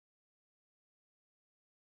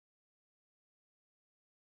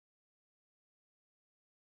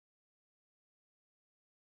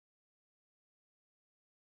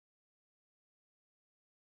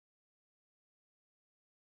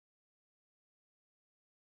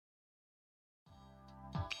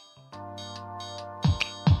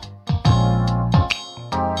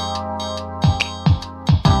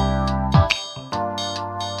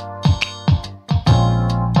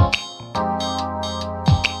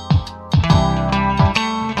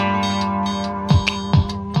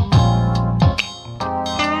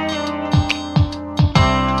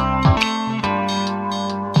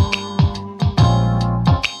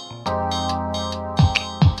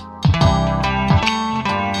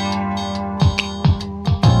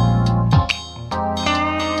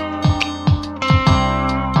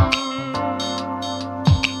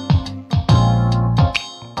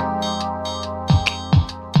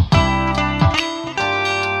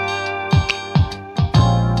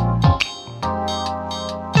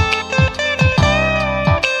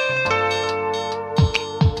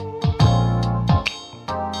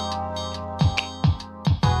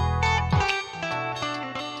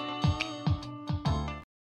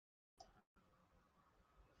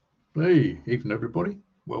Hey, evening everybody.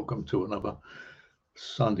 Welcome to another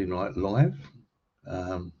Sunday night live.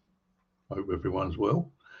 Um, Hope everyone's well.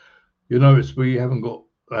 You notice we haven't got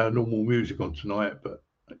normal music on tonight, but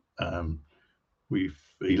um, we've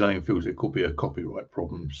Elaine feels it could be a copyright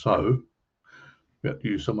problem, so we have to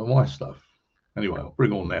use some of my stuff. Anyway, I'll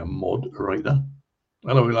bring on our moderator.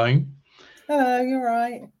 Hello, Elaine. Hello, you're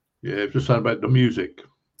right. Yeah, just saying about the music.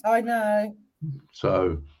 I know.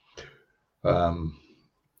 So um,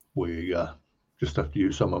 we just have to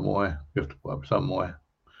use some of my. We have to put up some of my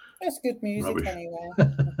It's good music rubbish. anyway.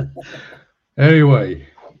 Anyway,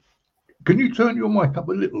 can you turn your mic up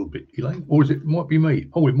a little bit, Elaine? Or is it might be me?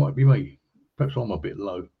 Oh, it might be me. Perhaps I'm a bit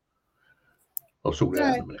low. I'll sort it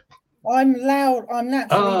out in No, a minute. I'm loud. I'm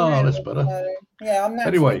naturally Ah, that's loud. better. So, yeah, I'm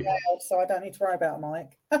naturally Anyway, loud, so I don't need to worry about a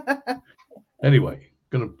mic. anyway,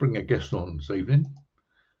 going to bring a guest on this evening,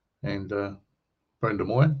 and friend of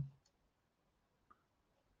mine,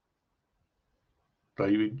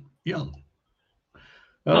 David Young.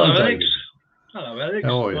 Hello, Hello, Alex. David. Hello, Alex.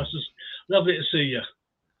 How are you? Lovely to see you.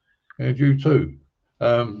 And you too.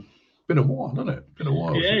 Um, Been a while, hasn't it? Been a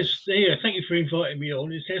while Yes, since yeah. Thank you for inviting me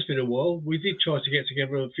on. It has been a while. We did try to get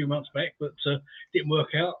together a few months back, but didn't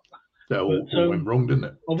work out. that But all went wrong, didn't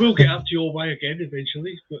it? I will get up to your way again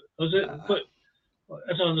eventually. Uh, But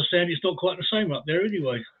as I understand, it's not quite the same up there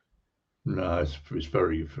anyway. no, it's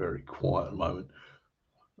very very quiet at the moment.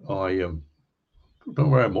 I don't know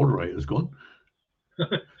where our moderator's gone.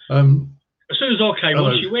 Um, As soon as I came on,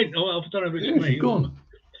 Hello. she went. Oh, I don't know if it's Yeah, she's me. gone.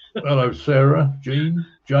 Hello, Sarah, Jean,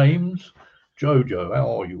 James, Jojo.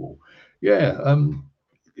 How are you all? Yeah,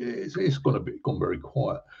 it's gone very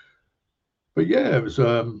quiet. But yeah, it's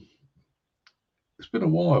been a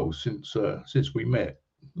while since we met.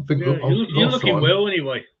 I think Yeah, you're last looking time. well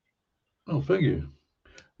anyway. Oh, thank you.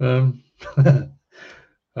 Um,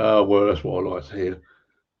 well, that's what I like to hear.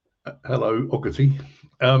 Hello, Ogety.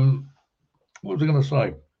 Um, what was I going to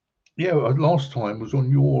say? Yeah, last time was on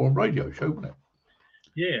your radio show, wasn't it?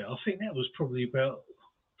 Yeah, I think that was probably about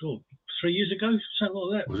oh, 3 years ago, something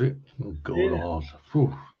like that. Was it? Oh God, Yeah.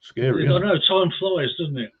 scary, I isn't it? know time flies,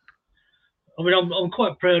 doesn't it? I mean, I'm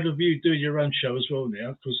quite proud of you doing your own show as well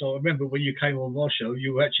now, because I remember when you came on my show,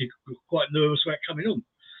 you were actually quite nervous about coming on.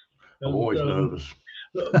 I'm And always nervous.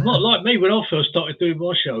 not like me when I first started doing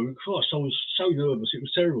my show. Christ, I was so nervous; it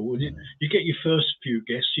was terrible. And you get your first few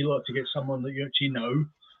guests, you like to get someone that you actually know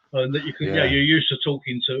and that you can, yeah, Yeah. you're used to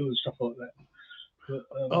talking to and stuff like that. But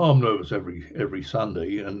Oh, I'm nervous every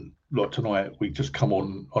Sunday, and like tonight we just come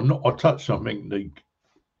on. I touched something, the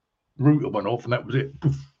router went off, and that was it.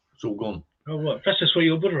 Poof, it's all gone. oh right, that's just where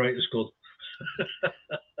your moderator's gone.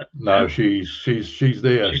 No, she's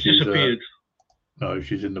there. She's disappeared. No,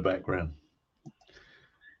 she's in the background.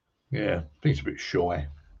 Yeah, I think it's a bit shy.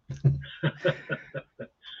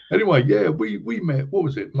 Anyway, yeah, we met. What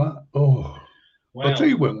was it, Matt? Oh, I'll Wow, tell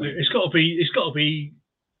you when we. it's got to be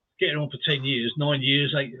getting on for 10 years, 9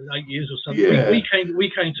 years, 8 years or something. Yeah, We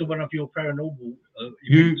came to one of your paranormal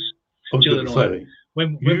you. events, I was Jill going and to I, say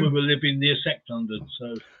when we you. were living near Sac London.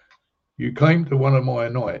 So You came to one of my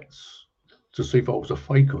nights to see if I was a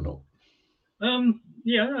fake or not.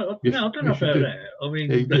 yeah, no, Yes, no, I don't know yes, you about did. that. I Yeah,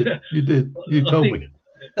 mean, you did. You did. You I told think me.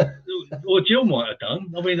 or Jill might have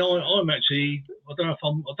done. I mean, I'm actually I don't know if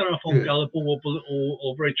I'm Yeah, gullible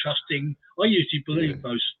or very trusting. I usually yeah. believe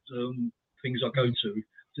most things I go to.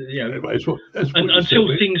 You know, Anyway, that's and what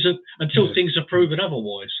you said. until Yeah, things are proven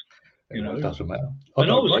otherwise. You anyway, it know. doesn't matter. I And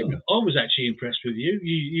don't blame you. I was actually impressed with you.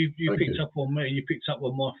 You Thank picked you. up on me. You picked up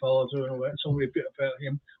on my father and all that. Told me a bit about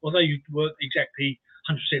him. Although you weren't exactly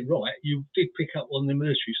 100% right, you did pick up on the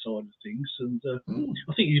military side of things. And Mm,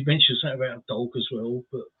 I think you mentioned something about a dog as well.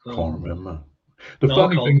 But can't remember. The no,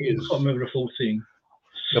 funny thing I can't is remember the full thing.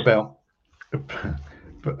 about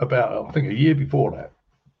about I think a year before that,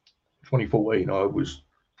 2014, I was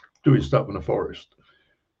doing stuff in the forest,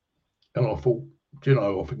 and I thought, I think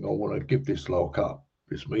I want to give this like up,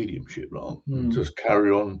 this mediumship, like, and Hmm. just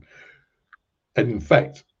carry on. And in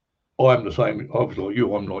fact, I'm the same. I was like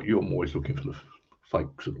you. I'm like you. I'm always looking for the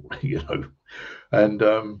fakes and all, And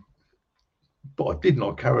but I didn't.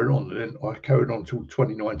 I carried on, and then I carried on until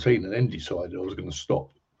 2019, and then decided I was going to stop.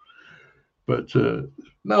 But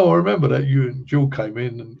no, I remember that you and Jill came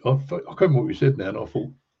in, and I can't remember what you said now, and I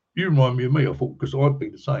thought you remind me of me. I thought because I'd be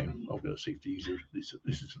the same. I'm going to see if this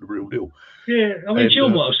is the real deal. Yeah, I mean, And Jill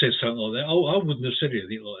might have said something like that. I wouldn't have said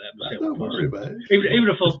anything like that myself, don't worry personally. about it. Even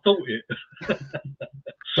if I thought it.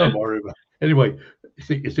 Don't worry about it. Anyway,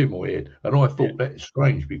 it's in my head, and I Yeah. thought that's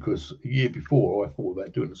strange because a year before I thought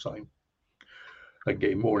about doing the same and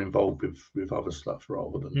getting more involved with other stuff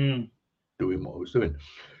rather than Hmm. doing what I was doing.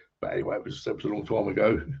 But anyway, that was a long time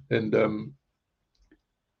ago, and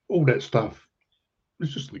all that stuff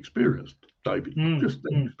was just an experience, David. Just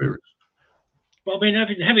an experience. But I mean,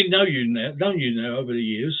 having known you now over the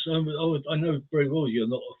years, I know very well you're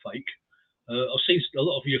not a fake. I've seen a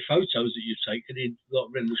lot of your photos that you've taken in like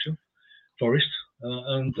Rendlesham Forest,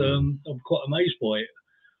 and I'm quite amazed by it.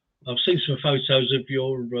 I've seen some photos of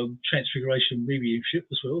your Transfiguration mediumship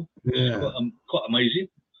as well. Yeah, quite amazing.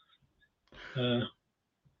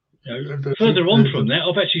 Further on from that,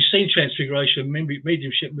 I've actually seen Transfiguration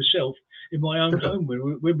mediumship myself in my own home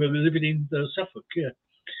when we were living in Suffolk. Yeah,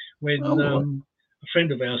 when a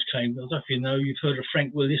friend of ours came. I don't know if you know, you've heard of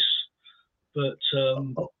Frank Willis, but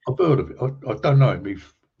I've heard of it. I don't know him. He's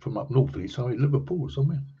from up north. He's in Liverpool or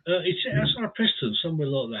somewhere. It's outside of Preston, somewhere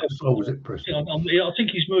like that. Oh, was it Preston? I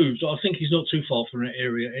think he's moved. I think he's not too far from that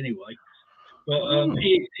area anyway. But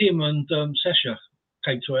him and Sasha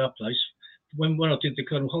came to our place when I did the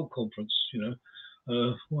Colonel Holt conference.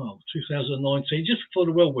 2019, just before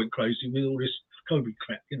the world went crazy with all this COVID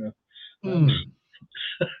crap.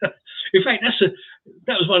 In fact,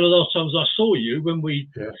 that was one of the last times I saw you when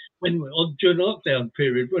during the lockdown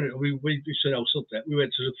period, wasn't it? We said, "Oh, stop that." We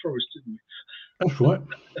went to the forest, didn't we? That's right.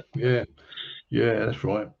 Yeah, that's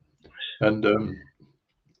right. And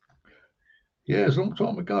it's a long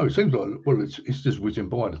time ago. It seems like it's just whizzing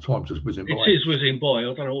by. The time's just whizzing by. It is whizzing by.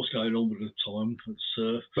 I don't know what's going on with the time.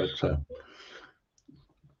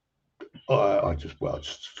 I just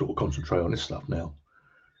sort of concentrate on this stuff now.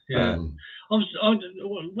 Yeah.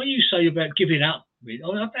 When you say about giving up,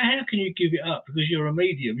 how can you give it up? Because you're a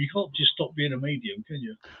medium. You can't just stop being a medium, can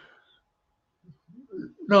you?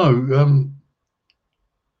 No.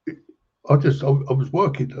 I was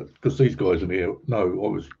working, because these guys in here know, I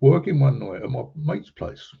was working one night at my mate's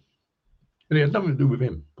place. And it had nothing to do with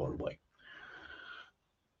him, by the way.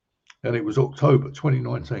 And it was October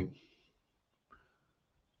 2019.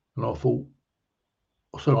 And I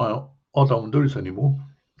said, I don't want to do this anymore.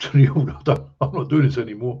 I'm not doing this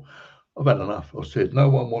anymore. I've had enough. I said, no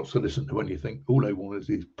one wants to listen to anything. All they want is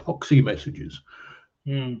these poxy messages.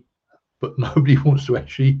 But nobody wants to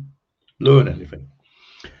actually learn anything.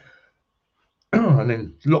 And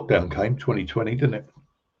then lockdown came, 2020, didn't it?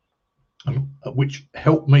 Which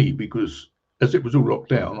helped me, because as it was all locked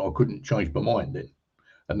down, I couldn't change my mind then.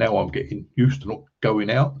 And now I'm getting used to not going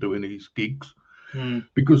out doing these gigs.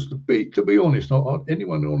 Because to be honest,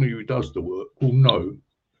 anyone on who does the work will know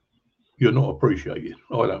you're not appreciated.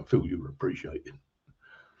 I don't feel you're appreciated.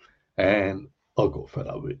 And I got fed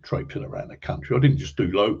up with it, traipsing around the country. I didn't just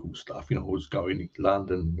do local stuff. I was going to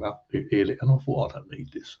London, up here, and I thought, I don't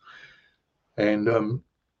need this. And of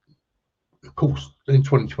course, in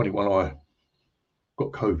 2021, I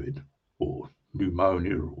got COVID or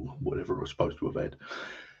pneumonia or whatever I was supposed to have had.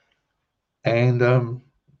 And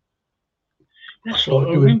that's what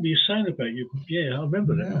I remember you saying about you. Yeah, I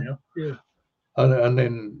remember that now. Yeah. And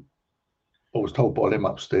then I was told by them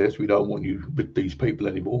upstairs, we don't want you with these people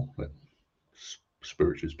anymore,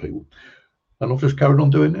 spiritualist people. And I've just carried on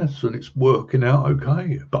doing this, and it's working out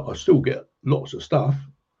okay. But I still get lots of stuff.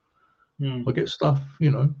 I get stuff,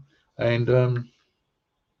 and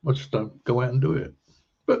I just don't go out and do it.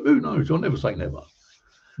 But who knows? I'll never say never.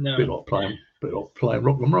 No. A bit like playing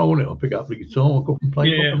rock and roll, innit? I'll pick up the guitar, I'll go and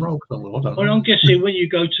play rock and roll. I don't know. I'm guessing when you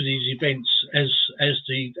go to these events as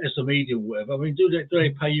the media or whatever, I mean, do they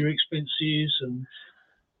pay your expenses and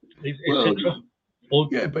etc.?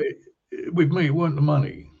 Yeah, but with me, it weren't the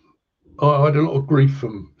money. I had a lot of grief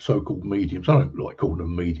from so-called mediums. I don't like calling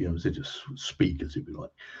them mediums; they're just speakers, if you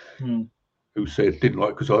like. Who said didn't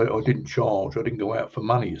like, because I didn't charge. I didn't go out for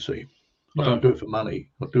money. You see, I don't do it for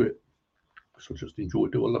money. I do it because I just enjoy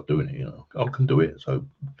it. I love doing it. I can do it. So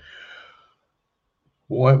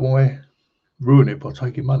why ruin it by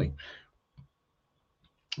taking money?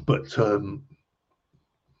 But I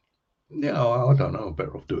don't know. I'm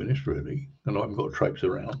better off doing this really, and I haven't got to traipse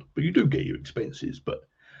around. But you do get your expenses. But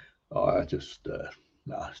I just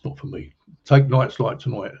it's not for me. Take nights like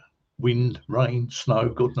tonight. Wind, rain, snow,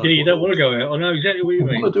 God knows. Yeah, you don't want to go out. I know exactly what you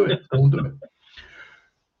mean. I want to do it.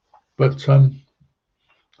 But I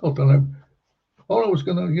don't know. I was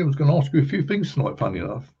going to ask you a few things tonight. Funny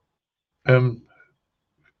enough,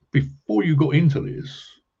 before you got into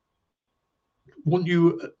this, weren't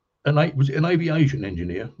you was it an aviation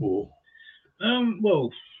engineer or? Well,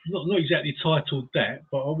 not exactly titled that,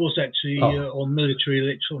 but I was actually on military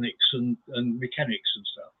electronics and mechanics and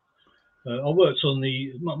stuff. I worked on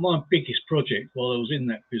my biggest project while I was in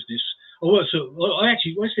that business. Let's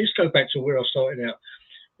go back to where I started out.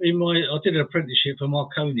 I did an apprenticeship for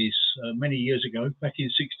Marconi's many years ago, back in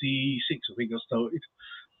 '66, I think I started.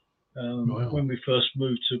 Wow. When we first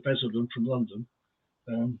moved to Basildon from London.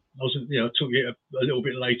 I took it a little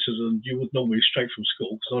bit later than you would normally straight from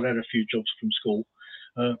school, because I'd had a few jobs from school.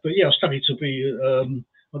 But yeah, I studied to be,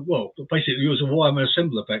 basically, I was a wireman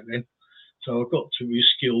assembler back then. So I got to be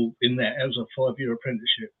skilled in that. That was a 5-year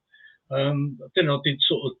apprenticeship. Then I did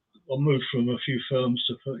I moved from a few firms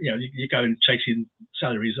to, you're going chasing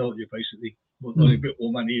salaries, aren't you, basically? A bit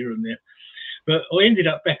more money here and there. But I ended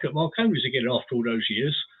up back at Marconi's again after all those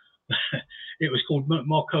years. It was called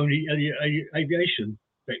Marconi Aviation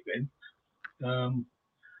back then.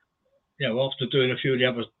 After doing a few of the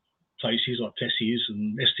other places like Tessie's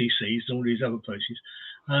and STC's and all these other places.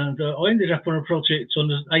 And I ended up on a project on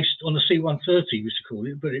the C-130, we used to call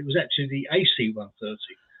it, but it was actually the AC-130.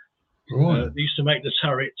 Right. They used to make the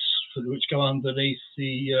turrets which go underneath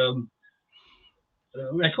the,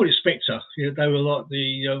 they call it Spectre. They were like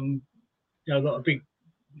the, like a big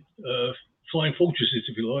flying fortresses,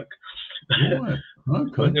 if you like. Right.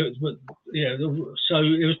 Okay. So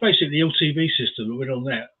it was basically the LTV system that went on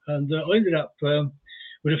that. And I ended up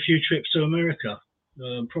with a few trips to America,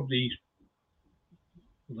 probably,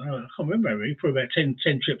 I can't remember really, probably about 10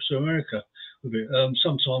 trips to America with it,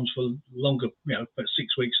 sometimes for longer, about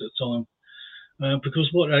 6 weeks at a time. Because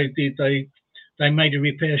what they did, they made a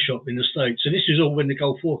repair shop in the States. And this was all when the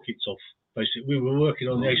Gulf War kicked off, basically. We were working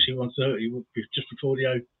on the AC-130 just before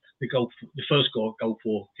the first Gulf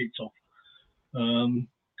War kicked off.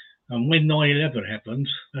 And when 9/11 happened,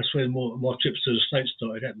 that's when my trips to the States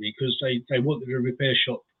started happening, because they wanted a repair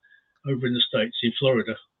shop over in the States, in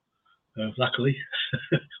Florida, luckily,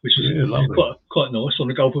 which was quite nice, on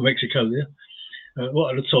the Gulf of Mexico there.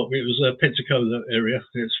 Right at the top, it was Pensacola area.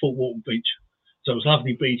 It's Fort Walton Beach. So it was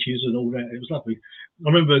lovely beaches and all that. It was lovely. I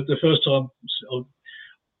remember the first time I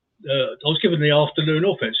was given the afternoon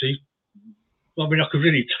off, actually. I mean, I could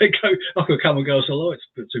really I could come and go as I liked,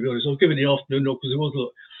 but to be honest, I was given the afternoon off because it was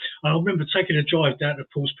and I remember taking a drive down to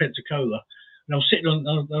Pensacola, and I was sitting on,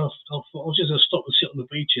 I was just going to stop and sit on the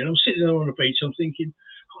beach, and I was sitting there on the beach, I'm thinking,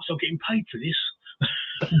 gosh, I'm getting paid for this.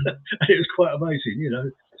 And it was quite amazing,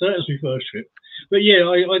 So that was my first trip. But yeah,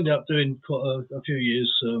 I ended up doing quite a few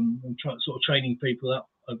years and training people up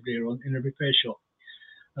over there in a repair shop.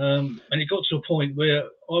 And it got to a point where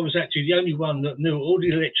I was actually the only one that knew all the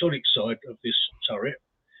electronic side of this turret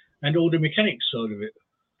and all the mechanics side of it.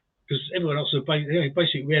 Because everyone else was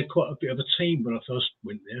basically, we had quite a bit of a team when I first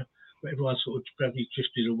went there, but everyone sort of gradually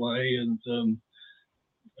drifted away, and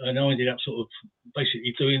I ended up sort of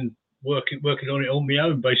basically working on it on my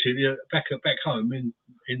own, basically back home in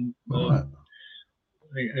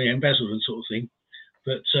Basildon sort of thing.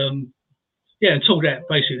 But until that,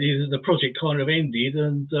 basically the project kind of ended,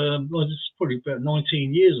 and it's probably about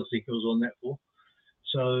 19 years I think I was on that for.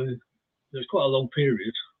 So it was quite a long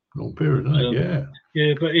period. Long period, isn't it? Yeah.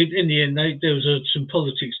 Yeah, but in the end, there was some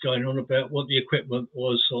politics going on about what the equipment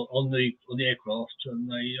was on the aircraft,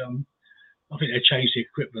 and I think they changed the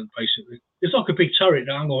equipment basically. It's like a big turret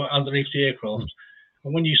that hung underneath the aircraft,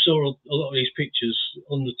 and when you saw a lot of these pictures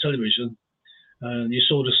on the television, and you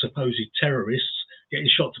saw the supposed terrorists getting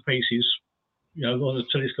shot to pieces, on the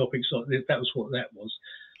telescopic side, that was what that was.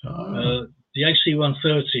 The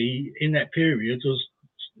AC-130 in that period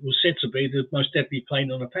was said to be the most deadly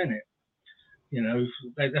plane on the planet.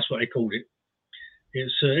 That's what they called it.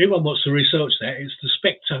 It's anyone wants to research that. It's the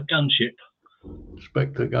Spectre gunship.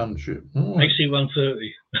 Spectre gunship.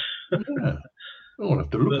 AC-130. Yeah. I'll have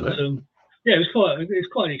to look at that. Yeah, it's quite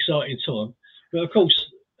an exciting time. But of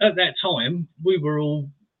course, at that time, we were all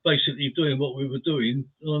basically doing what we were doing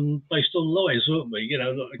based on lies, weren't we?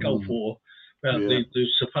 Like the Gulf War, about the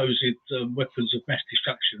supposed weapons of mass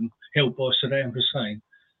destruction held by Saddam Hussein.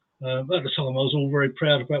 At the time, I was all very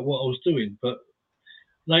proud about what I was doing, but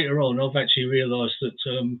later on, I've actually realised that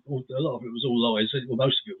a lot of it was all lies. Well,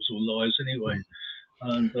 most of it was all lies anyway.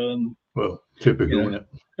 And well, typical, isn't it?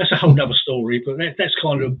 That's a whole other story, but that's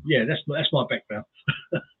kind of that's my background.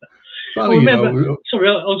 Funny, sorry,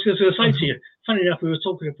 I was going to say to you. Funny enough, we were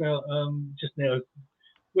talking about just now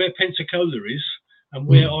where Pensacola is. And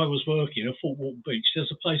where I was working at Fort Walton Beach,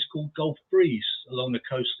 there's a place called Gulf Breeze along the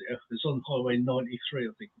coast there. It's on Highway 93,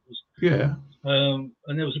 I think it was. Yeah.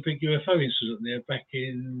 And there was a big UFO incident there back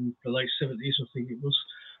in the late 70s, I think it was,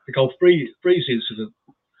 the Gulf Breeze incident.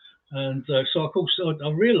 And so, of course, I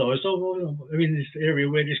realised, I'm in this area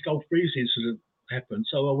where this Gulf Breeze incident happened.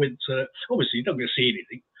 So I went to, obviously, you're not going to see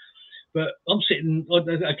anything. But I'm sitting,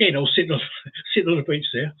 again, I was sitting on the beach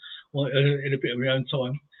there in a bit of my own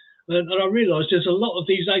time. And I realised there's a lot of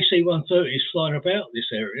these AC-130s flying about this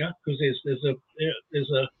area, because there's a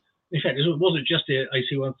in fact, it wasn't just the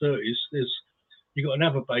AC-130s. you got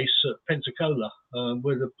another base at Pensacola,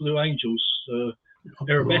 where the Blue Angels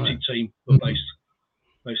aerobatic team were based,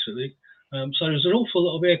 basically. So there's an awful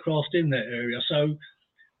lot of aircraft in that area. So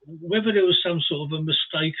whether there was some sort of a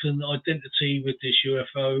mistaken identity with this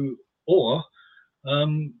UFO, or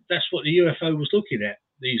that's what the UFO was looking at,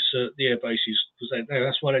 these the air bases, because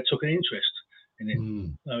that's why they took an interest in it.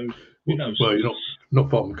 So who knows? Well, you're not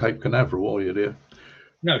far from Cape Canaveral, are you, there?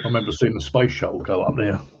 No. I remember seeing the space shuttle go up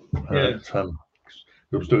there. Yeah.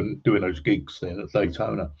 It was doing those gigs then at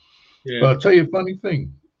Daytona. Yeah. But I'll tell you a funny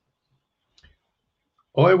thing.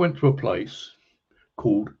 I went to a place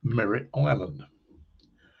called Merritt Island,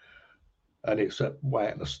 and it's way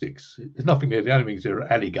out in the sticks. There's nothing there. The only things there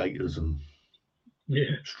are alligators and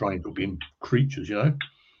strange looking creatures, you know.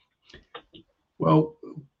 Well,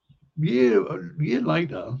 a year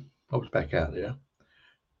later, I was back out there,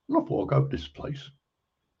 and I thought I'll go to this place.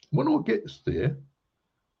 When I get there,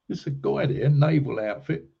 there's a guy there, naval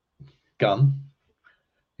outfit, gun.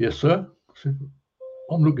 Yes, sir. I said,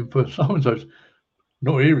 I'm looking for so-and-so's.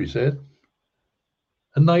 Not here, he said.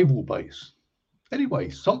 A naval base. Anyway,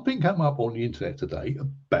 something came up on the internet today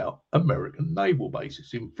about American naval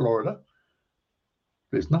bases in Florida.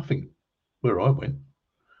 There's nothing where I went.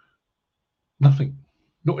 Nothing.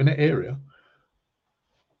 Not in that area.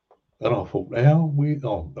 And I thought,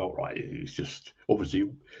 all right, it's just,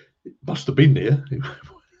 obviously, it must have been there.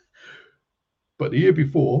 But the year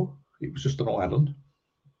before, it was just an island.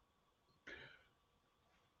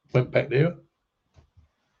 Went back there.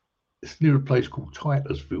 It's near a place called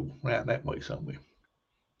Titusville, around that way somewhere.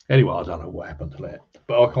 Anyway, I don't know what happened to that,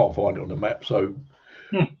 but I can't find it on the map, so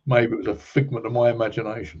maybe it was a figment of my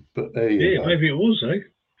imagination. But there you go. Maybe it was, eh?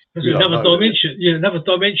 There's another dimension. Yeah, another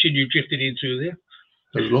dimension you drifted into there.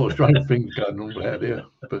 There's a lot of strange things going on out there,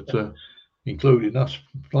 but including us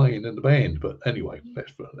playing in the band. But anyway,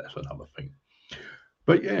 that's another thing.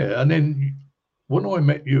 But yeah, and then when I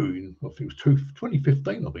met you in, I think it was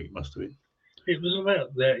 2015, I think it must have been. It was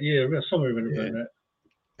about that, somewhere around about that.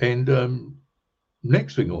 And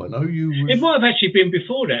next thing I know, it might have actually been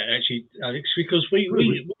before that, actually, Alex, because we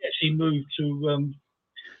actually moved to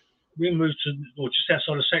just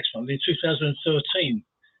outside of Saxmont in 2013.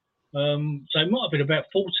 So it might have been about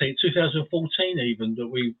 2014 even that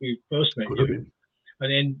we first met you,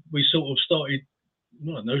 and then we sort of started. I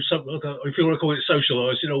don't know, if you want to call it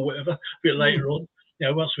socialising or whatever, a bit later on.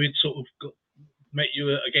 Once we'd sort of met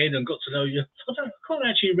you again and got to know you. I can't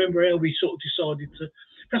actually remember how we sort of decided to.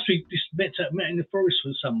 Perhaps we just met in the forest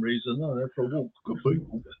for some reason. I don't know, for a walk. Could be.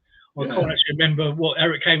 I can't actually remember how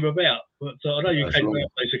it came about, but I know you came to our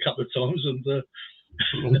place a couple of times and. A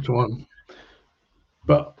long time.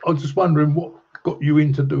 But I was just wondering what got you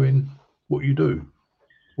into doing what you do.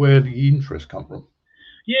 Where did the interest come from?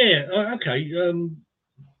 Yeah. Okay.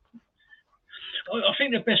 I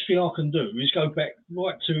think the best thing I can do is go back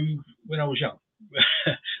right to when I was young.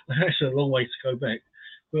 That's a long way to go back.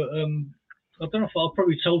 But I don't know if I've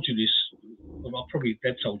probably told you this, or I probably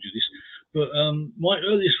have told you this, but my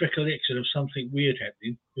earliest recollection of something weird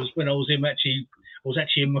happening was when I was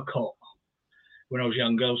actually in Macau when I was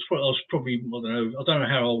younger. I was probably, I don't know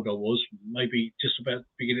how old I was, maybe just about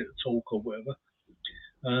beginning to talk or whatever.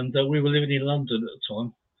 And we were living in London at the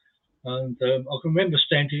time. And I can remember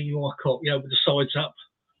standing in my cot, with the sides up.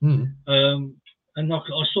 And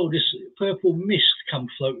I saw this purple mist come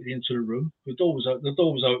floating into the room. The door was open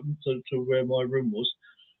to where my room was.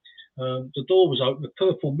 The door was open. The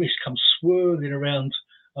purple mist come swirling around.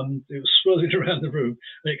 It was swirling around the room,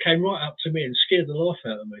 and it came right up to me and scared the life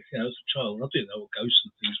out of me. As a child, I didn't know what ghosts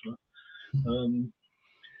and things were.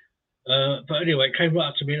 But anyway, it came right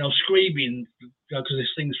up to me, and I was screaming because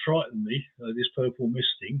this thing's frightened me. This purple mist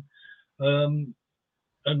thing. And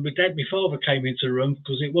my father came into the room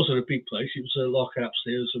because it wasn't a big place. It was like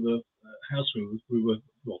upstairs of a house my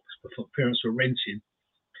parents were renting.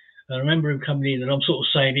 And I remember him coming in, and I'm sort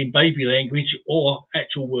of saying in baby language or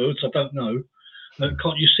actual words, I don't know.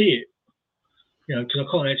 Can't you see it? Because I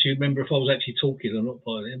can't actually remember if I was actually talking or not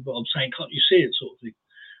by then. But I'm saying, can't you see it, sort of thing.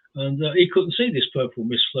 And he couldn't see this purple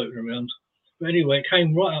mist floating around. But anyway, it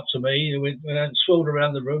came right up to me and went and swirled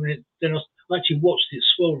around the room. And then I actually watched it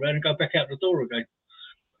swirl around and go back out the door again.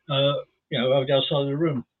 Over the other side of the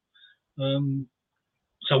room.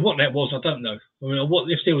 So what that was, I don't know. I mean,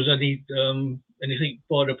 what if there was anything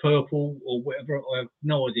by the purple or whatever? I have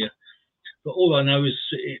no idea. But all I know is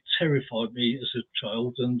it terrified me as a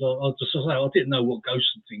child, and I didn't know what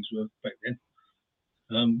ghosts and things were back then.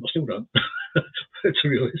 I still don't, to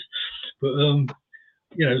be honest. But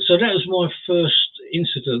so that was my first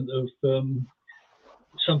incident of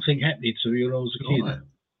something happening to me when I was a kid.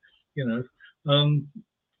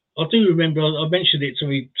 I do remember I mentioned it to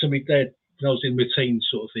me dad when I was in my teens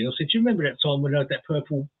sort of thing. I said, "Do you remember that time when I had that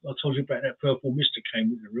purple? I told you about that purple mist that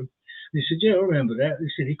came in the room." And he said, "Yeah, I remember that." He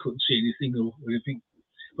said he couldn't see anything or anything,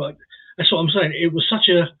 but that's what I'm saying. It was such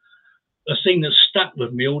a thing that stuck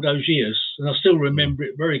with me all those years, and I still remember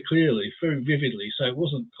it very clearly, very vividly. So it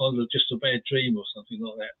wasn't kind of just a bad dream or something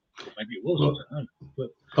like that. Maybe it was. Well, I don't know. But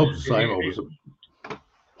I was the same.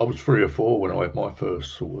 I was 3 or 4 when I had my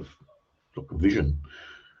first sort of like a vision.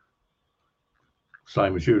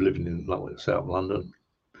 Same as you, living in South London.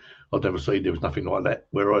 I'd never seen there was nothing like that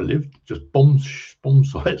where I lived. Just bomb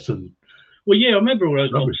sites and. Well, yeah, I remember all those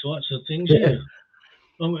bomb rubbish. sites and things. Yeah. Yeah.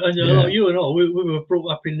 And like you and I, we were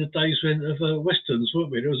brought up in the days of westerns,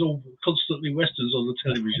 weren't we? There was all constantly westerns on the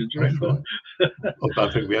television. Do you remember? Right. I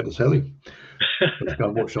don't think we had a telly. Let's go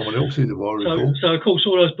and watch someone else's, if I recall. So of course,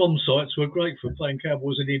 all those bomb sites were great for playing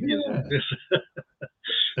cowboys and Indians. Yeah.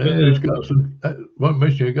 It's got some. Won't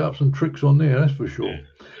miss you. Got some tricks on there, that's for sure.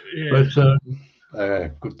 Yeah.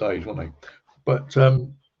 But good days, weren't they? But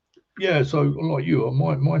yeah. So like you,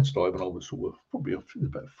 mine started when I was sort of probably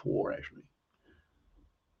about 4 actually.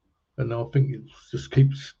 And I think it just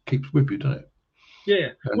keeps with you, doesn't it?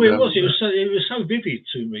 Yeah. And, well, it was so vivid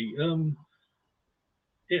to me.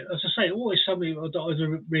 As I say, always something that I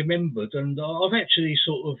remembered, and I've actually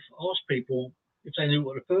sort of asked people if they knew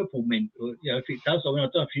what the purple meant, or if it does. I mean, I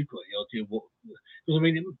don't know if you've got any idea what. Because I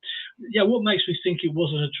mean, what makes me think it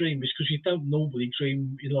wasn't a dream is because you don't normally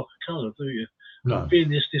dream in like a colour, do you? No. Being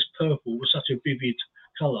this purple was such a vivid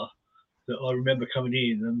colour that I remember coming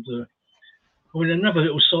in, and I mean, another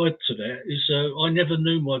little side to that is I never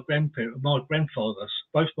knew my grandfathers.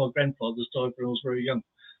 Both my grandfathers died when I was very young.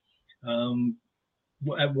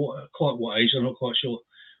 At what age, I'm not quite sure.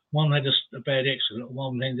 One had a bad accident.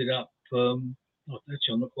 One ended up,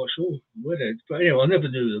 actually, I'm not quite sure where they. But anyway, I never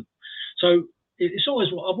knew them. So it's always.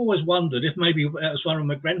 I've always wondered if maybe that was one of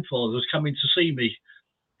my grandfathers coming to see me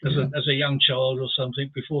as a young child or something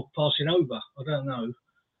before passing over. I don't know.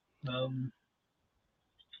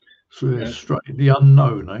 So the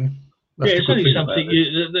unknown, eh? That's it's only something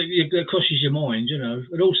that crosses your mind,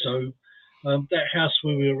 And also, that house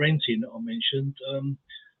where we were renting that I mentioned,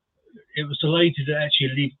 it was the lady that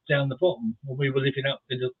actually lived down the bottom when we were living up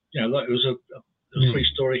in the, like it was a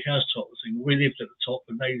 3-story house type of thing. We lived at the top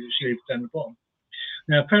and she lived down the bottom.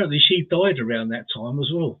 Now, apparently she died around that time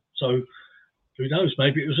as well. So who knows?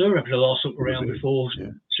 Maybe it was her having a last look around before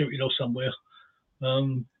shooting off somewhere.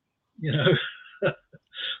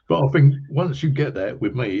 But I think once you get that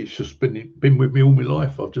with me, it's just been with me all my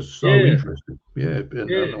life. I'm just so interested.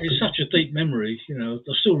 It's such a deep memory. I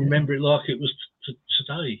still remember it like it was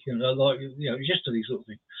today. Like it was yesterday sort of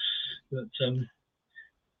thing. But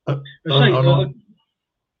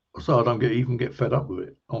so I don't even get fed up with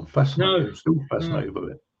it. I'm fascinated. I'm still fascinated with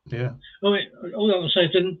it. Yeah. I mean, all I can say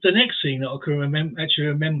is the next thing that I can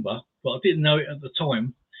remember, but I didn't know it at the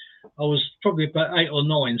time. I was probably about 8 or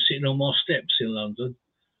 9, sitting on my steps in London,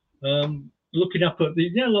 looking up at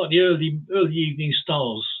the early evening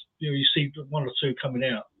stars. You see 1 or 2 coming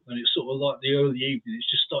out, and it's sort of like the early evening. It's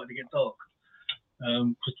just starting to get dark.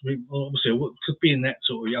 Because obviously, I could be in that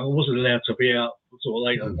sort of young. I wasn't allowed to be out sort of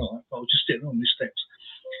late at night, but I was just sitting on these steps,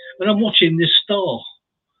 and I'm watching this star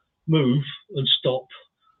move and stop,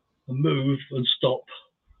 and move and stop,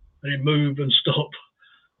 and then move and stop.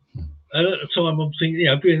 And at the time, I'm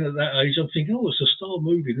thinking, being at that age, I'm thinking, oh, it's a star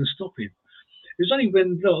moving and stopping. It was only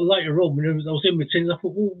when later on, when I was in my teens, I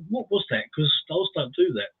thought, well, what was that? Because stars don't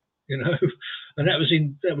do that, And that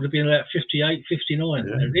would have been about 58, 59,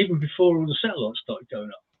 and even before all the satellites started going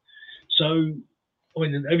up. So, I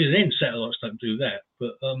mean, even then, satellites don't do that.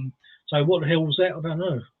 But so, what the hell was that? I don't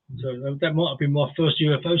know. So that might have been my first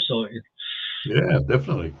UFO sighting. Yeah,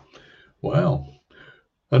 definitely. Wow.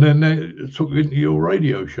 And then they took you into your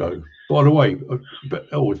radio show. By the way,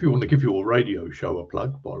 if you want to give your radio show a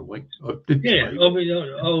plug, by the way, I did. Yeah, I mean,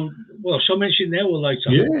 shall I mention it now or later?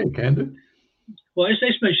 Yeah, you can do. Well,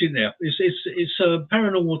 let's mention it now. It's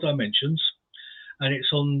Paranormal Dimensions, and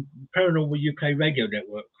it's on Paranormal UK Radio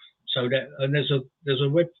Network. So there's a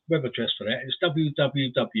web address for that. It's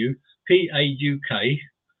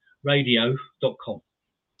www.paukradio.com.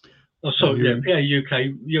 Oh, sorry, PAUK,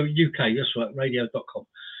 that's right, radio.com.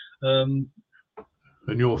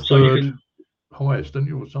 And you're third highest, didn't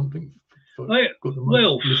you, or something? I mean,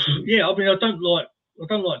 I don't like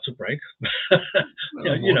to brag.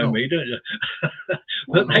 You know me, don't you?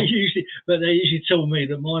 but they usually tell me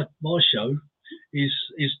that my show is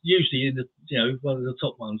usually in the one of the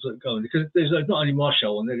top ones that go on, because there's not only my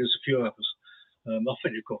show on there, there's a few others. I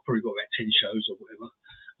think they've probably got about 10 shows or whatever.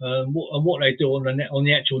 What they do on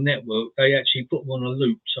the actual network, they actually put them on a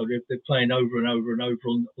loop, so they're playing over and over and over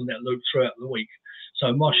on that loop throughout the week.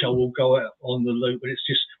 So my show will go out on the loop, but it's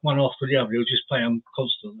just one after the other. They'll just play them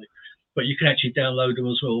constantly. But you can actually download them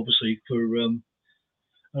as well, obviously. For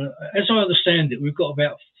as I understand it, we've got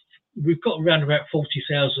around about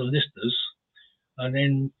 40,000 listeners, and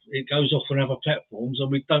then it goes off on other platforms, and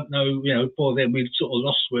we don't know. By then we've sort of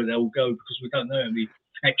lost where they'll go because we don't know how many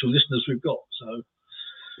actual listeners we've got. So.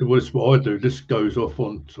 Well, it's what I do. This goes off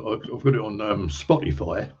on. I've got it on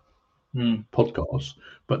Spotify podcasts,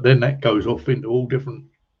 but then that goes off into all different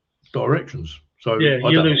directions. So yeah,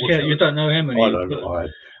 you lose count. You don't know how many. I don't know.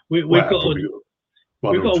 We've got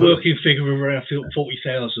a working figure of around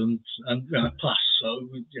 40,000 and plus. So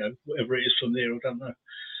whatever it is from there, I don't know.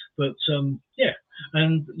 But yeah,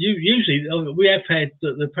 and usually we have had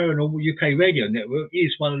the Paranormal UK Radio Network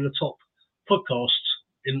is one of the top podcasts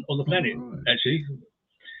on the planet. Right. Actually.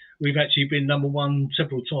 We've actually been number one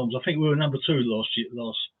several times. I think we were number two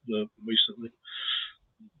recently.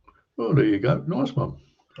 Well, there you go. Nice one.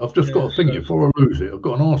 I've just got a thing before I lose it. I've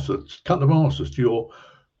got a couple of answers to your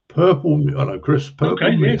purple. Hello, Chris.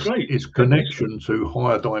 Purple mist is connection to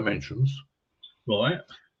higher dimensions. Right.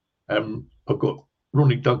 I've got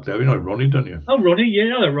Ronnie Dugdale. You know Ronnie, don't you? Oh, Ronnie.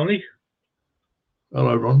 Yeah, hello, Ronnie.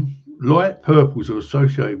 Hello, Ron. Light purples are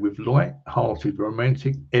associated with light-hearted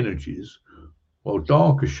romantic energies, while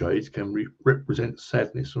darker shades can represent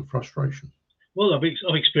sadness and frustration. Well, I've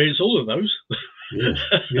experienced all of those. Yeah.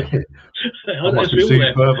 I must be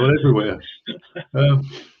seeing purple everywhere.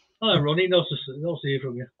 Hello, Ronnie. Nice to hear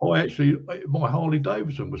from you. My Harley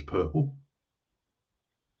Davidson was purple.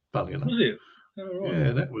 Funny enough. Was it? Oh, right.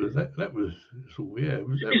 Yeah, that was.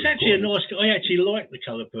 It's actually a nice. I actually like the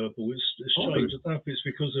colour purple. It's strange. I don't know if it's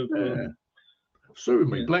because of. Suited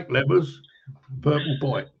me. Black leathers, purple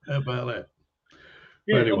bike. How about that?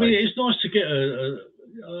 Yeah, anyway. I mean, it's nice to get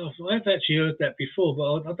I've actually heard that before,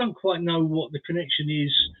 but I don't quite know what the connection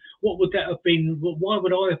is. What would that have been? Why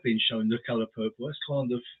would I have been shown the colour purple? That's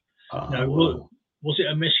kind of, was it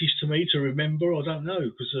a message to me to remember? I don't know,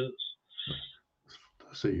 because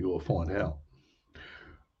see, you'll find out.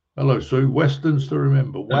 Hello, Sue. Westerns to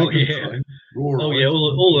remember. Wagon Train.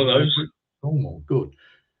 All of those. Oh my god.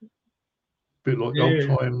 Bit like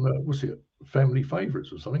old time. What's it? Family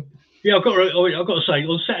favourites or something. Yeah, I've got to say,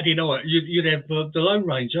 on Saturday night, you'd have the Lone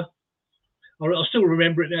Ranger. I still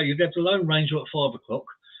remember it now. You'd have the Lone Ranger at 5 o'clock.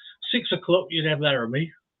 6 o'clock, you'd have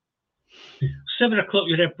Laramie. 7 o'clock,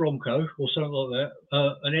 you'd have Bronco or something like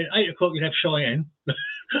that. And then 8 o'clock, you'd have Cheyenne. So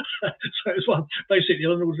it's basically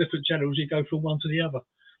on all the different channels, you go from one to the other.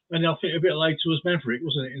 And I think a bit later was Maverick,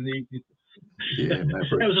 wasn't it, in the evening? Yeah,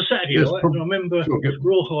 Maverick. That was a Saturday night. I remember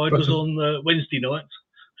Rawhide was on Wednesday night.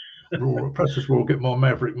 Perhaps that's where I'll get my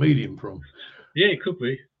Maverick medium from. Yeah, it could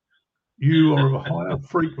be. You are of a higher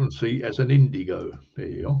frequency as an indigo. There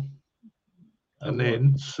you are. And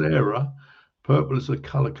then Sarah, purple is a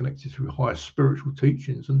colour connected to higher spiritual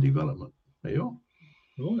teachings and development. There you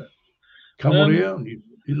are. Right. Come on here, and you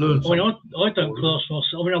learn something. I don't class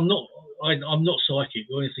myself. I mean, I'm not psychic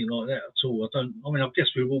or anything like that at all. I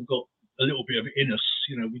guess we've all got a little bit of it in us.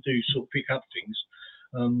 We do sort of pick up things.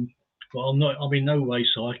 But I'm in no way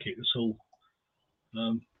psychic at all.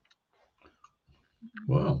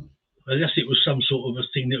 Wow. Unless it was some sort of a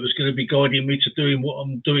thing that was going to be guiding me to doing what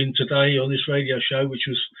I'm doing today on this radio show, which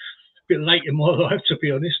was a bit late in my life, to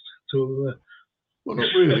be honest. Well,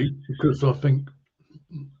 not really, because I think,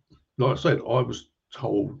 like I said, I was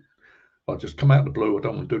told, I just come out of the blue, I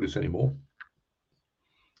don't want to do this anymore.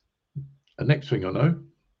 The next thing I know,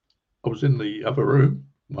 I was in the other room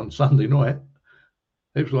one Sunday night.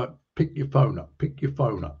 It was like, pick your phone up.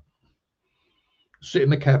 Sit in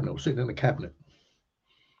the cabinet.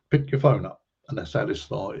 Pick your phone up. And that's how this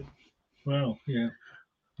started. Wow, yeah.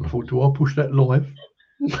 And I thought, do I push that live?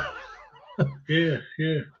 Yeah.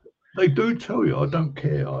 They do tell you. I don't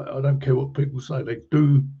care. I don't care what people say. They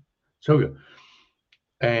do tell you.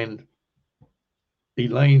 And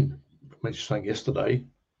Elaine mentioned something yesterday.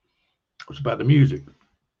 It was about the music.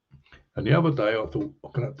 And the other day I thought,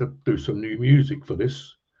 I'm going to have to do some new music for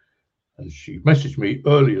this. And she messaged me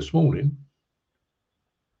early this morning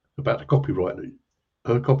about the copyright,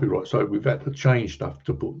 her copyright. So we've had to change stuff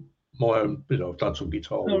to put my own, I've done some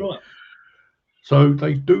guitar. Oh, right. So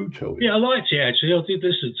they do tell you. Yeah, I liked it actually. I did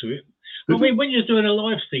listen to it. I mean, when you're doing a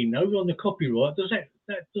live thing though, on the copyright, does that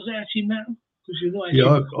actually matter? Because you're not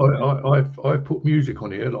actually I put music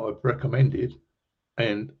on here that I've recommended,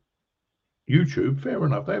 and YouTube, fair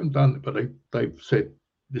enough, they haven't done it, but they've said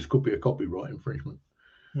this could be a copyright infringement.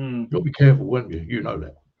 You've got to be careful, won't you? You know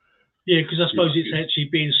that. Yeah, because I suppose it's actually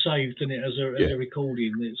being saved, isn't it, as a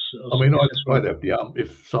recording. I mean, I'd have the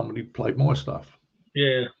if somebody played my stuff.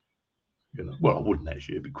 Yeah. Well, I wouldn't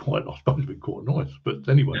actually. It'd be quite, I suppose, it'd be quite nice. But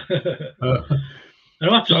anyway. And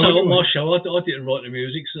I have to say, on my show, I didn't write the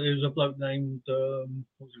music. So there was a bloke named, what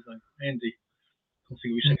was his name? Andy. I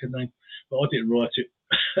think his second name. But I didn't write it.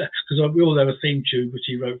 Because we all have a theme tune, which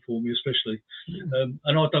he wrote for me, especially. And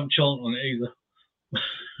I don't chant on it either.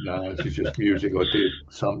 No, this is just music I did.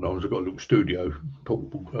 Sometimes I've got a little studio,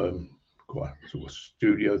 portable, quite sort of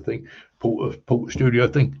studio thing, portable studio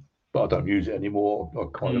thing. But I don't use it anymore.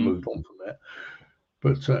 I kind of moved on from that.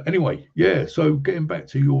 But anyway, yeah. So getting back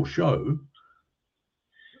to your show,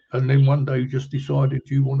 and then one day you just decided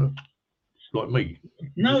you want to, like me.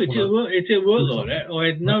 No, it didn't work like that. I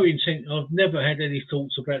had no intent. I've never had any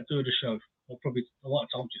thoughts about doing a show. I might have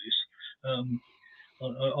told you this.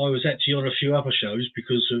 I was actually on a few other shows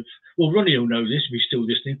because of, well, Ronnie will know this if he's still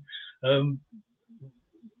listening.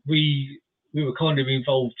 We were kind of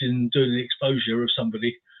involved in doing the exposure of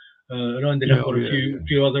somebody, and I ended up on a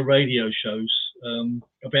few other radio shows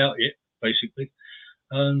about it, basically.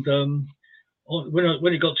 And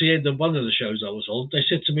when it got to the end of one of the shows I was on, they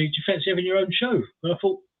said to me, "Do you fancy having your own show?" And I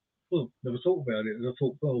thought, well, never thought about it. And I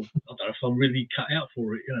thought, well, I don't know if I'm really cut out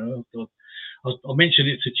for it, I mentioned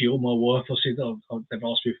it to Jill, my wife. I said, they've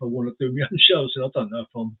asked me if I want to do my own show. I said, I don't know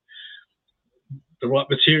if I'm the right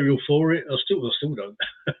material for it. I still don't.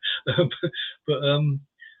 but and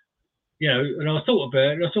I thought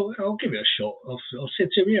about it. And I thought, I'll give it a shot. I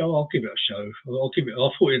said to him, I'll give it a show. I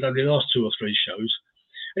thought it'd only last 2 or 3 shows.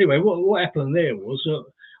 Anyway, what happened there was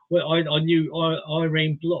I knew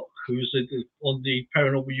Irene Block, who's on the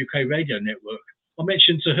Paranormal UK radio network. I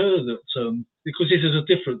mentioned to her that because this is a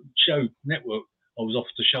different show network, I was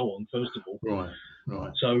offered the show on first of all.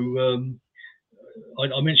 Right. So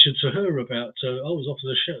I mentioned to her about I was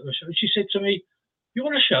offered a show. She said to me, "You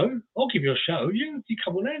want a show? I'll give you a show. You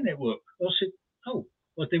come on our network." I said, "Oh,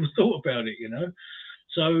 I never thought about it,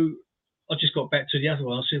 So I just got back to the other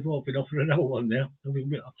one. I said, "Well, I've been offered another one now."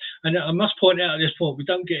 And I must point out at this point, we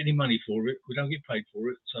don't get any money for it. We don't get paid for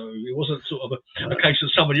it. So it wasn't sort of a case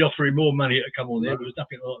of somebody offering more money to come on there. There was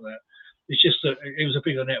nothing like that. It's just that it was a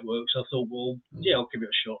bigger network. So I thought, well, yeah, I'll give it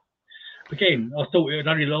a shot. Again, I thought it would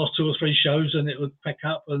only last 2 or 3 shows and it would pack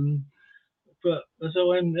up. But as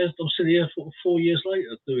I'm still here for 4 years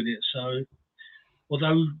later doing it. So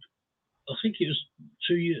although I think it was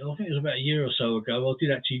 2 years. I think it was about a year or so ago. I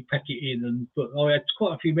did actually pack it in, but I had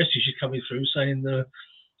quite a few messages coming through saying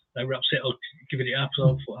they were upset or giving it up. So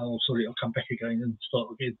I thought, oh, sorry, I'll come back again and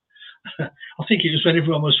start again. I think it was when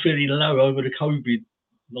everyone was feeling low over the COVID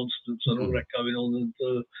nonsense and all that going on, and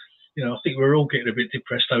I think we were all getting a bit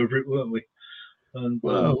depressed over it, weren't we? And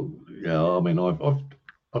yeah. I mean,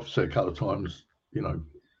 I've said a couple of times, they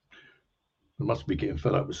must be getting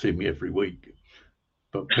fed up with seeing me every week.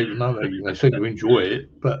 But people know they seem to enjoy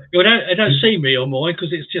it. But they don't see me on mine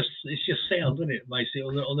because it's just sound, isn't it? Basically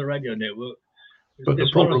on the radio network. But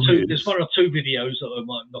there's one or two videos that I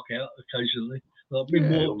might knock out occasionally. I've been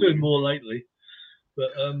doing more lately.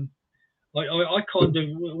 But I kind of,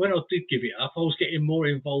 when I did give it up, I was getting more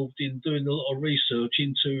involved in doing a lot of research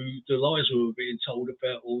into the lies we were being told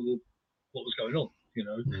about what was going on,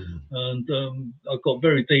 And I got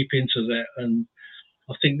very deep into that, and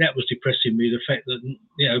I think that was depressing me. The fact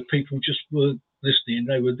that people just weren't listening;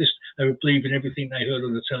 they were believing everything they heard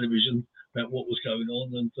on the television about what was going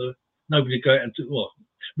on, and nobody go out and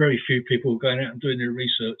very few people were going out and doing their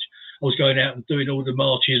research. I was going out and doing all the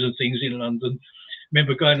marches and things in London.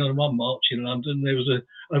 Remember going on one march in London? There was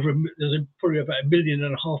probably about 1.5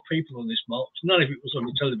 million people on this march. None of it was on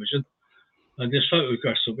the television, and there's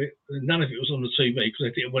photographs of it. None of it was on the TV because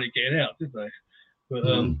they didn't want it getting out, did they? But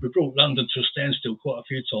we brought London to a standstill quite a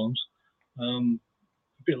few times. A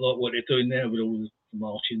bit like what they're doing now with all the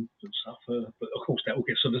marching and stuff. But of course, that all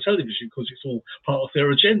gets on the television because it's all part of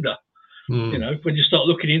their agenda. When you start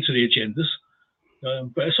looking into the agendas.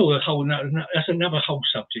 But it's all that's another whole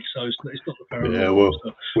subject. So it's not the paranormal. Yeah, well,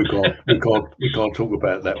 we can't talk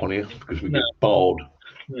about that on here because we get barred.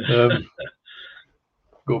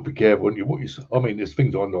 Got to be careful what you say. I mean, there's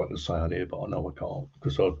things I'd like to say on here, but I know I can't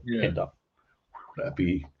because I'd end up. That'd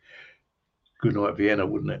be good night Vienna,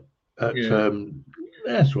 wouldn't it?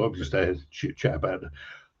 That's right. I just had a chat about it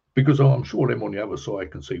because I'm sure them on the other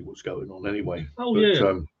side can see what's going on anyway. Oh,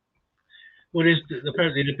 yeah. Well, there's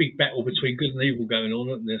apparently the big battle between good and evil going on,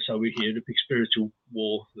 isn't there? So we hear the big spiritual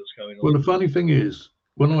war that's going on. Well, the funny thing is,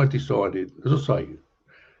 when I decided, as I say,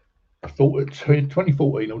 I thought in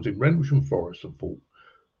 2014 I was in Rendlesham Forest and thought,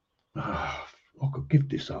 I could give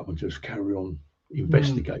this up and just carry on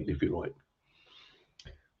investigating, if you like.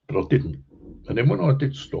 but I didn't. And then when I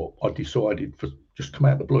did stop, I decided for just come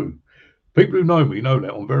out of the blue. People who know me know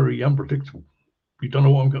that I'm very unpredictable. You don't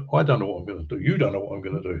know what I'm going. I don't know what I'm going to do. You don't know what I'm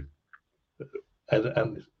going to do.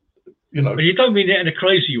 And you know. But you don't mean that in a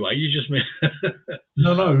crazy way. You just mean.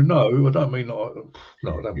 No. I don't mean. No,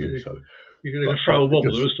 I don't think so. You're going to throw a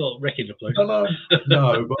wobble and start wrecking the place. No.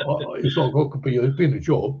 But it's like I could be in a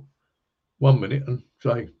job 1 minute and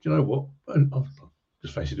say, do you know what? And I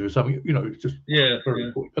just fancy doing something. You know, it's just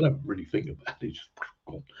very quick. I don't really think about it. Just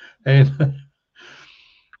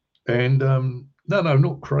and no,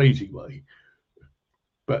 not crazy way,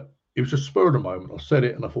 but it was a spur of the moment. I said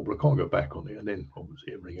it and I thought, well, I can't go back on it. And then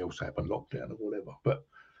obviously everything else happened, lockdown or whatever. But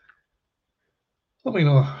I mean,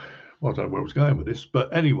 I don't know where I was going with this,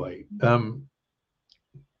 but anyway, I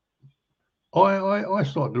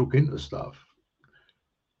started to look into stuff.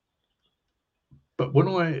 But when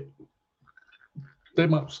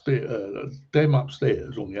them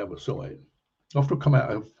upstairs on the other side, after I come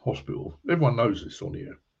out of hospital, everyone knows this on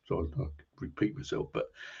here, so I repeat myself, but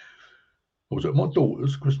I was at my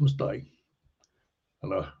daughter's Christmas Day,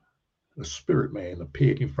 and a spirit man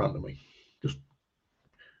appeared in front of me,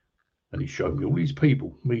 and he showed me all these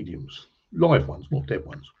people, mediums, live ones, not dead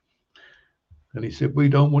ones. And he said, we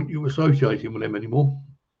don't want you associating with them anymore.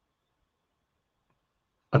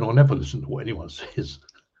 And I never listen to what anyone says.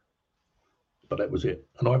 But that was it.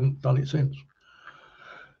 And I haven't done it since.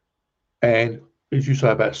 And as you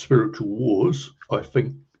say about spiritual wars, I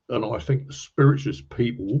think the spiritualist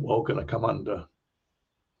people are going to come under,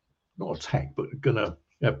 not attack, but going to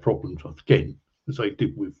have problems again, as they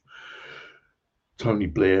did with Tony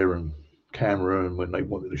Blair and Cameron when they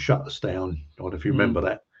wanted to shut us down. I don't know if you remember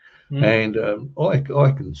that. And I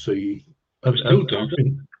can see, they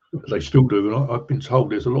still do, and I've been told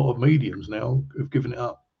there's a lot of mediums now who've given it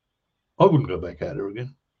up. I wouldn't go back out there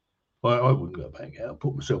again. I wouldn't go back out,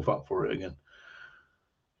 put myself up for it again.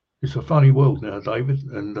 It's a funny world now, David,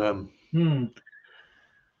 and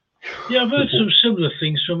yeah, I've heard some similar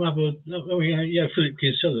things from other. Philip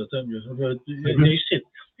Kinsella, don't you? I've heard, he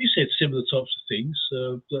said similar types of things.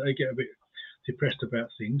 That they get a bit depressed about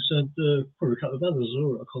things, and probably a couple of others as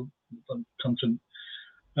well. I can't come to.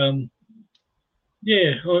 I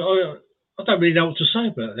don't really know what to say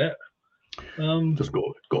about that. Just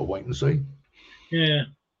got to wait and see. Yeah.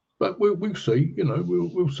 But we'll see. You know,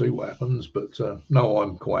 we'll see what happens. But no,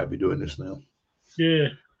 I'm quite happy doing this now. Yeah.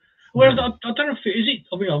 Well, I don't know if it is it.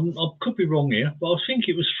 I mean, I could be wrong here, but I think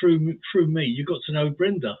it was through me. You got to know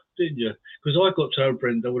Brenda, didn't you? Because I got to know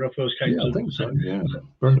Brenda when I first came. Yeah, I think so. Yeah,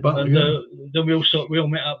 Brenda Butler. And then we all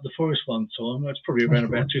met up the forest one time. That's probably around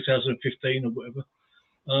about 2015 or whatever.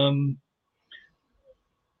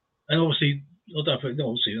 And obviously, I don't think.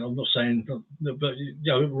 Obviously, I'm not saying, but you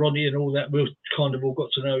know, Ronnie and all that, we kind of all got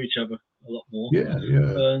to know each other a lot more. Yeah.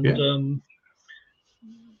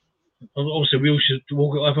 And obviously, we all should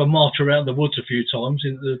have a march around the woods a few times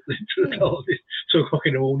into the dark, 2 o'clock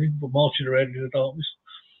in the morning, but marching around in the darkness.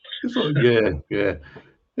 It's like,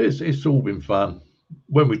 it's all been fun.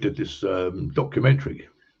 When we did this documentary,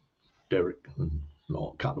 Derek,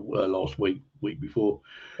 last week before.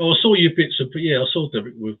 Oh, I saw your bits of, I saw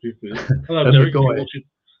Derek with you. Hello, and Derek.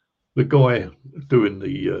 The guy doing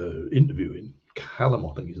the interviewing, Callum,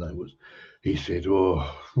 I think his name was, he said,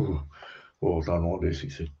 I don't like this. He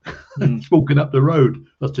said, it's walking up the road.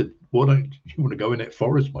 I said, why don't you want to go in that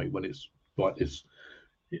forest, mate, when it's like this?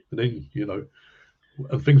 And then, you know,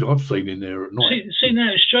 and things I've seen in there at night. See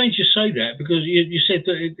now, it's strange you say that because you said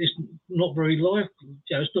that it's not very live.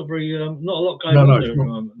 You know, it's not very, not a lot going on there.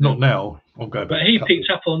 Not now. I'm going back. But he picked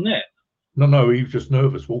up on that. No, he was just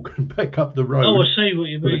nervous walking back up the road. Oh, I see what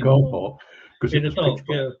you mean. The car park, because in the dark,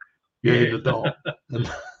 yeah, in the dark. And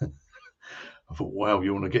I thought, wow,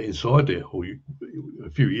 you want to get inside there? A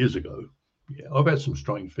few years ago, I've had some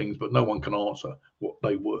strange things, but no one can answer what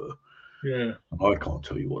they were. Yeah, and I can't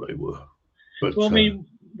tell you what they were. But well, I mean,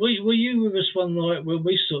 were you with us one night when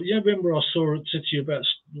we saw? Yeah, remember I said to you about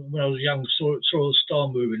when I was young, saw the star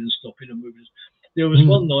moving and stopping and moving. There was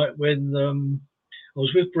one night when I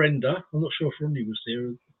was with Brenda. I'm not sure if Ronnie was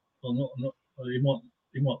there or not.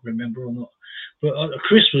 You might remember or not. But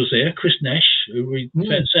Chris was there, Chris Nash, who we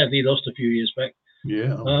sadly lost a few years back.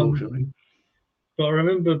 Yeah, unfortunately. But I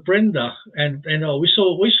remember Brenda and we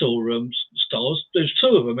saw stars. There's 2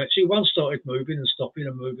 of them actually. One started moving and stopping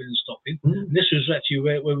and moving and stopping. And this was actually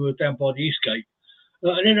when we were down by the East Gate.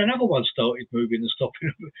 And then another one started moving and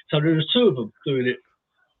stopping. So there was 2 of them doing it.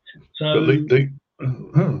 So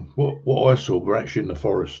what I saw were actually in the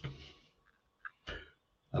forest,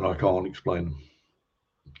 and I can't explain them.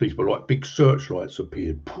 These were like big searchlights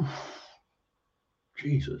appeared. Poof.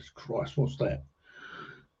 Jesus Christ, what's that?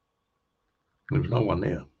 There was no one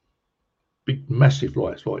there. Big, massive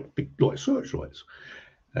lights, like big, like searchlights.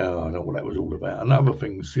 I don't know what that was all about. And other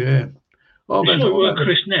things, yeah. Oh, it's not like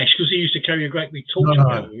Chris Nash, because he used to carry a great big torch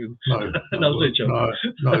about with him. No, these were.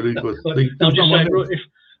 I'm just saying, if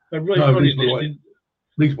Ronnie's listening.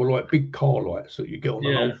 These were like big car lights that you get on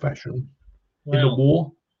an old-fashioned in the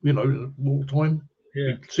war, in the wartime.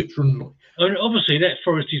 Yeah. Citroen. And obviously, that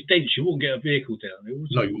forest is dense. You wouldn't get a vehicle down there, would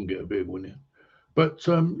you? No, you wouldn't get a vehicle in there. But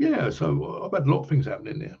yeah, so I've had a lot of things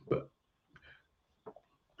happening there, but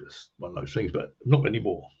just one of those things, but not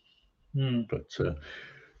anymore.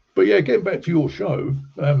 But yeah, getting back to your show,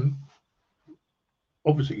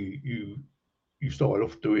 obviously you started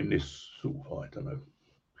off doing this sort of, I don't know,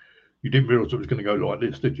 you didn't realise it was going to go like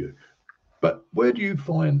this, did you? But where do you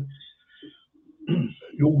find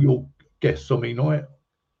all your guests? I mean, I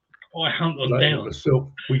hunt them down.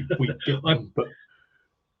 Myself, we get them, but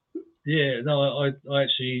yeah, no, I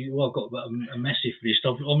actually, I've got a massive list.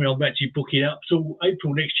 I'm actually booking up till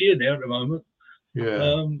April next year now at the moment.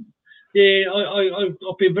 Yeah.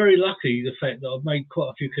 I've been very lucky, the fact that I've made quite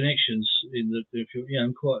a few connections in the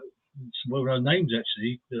quite some well-known names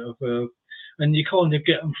actually that have, and you kind of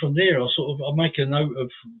get them from there. I make a note of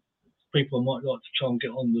people I might like to try and get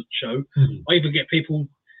on the show. I even get people,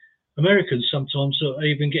 Americans sometimes, I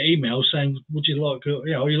even get emails saying, "Would you like,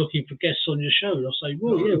 are you looking for guests on your show?" And I say,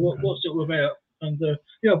 "Well, yeah, what's it all about?" And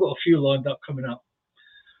I've got a few lined up coming up.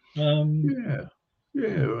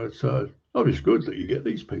 It's good that you get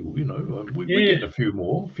these people. We're getting a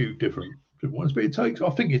few different ones, but I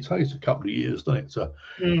think it takes a couple of years, doesn't it, to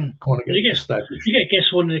kind of get established. You get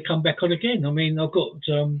guests wanting to come back on again. I mean, I've got,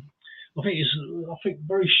 I think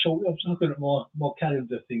very short. I'm looking at my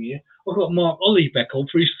calendar thing here. I've got Mark Ollie back on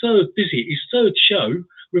for his third show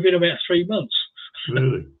within about 3 months.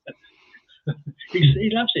 Really? He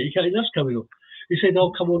loves it. He loves coming on. He said,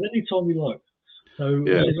 "I'll come on anytime you like." So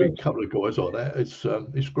yeah, a big couple of guys like that.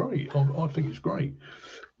 It's great. I think it's great.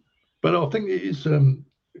 But I think it is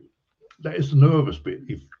that is the nervous bit.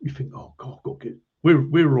 If you think, oh God, I've got to get.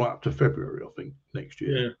 We're right up to February, I think, next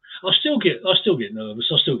year. Yeah, I still get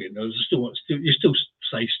nervous. You still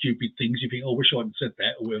say stupid things. You think, "Oh, I wish I hadn't said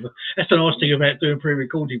that," or whatever. That's the nice thing about doing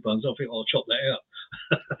pre-recorded ones. I think I'll chop that out.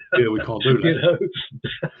 Yeah, we can't do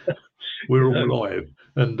that. We're all live,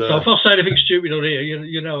 and so if I say anything stupid on here,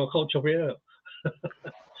 I can't chop it out.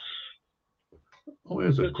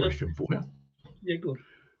 Here's a question for you. Yeah, good.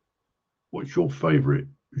 What's your favourite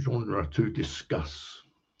genre to discuss?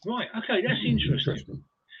 Right. Okay, that's interesting.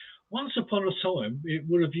 Once upon a time, it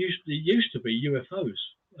used to be UFOs,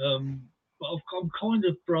 but I'm kind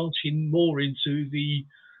of branching more into the.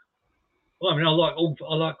 Well, I mean, I like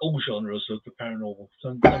all genres of the paranormal.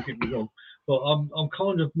 Don't get me wrong, but I'm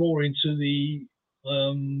kind of more into the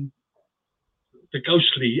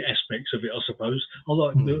ghostly aspects of it, I suppose. I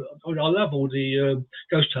like I love all the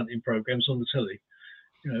ghost hunting programs on the telly.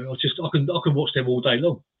 I can watch them all day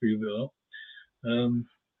long.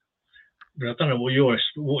 But I don't know what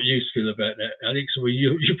you feel about that, Alex. Well,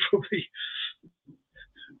 you probably.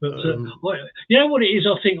 But what it is,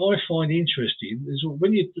 I think I find interesting is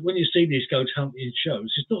when you see these ghost hunting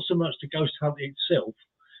shows, it's not so much the ghost hunt itself,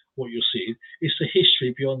 what you're seeing, it's the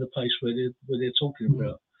history behind the place where they're talking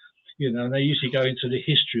about. And they usually go into the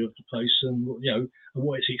history of the place and and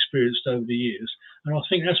what it's experienced over the years. And I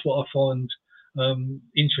think that's what I find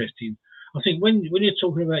interesting. I think when you're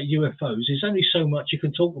talking about UFOs, there's only so much you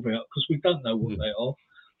can talk about because we don't know what they are.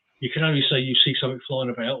 You can only say you see something flying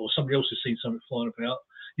about, or somebody else has seen something flying about.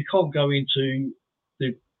 You can't go into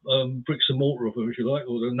the bricks and mortar of them, if you like,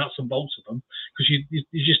 or the nuts and bolts of them, because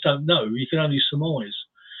you just don't know. You can only surmise.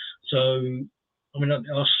 So, I mean,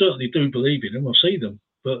 I certainly do believe in them. I see them,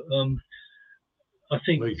 but I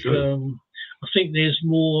think there's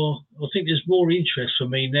more interest for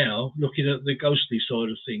me now looking at the ghostly side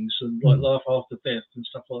of things and like life after death and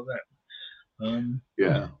stuff like that.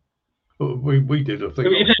 Yeah, we did a thing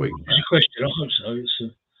last week. That's a question. I hope so.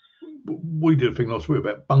 We did a thing last week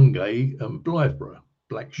about Bungay and Blytheborough,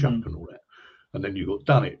 Black Shuck and all that, and then you got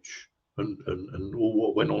Dunwich and all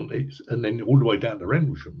what went on, and then all the way down to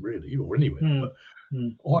Rendlesham, really, or anywhere. But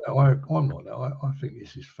I'm like that. I think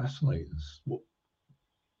this is fascinating.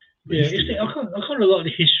 I kind of like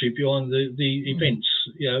the history behind the events,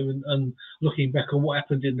 and looking back on what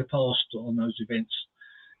happened in the past on those events.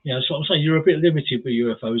 So I'm saying you're a bit limited with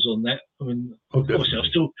UFOs on that. I mean, obviously, I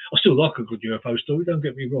still like a good UFO story. Don't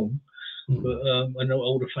get me wrong, but I know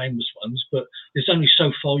all the famous ones. But there's only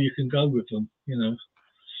so far you can go with them,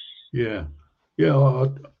 Yeah. I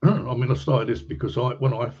mean, I started this because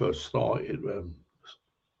when I first started,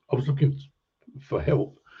 I was looking for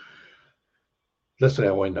help. that's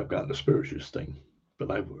how I ended up going to the spiritualist thing. But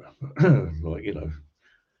they were like,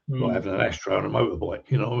 like having an ashtray on a motorbike.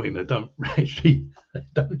 You know what I mean? They don't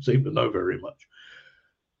seem to know very much.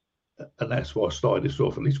 And that's why I started this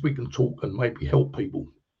off. At least we can talk and maybe help people.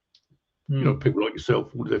 People like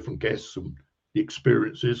yourself, all the different guests and the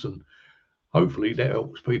experiences, and hopefully that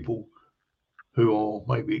helps people who are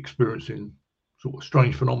maybe experiencing sort of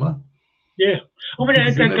strange phenomena. Yeah, I mean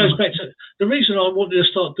that goes back to the reason I wanted to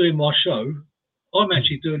start doing my show. I'm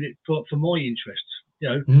actually doing it for my interests,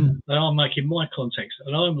 and I'm making my contacts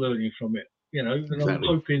and I'm learning from it, and exactly. I'm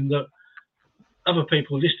hoping that other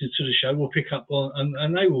people listening to the show will pick up on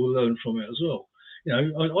and they will learn from it as well. I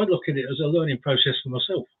look at it as a learning process for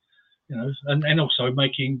myself, and also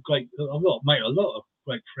making I've made a lot of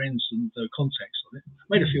great friends and contacts on it.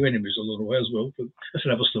 Made a few enemies along the way as well, but that's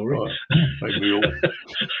another story. Right. We all.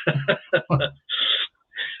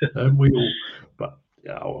 And we all, but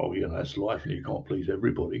that's life, and you can't please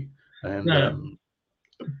everybody. And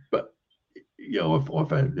but I've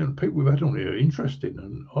had people we've had on here interesting,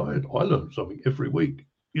 and I learn something every week.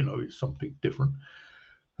 It's something different,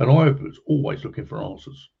 and I was always looking for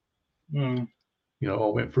answers. I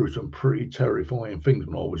went through some pretty terrifying things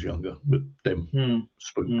when I was younger with them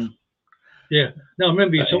spooks. Yeah, no, I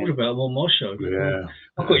remember you talking about them on my show. Yeah,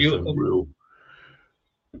 I've got you some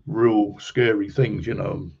real scary things,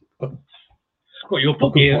 I've got your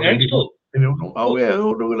book here. Oh yeah,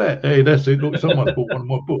 look at that. Hey, that's it. Look, someone bought one of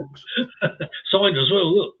my books. Signed as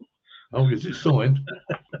well. Look. Oh, is it signed?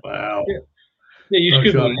 Wow. Yeah, you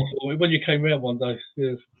scribbled it when you came round one day.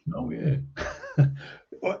 Yeah. Oh yeah.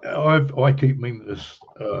 I keep meaning this.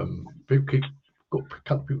 People got a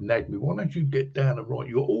couple of people nag me. Why don't you get down and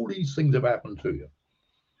write? All these things have happened to you.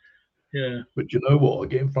 Yeah. But you know what? I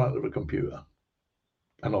get in front of a computer,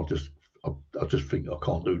 and I just think I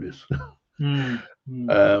can't do this.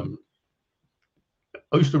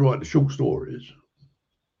 I used to write the short stories,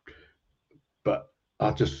 but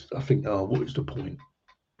I think, what is the point?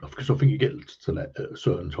 Because I think you get to that at a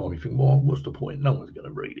certain time, you think, well, what's the point? No one's going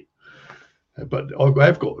to read it. But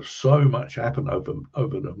I've got so much happen over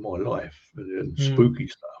my life and spooky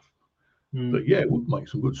stuff that it would make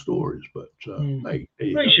some good stories. But hey,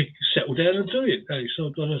 you should settle down and do it. So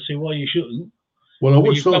I don't see why you shouldn't. Well, I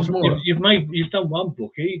would start tomorrow. You've done one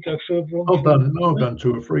book here. You go further on. I've done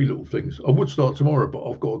 2 or 3 little things. I would start tomorrow, but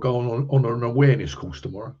I've got to go on an awareness course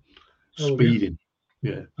tomorrow. Speeding.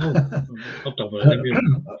 Yeah. I've done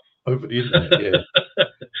that. Over the internet.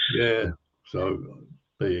 Yeah. So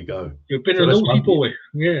there you go. You've been a naughty boy.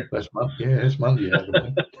 Yeah. That's Monday.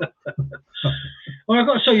 Well, I've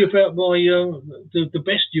got to tell you about my the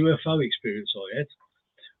best UFO experience I had.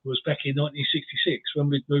 Was back in 1966 when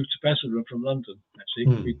we moved to Basildon from London. Actually,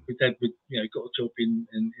 we got a job in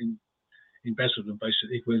Basildon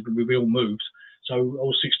basically when we all moved. So I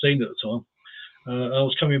was 16 at the time. I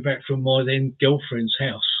was coming back from my then girlfriend's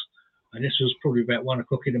house, and this was probably about 1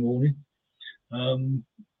 o'clock in the morning. It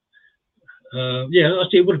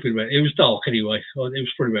would have been about. It was dark anyway. It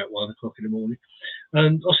was probably about 1 o'clock in the morning,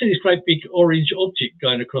 and I see this great big orange object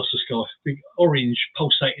going across the sky. Big orange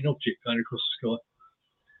pulsating object going across the sky.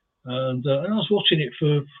 And I was watching it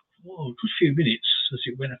for a good few minutes as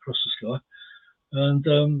it went across the sky, and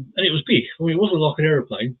it was big. I mean, it wasn't like an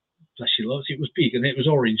aeroplane, flashing lights. It was big and it was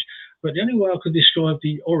orange. But the only way I could describe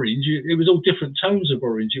the orange, it was all different tones of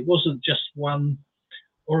orange. It wasn't just one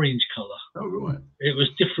orange colour. Oh right. It was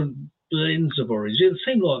different blends of orange. It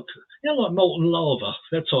seemed like like molten lava,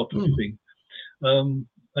 that type of thing. And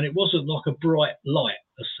it wasn't like a bright light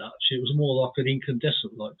as such. It was more like an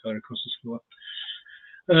incandescent light going across the sky.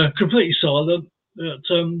 Completely silent,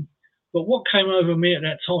 but what came over me at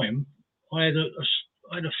that time, I had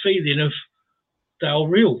a feeling of they are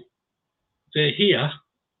real, they're here,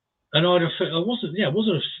 and it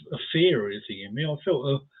wasn't a fear or anything in me. I felt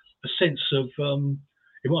a sense of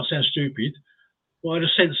it might sound stupid, but I had a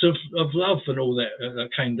sense of love and all that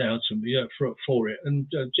came down to me for it, and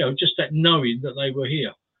just that knowing that they were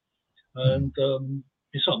here, and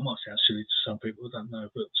it might sound silly to some people, I don't know,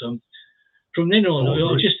 but. From then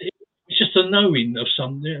on, it's just a knowing of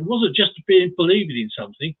something. It wasn't just believing in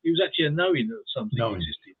something. It was actually a knowing that something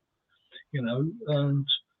existed. And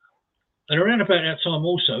around about that time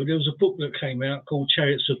also, there was a book that came out called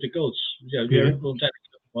Chariots of the Gods. The Eric Von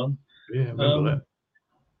Daniken one. Yeah, I remember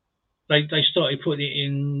that. They started putting it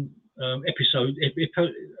in episode. I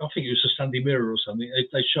think it was a Sunday Mirror or something.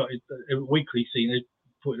 They shot it a weekly thing. They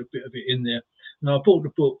put a bit of it in there. And I bought the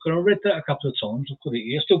book and I read that a couple of times. I've got it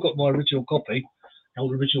here. I still got my original copy, the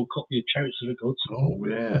old original copy of Chariots of the Gods. Oh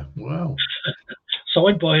yeah, wow.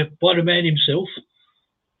 Signed by the man himself.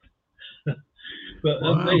 But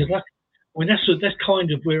wow. I mean, that's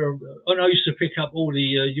kind of where I used to pick up all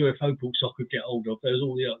the UFO books I could get hold of. There was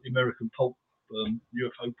all the American pulp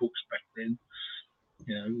UFO books back then.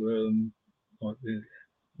 You know, like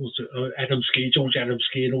George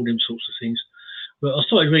Adamski, and all them sorts of things. But I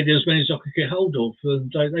started reading as many as I could get hold of, and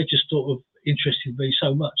they just sort of interested me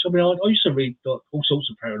so much. I mean, I used to read like, all sorts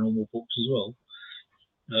of paranormal books as well,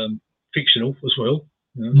 fictional as well.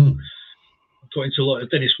 You know. I got into like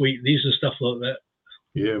Dennis Wheatley's and stuff like that.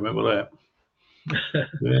 Yeah, remember that.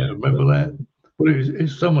 Yeah, remember that. Well,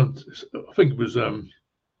 it's someone. I think it was. I don't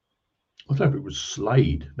know if it was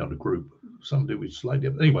Slade, not a group. Something to do with Slade.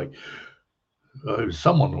 Anyway, there was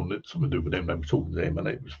someone on it. Something to do with them. They were talking to them, and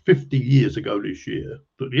it was 50 years ago this year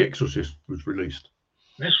that The Exorcist was released.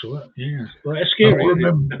 That's right. Yeah. Well, that's scary. I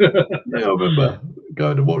remember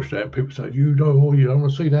going to watch that, and people say, "You don't want to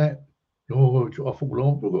see that." Oh, I thought,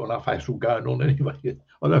 well, I've got enough hassle going on anyway.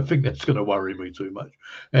 I don't think that's going to worry me too much.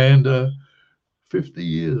 And 50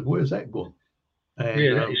 years, where's that gone? And,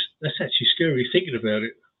 yeah, that's actually scary thinking about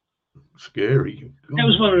it. Scary. That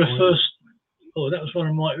was one of the first. Oh, that was one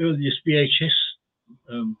of my earliest VHS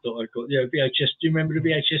that I got. Yeah, VHS. Do you remember the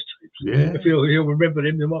VHS tapes? Yeah. If you'll remember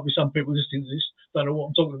them, there might be some people listening to this don't know what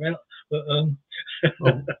I'm talking about.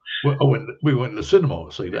 But we went to the cinema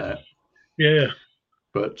to see that. Yeah.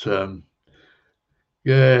 But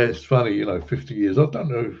yeah, it's funny, 50 years. I don't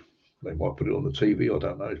know. They might put it on the TV. I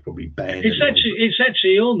don't know. It's probably banned. It's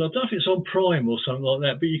actually on. I don't know if it's on Prime or something like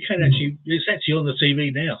that, but you can actually. It's actually on the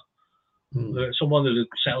TV now. It's on one of the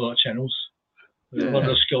satellite channels, one of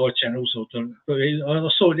the Sky channels. But I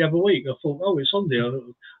saw it the other week. I thought, oh, it's on there. I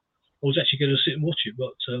was actually going to sit and watch it,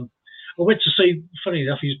 but I went to see. Funny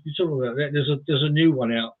enough, you talking about that. There's a new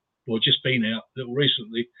one out, or just been out, little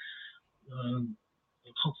recently. I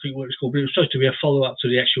can't think what it's called, but it was supposed to be a follow-up to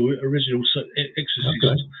the actual original Exorcist.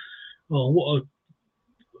 Okay. Oh,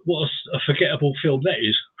 what a forgettable film that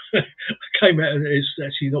is. Came out and it's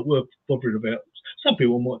actually not worth bothering about. Some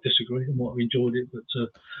people might disagree. I might have enjoyed it, but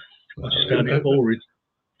I just found it boring.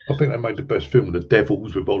 I think they made the best film, The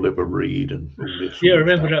Devils, with Oliver Reed and all this. Yeah, I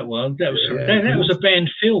remember that one. That was a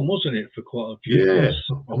banned film, wasn't it, for quite a few years?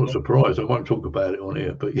 Yeah, I'm not surprised. I won't talk about it on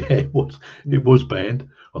here, but yeah, it was banned,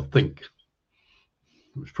 I think.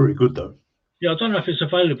 It was pretty good, though. Yeah, I don't know if it's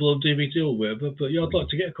available on DVD or whatever, but yeah, I'd like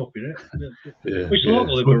to get a copy of that. Yeah, we like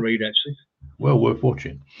Oliver Reed, actually. Well worth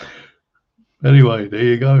watching. Anyway, there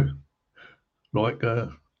you go. Like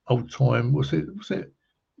old time, what's it?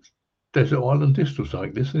 Desert Island Disc or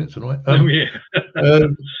something, isn't it, tonight? Yeah.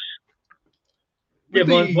 Yeah,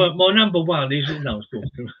 my number one is no, it's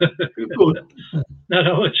good. No,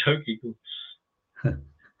 I'm joking.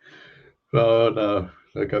 Oh no.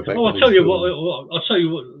 They go back. I'll tell you what.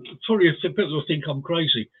 Probably people will think I'm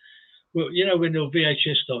crazy. Well, when the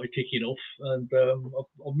VHS started kicking off, and I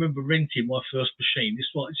remember renting my first machine.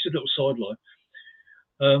 It's a little sideline.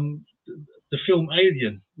 The film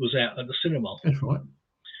Alien was out at the cinema. That's right.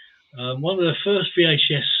 One of the first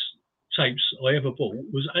VHS tapes I ever bought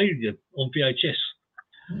was Alien on VHS.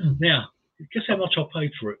 Now, guess how much I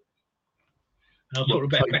paid for it? And I'm talking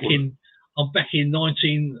about back in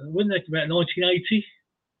 1980.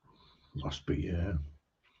 Must be, yeah.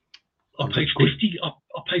 I paid 50. I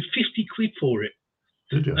paid 50 quid for it.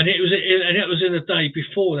 Did you? And it was in the day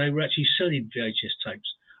before they were actually selling VHS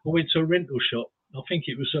tapes. I went to a rental shop. I think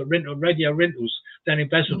it was Radio Rentals down in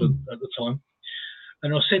Basildon at the time.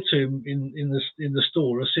 And I said to him in the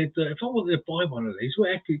store, I said, if I wanted to buy one of these,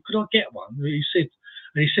 could I get one? He said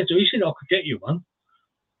I could get you one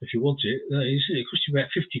if you want it. He said it cost you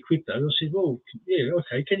about 50 quid though. I said, well, yeah,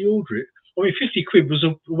 okay. Can you order it? I mean, 50 quid was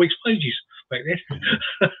a week's wages back then,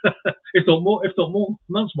 if not more,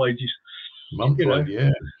 month's wages.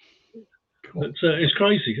 Yeah. Cool. But it's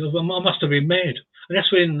crazy. I must have been mad. And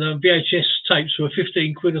that's when VHS tapes were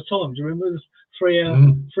 15 quid a time. Do you remember? 3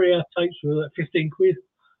 hour tapes were like 15 quid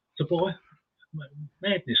to buy.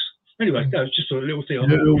 Madness. Anyway, that was just a little thing.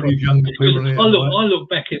 All these younger people. I look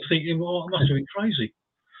back at thinking, well, I must have been crazy.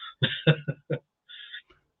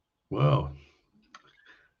 Wow.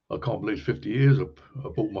 I can't believe 50 years. I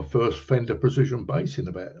bought my first Fender Precision bass in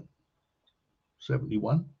about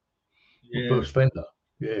 71. Yeah. My first Fender.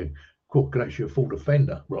 Yeah. Cool, could actually afford a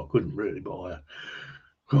Fender. Well, I couldn't really buy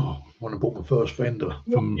when I bought my first Fender.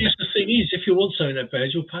 Yes, the thing is, if you want something that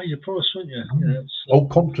bad, you'll pay your price, won't you? Old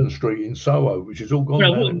Compton Street in Soho, which is all gone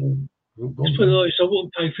now. Let's put it like this, I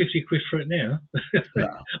wouldn't pay 50 quid for it now.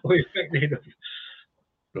 Well, back then,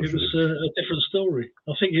 it was a different story.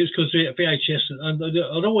 I think it was because VHS, and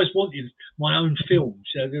I'd always wanted my own films.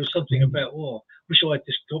 There was something about, wish I had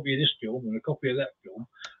this copy of this film and a copy of that film.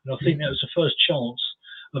 And I think that was the first chance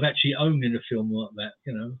of actually owning a film like that.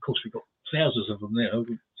 Of course, we got thousands of them now.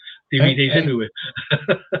 DVDs everywhere.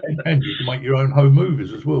 and you can make your own home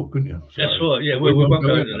movies as well, couldn't you? So, that's right. Yeah, we won't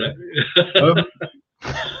go into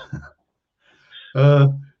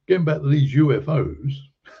that. Getting back to these UFOs.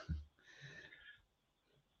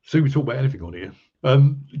 See, we talk about anything on here.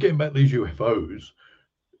 Getting back to these UFOs,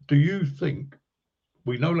 do you think,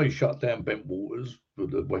 we know they shut down Bentwaters for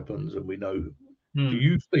the weapons, and we know, do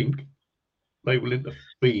you think they will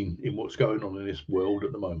intervene in what's going on in this world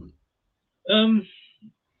at the moment?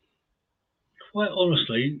 Quite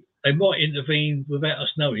honestly, they might intervene without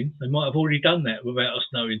us knowing. They might have already done that without us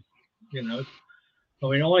knowing. You know, I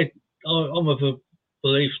mean, I'm of a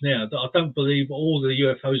belief now that I don't believe all the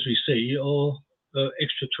UFOs we see are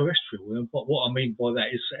extraterrestrial. But what I mean by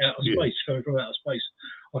that is outer space, coming from outer space.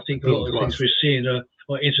 I think a lot of the things we're seeing are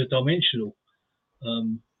interdimensional.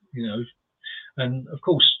 You know, and of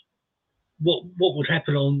course, what would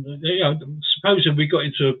happen on, you know, supposing we got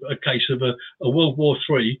into a case of a World War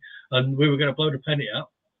III and we were going to blow the planet up,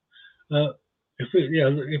 if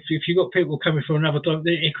you got people coming from another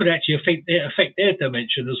dimension, it could actually affect their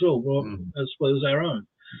dimension as well, as well as our own.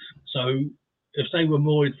 So if they were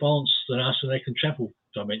more advanced than us and they can travel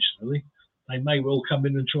dimensionally, they may well come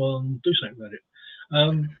in and try and do something about it.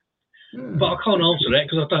 But I can't answer that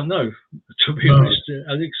because I don't know, to be honest,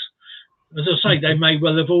 Alex. As I say, they may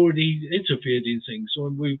well have already interfered in things. So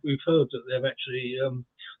we've heard that they've actually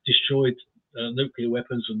destroyed nuclear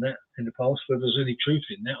weapons and that in the past. Whether there's any truth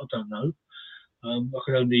in that, I don't know. I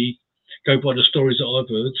can only go by the stories that I've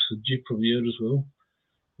heard, and you've probably heard as well.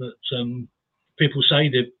 But people say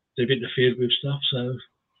they've interfered with stuff, so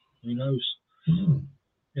who knows? You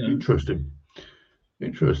know. Interesting.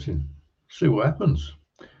 See what happens.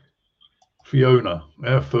 Fiona,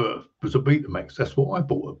 our first was a Betamax. That's what I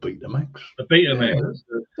bought, a Betamax. A Betamax.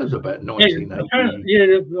 That was about 1980. I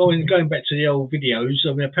mean, going back to the old videos,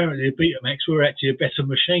 I mean, apparently the Betamax were actually a better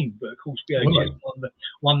machine, but of course VHS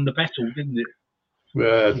won the battle, didn't it?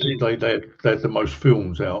 Well, they had the most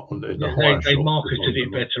films out on the higher. They marketed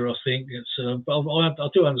it better, I think. It's but I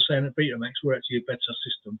do understand that Betamax were actually a better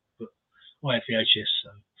system, but I had VHS,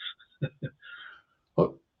 so.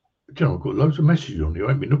 You know, I've got loads of messages on here.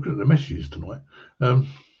 I haven't been looking at the messages tonight.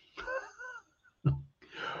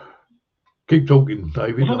 Keep talking,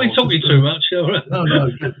 David. I've been talking too much. No,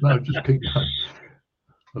 just keep going.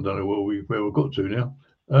 I don't know where we've got to now.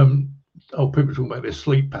 People talking about their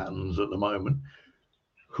sleep patterns at the moment.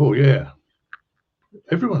 Oh yeah,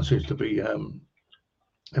 everyone seems to be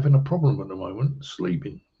having a problem at the moment.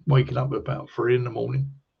 Sleeping, waking up about 3 in the morning.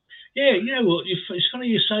 Yeah, you know what? It's funny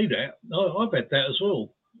you say that. I've had that as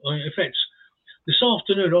well. In fact, this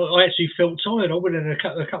afternoon I actually felt tired. I went in a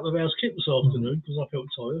couple of hours kit this afternoon because I felt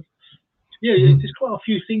tired. Yeah, there's quite a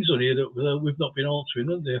few things on here that we've not been answering,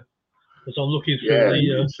 aren't there? As I'm looking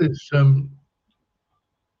through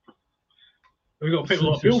we've got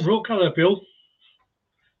people like Bill Brook. Hello, Bill.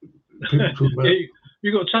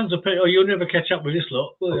 You've got tons of people. You'll never catch up with this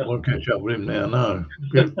lot, will you? I won't catch up with him now, no.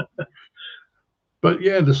 But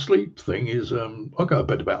yeah, the sleep thing is, I go to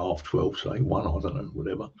bed about 12:30, say 1, I don't know,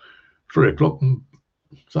 whatever. 3 o'clock, and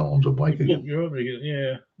sometimes I'm awake again. You're up again,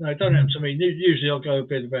 yeah. No, it don't happen to me. Usually I'll go to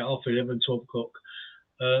bed about 11:30, 12 o'clock.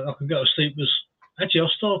 I can go to sleep actually I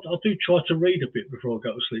do try to read a bit before I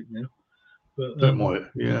go to sleep now. But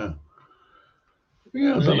yeah.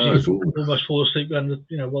 Yeah, I don't know. It's almost fall asleep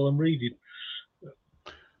while I'm reading.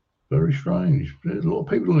 Very strange. There's a lot of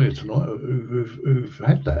people on here tonight who've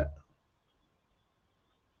had that.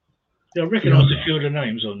 Yeah, I recognise a few of the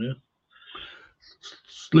names on there.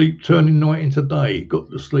 Sleep turning night into day.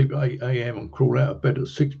 Got to sleep at 8 a.m. and crawl out of bed at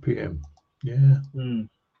 6 p.m. Yeah.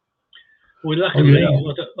 Well, luckily,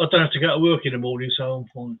 I don't have to go to work in the morning, so I'm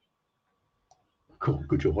fine. Cool,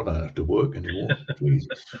 good job. I don't have to work anymore.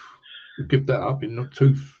 Jesus. Give that up in not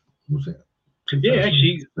too. Was it? Yeah,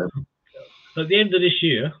 actually, at the end of this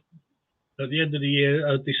year,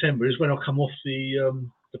 December is when I come off the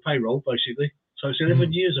payroll, basically. So it's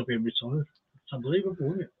 11 years I've been retired. It's unbelievable,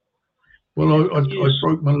 isn't it? Well, I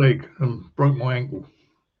broke my leg and broke my ankle.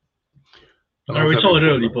 And I retired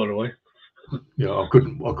early, by the way. Yeah, I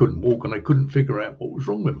couldn't walk, and they couldn't figure out what was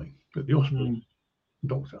wrong with me at the hospital.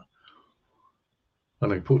 Doctor.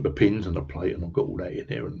 And they put the pins and the plate, and I've got all that in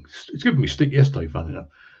there. And it's given me stick yesterday, funny enough.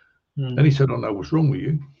 And he said, I know what's wrong with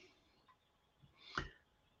you.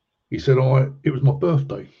 He said, it was my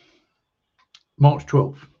birthday. March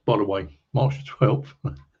 12th, by the way, March 12th.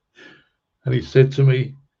 And he said to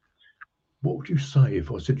me, what would you say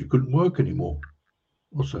if I said you couldn't work anymore?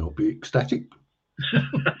 I'll say, I'll be ecstatic.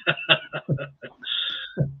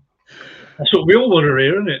 That's what we all want to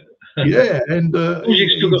hear, isn't it? Yeah. And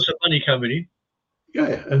you've still got some money coming in.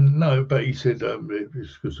 Yeah, and no, but he said it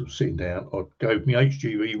was because I was sitting down. I gave me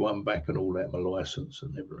HGV one back and all that, my license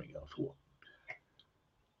and everything. I thought,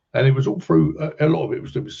 and it was all through. A lot of it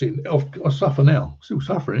was sitting. I suffer now, still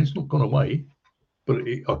suffering. It's not gone away, but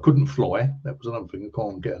I couldn't fly. That was another thing. I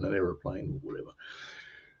can't get on an aeroplane or whatever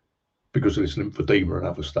because of this lymphedema and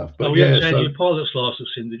other stuff. But you yeah, had your pilot's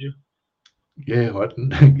license in, did you? Yeah, I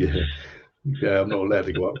didn't. Yeah, I'm not allowed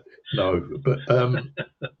to go up. No, but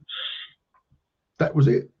that was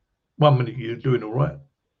it. 1 minute you're doing all right,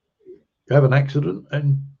 you have an accident,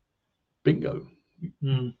 and bingo,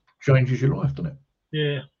 changes your life, doesn't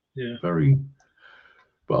it? Yeah. Very.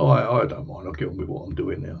 But I don't mind. I'll get on with what I'm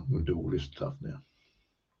doing now. I'm going to do all this stuff now.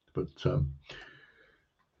 But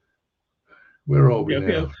where are we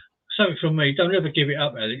now? Something from me. Don't ever give it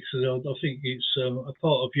up, Alex. I think it's a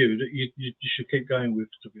part of you that you should keep going with.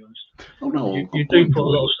 To be honest. Oh no, you do put a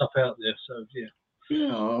lot of stuff out there. So yeah.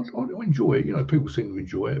 Yeah, I enjoy it. You know, people seem to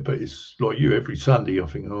enjoy it, but it's like you every Sunday. I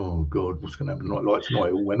think, oh God, what's going to happen tonight? Like tonight,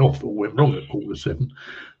 it all went off, all went wrong at 7:15.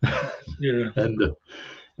 Yeah. And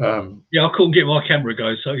I couldn't get my camera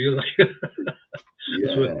going, so you're like,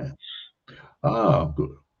 yeah.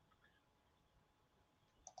 Good.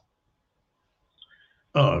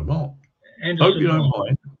 Oh, Mark. Hope you don't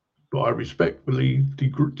mind, but I respectfully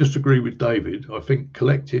disagree with David. I think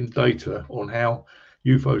collecting data on how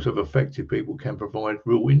UFOs have affected people can provide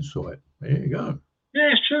real insight. There you go. Yeah,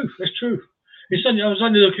 it's true. It's true. I was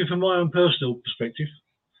only looking from my own personal perspective.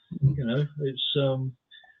 You know, it's.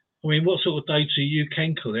 I mean, what sort of data you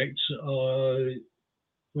can collect? I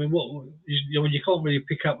mean, you can't really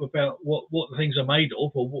pick up about what the things are made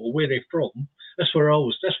of or where they're from. That's what I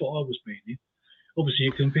was meaning. Obviously,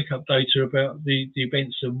 you can pick up data about the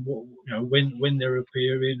events and when they're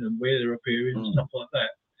appearing and where they're appearing and stuff like that.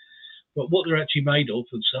 But what they're actually made of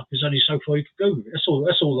and stuff is only so far you can go with it. That's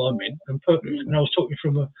all I meant. And I was talking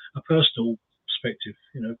from a personal perspective,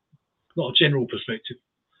 not a general perspective.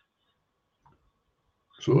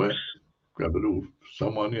 So grab a little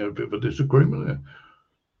someone, a bit of a disagreement there.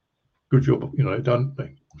 Good job, I'm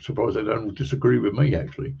surprised they don't disagree with me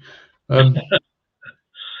actually. But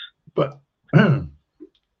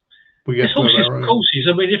we have to have our own courses.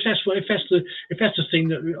 I mean, if that's the thing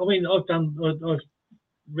that I mean, I've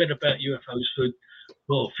read about UFOs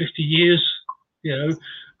for 50 years,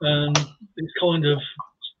 and it's kind of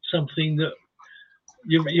something that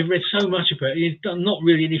you've read so much about. You've done not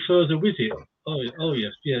really any further with it. Oh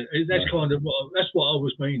yes, yeah. That's kind of what I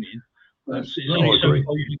was meaning. It's only so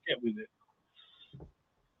far you can get with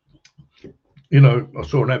it. I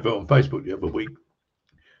saw an advert on Facebook the other week.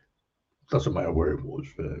 Doesn't matter where it was.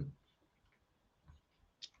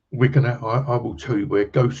 I will tell you where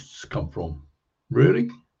ghosts come from. Really?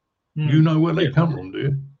 You know where they come from, do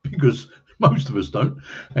you? Because most of us don't.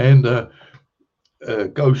 And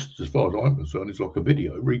ghosts, as far as I'm concerned, is like a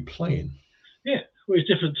video replaying. Yeah, well, it's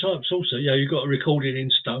different types also. Yeah, you've got a recording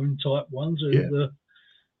in stone type ones, and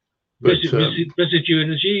residue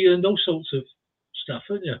energy and all sorts of stuff,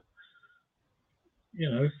 haven't you?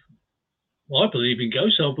 I believe in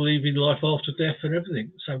ghosts. I believe in life after death and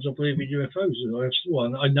everything. Same as I believe in UFOs.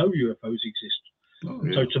 I know UFOs exist. Oh,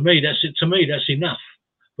 yeah. So to me, that's enough.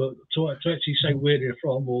 But to actually say where they're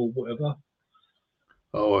from or whatever.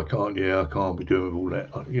 Oh, I can't be doing all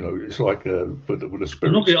that. It's like with a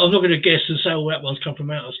spirit. I'm not going to guess and say, that one's come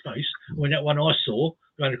from outer space. When that one I saw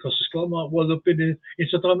going across the sky might well have been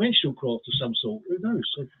interdimensional craft of some sort. Who knows?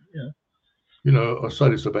 So, I say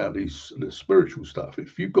this about the spiritual stuff.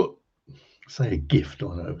 If you've got, say, a gift,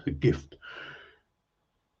 I know it's a gift,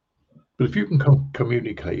 but if you can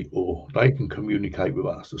communicate, or they can communicate with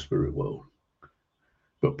us, the spirit world,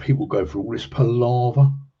 but people go through all this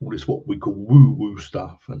palaver, all this what we call woo-woo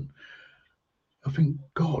stuff, and I think,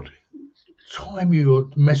 God, time you're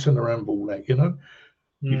messing around with all that,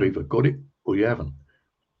 you've either got it or you haven't.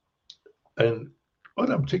 And I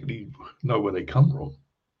don't particularly know where they come from.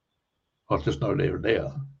 I just know they're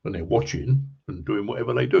there and they're watching and doing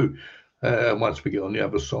whatever they do. Once we get on the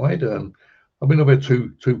other side, I've had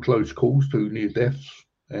two close calls, 2 near deaths,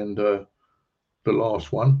 and the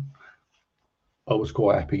last one, I was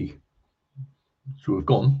quite happy to have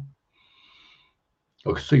gone.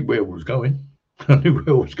 I could see where it was going. I knew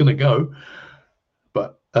where I was going to go.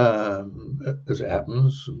 But as it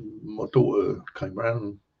happens, my daughter came around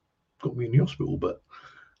and got me in the hospital. But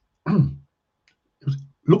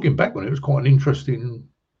looking back on it, it was quite an interesting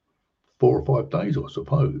 4 or 5 days, I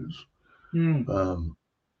suppose. But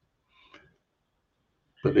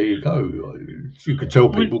there you go. You could tell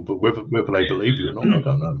people, but whether they believe you or not, I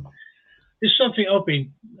don't know. It's something I've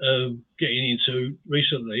been getting into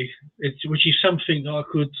recently, which is something I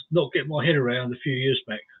could not get my head around a few years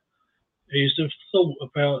back. Is the thought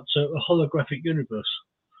about a holographic universe.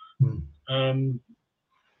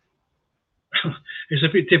 It's a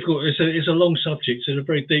bit difficult. It's a long subject. It's a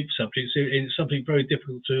very deep subject. It's something very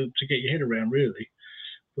difficult to get your head around, really.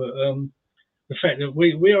 But the fact that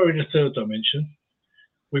we are in a third dimension,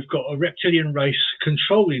 we've got a reptilian race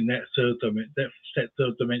controlling that third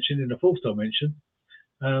dimension in the fourth dimension.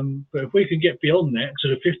 But if we can get beyond that to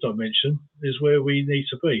the fifth dimension, is where we need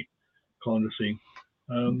to be, kind of thing.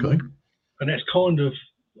 Okay. And that's kind of,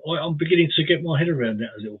 I'm beginning to get my head around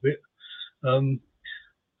that a little bit.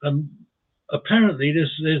 Apparently,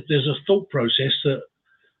 there's a thought process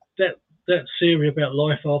that theory about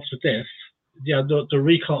life after death,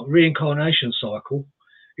 the reincarnation cycle,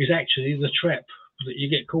 is actually the trap that you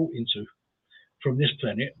get caught into from this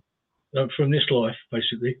planet, from this life,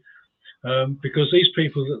 basically. Because these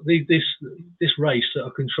people, this race that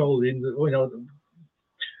are controlling,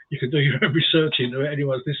 you can do your own research into it.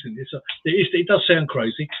 Anyone's listening. It does sound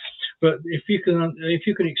crazy, but if you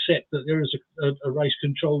can accept that there is a race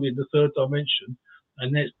controlling the third dimension,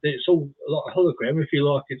 and it's all like a hologram, if you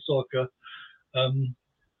like, it's like a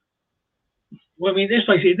well, I mean, there's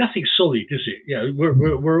basically nothing solid, is it? You know,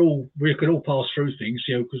 we can all pass through things,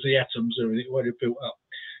 you know, because the atoms are the way they're built up.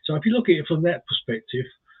 So if you look at it from that perspective,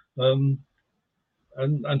 and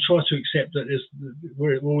try to accept that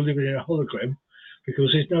we're all living in a hologram,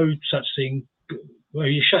 because there's no such thing. Well,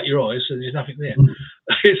 you shut your eyes and there's nothing there.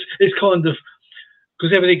 It's kind of,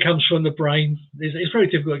 because everything comes from the brain. It's very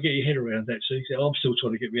difficult to get your head around, actually. I'm still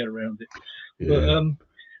trying to get my head around it. Yeah.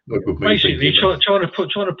 But basically, trying to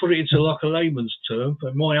put it into like a layman's term,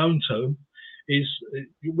 but my own term, is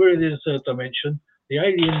we're in the third dimension. The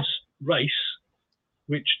aliens race,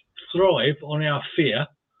 which thrive on our fear,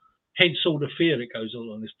 hence all the fear that goes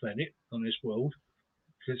on this planet, on this world.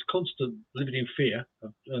 It's constant living in fear,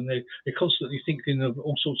 and they're constantly thinking of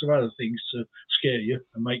all sorts of other things to scare you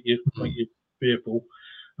and make you fearful.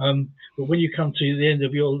 But when you come to the end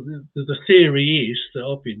of the theory is that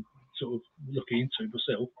I've been sort of looking into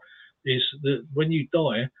myself, is that when you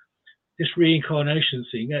die, this reincarnation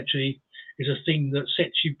thing actually is a thing that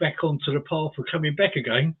sets you back onto the path of coming back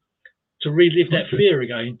again to relive that fear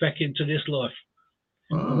again, back into this life.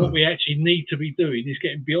 And what we actually need to be doing is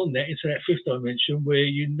getting beyond that into that fifth dimension, where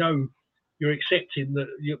you're accepting that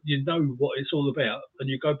you know what it's all about, and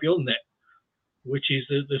you go beyond that, which is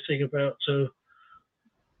the thing about. It's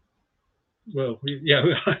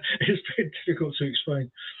very difficult to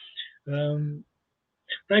explain.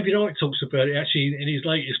 David Icke talks about it actually in his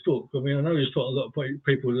latest book. I mean, I know there's quite a lot of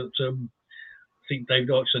people that think David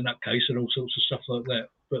Icke's a nutcase and all sorts of stuff like that,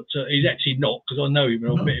 but he's actually not, because I know him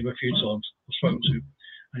and I've met him a few times. I've spoken to him.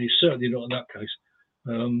 And he's certainly not in that case.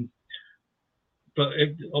 But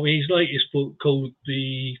his latest book, called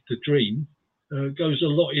The Dream, goes a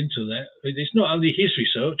lot into that. It's not only his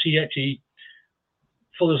research; he actually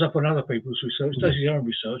follows up on other people's research, does his own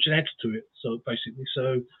research, and adds to it. So basically,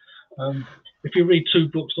 if you read two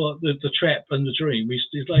books like The Trap and The Dream,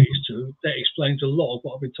 his latest two, that explains a lot of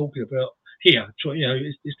what I've been talking about here. You know,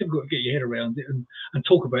 it's difficult to get your head around it and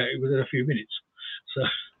talk about it within a few minutes. So.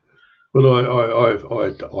 Well,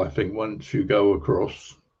 I think once you go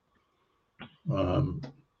across, I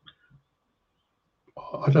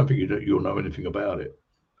don't think you'll know anything about it.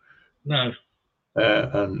 No.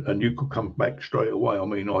 And you could come back straight away. I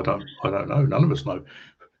mean, I don't know. None of us know.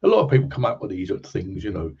 A lot of people come up with these things,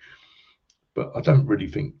 you know, but I don't really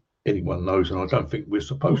think anyone knows, and I don't think we're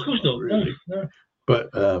supposed to know, really. No. But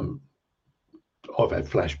I've had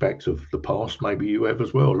flashbacks of the past. Maybe you have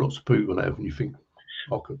as well. Lots of people have, and you think,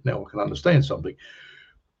 now I can understand something.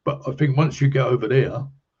 But I think once you get over there,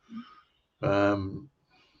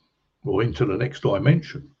 or into the next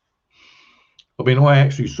dimension, I mean, I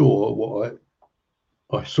actually saw what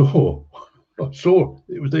I saw. I saw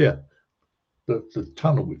it was there, the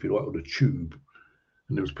tunnel, if you like, or the tube,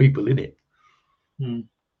 and there was people in it. And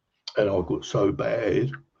I got so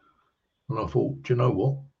bad, and I thought, do you know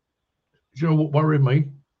what worried me?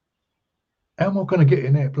 How am I going to get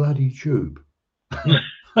in that bloody tube?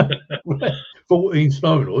 14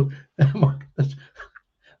 stone on,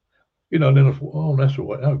 you know. And then I thought, oh, that's all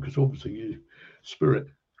right. No, because obviously spirit.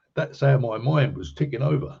 That's how my mind was ticking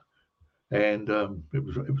over, and it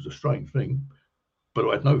was a strange thing, but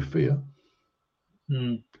I had no fear.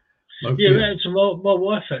 No fear. So my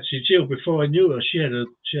wife actually, Jill, before I knew her, she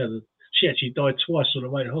actually died twice on the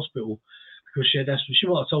way to hospital because she had asthma. She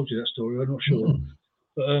might have told you that story. I'm not sure,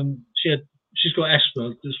 but she's got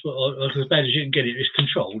asthma. As bad as you can get it. It's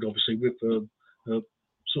controlled, obviously, with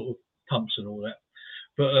sort of pumps and all that.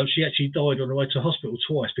 But she actually died on the way to hospital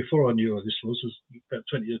twice before I knew who this was about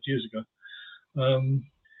 20 odd years ago.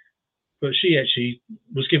 But she actually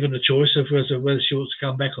was given the choice of whether she wants to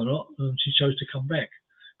come back or not, and she chose to come back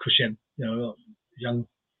because she had, a young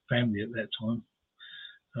family at that time.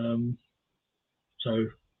 So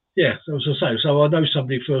yeah, as I say, so I know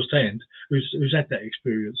somebody firsthand who's had that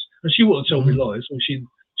experience, and she wouldn't tell me lies. Well,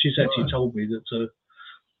 she's actually told me that,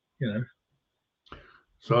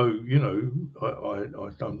 So I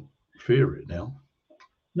don't fear it now.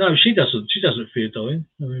 No, she doesn't. She doesn't fear dying.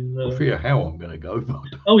 I mean, I fear how I'm going to go.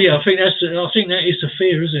 Oh yeah, I think that is the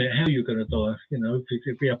fear, isn't it? How you're going to die. It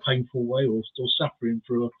could be a painful way or suffering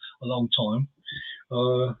for a long time.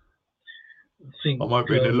 I think I might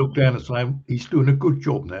be able to look down and say he's doing a good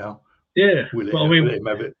job now. Yeah, We'll let him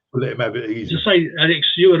have it. We'll let him have it easy. To say,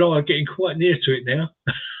 Alex, you and I are getting quite near to it now.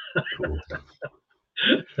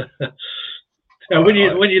 Now, when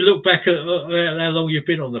you look back at how long you've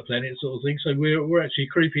been on the planet, sort of thing, so we're actually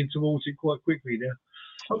creeping towards it quite quickly now.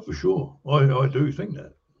 Oh, for sure. I do think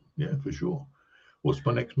that. Yeah, for sure. What's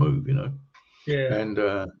my next move? Yeah. And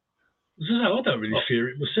I don't really fear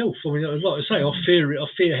it myself. I mean, like I say, I fear it. I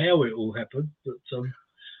fear how it all happened. But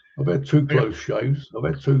I've had two close shaves. I've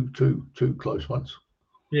had two close ones.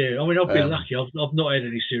 Yeah, I mean, I've been lucky. I've not had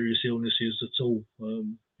any serious illnesses at all.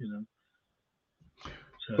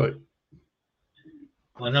 So. But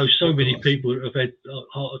I know so many people that have had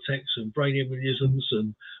heart attacks and brain aneurysms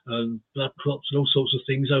and blood clots and all sorts of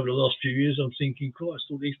things over the last few years. I'm thinking,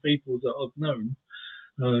 Christ, all these people that I've known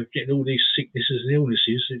getting all these sicknesses and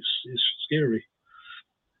illnesses, it's scary.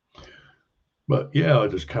 But yeah, I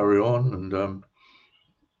just carry on, and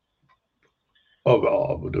I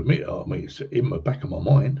would admit, I mean, it's in the back of my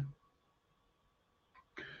mind.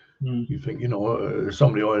 You think,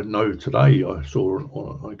 somebody I know today, I saw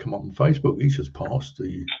I come up on Facebook, he's just passed.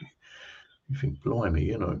 You think,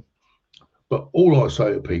 blimey, But all I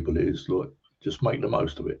say to people is, just make the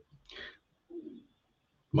most of it.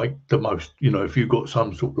 Make the most, if you've got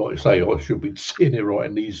some sort of, like I say, I should be sitting here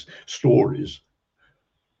writing these stories.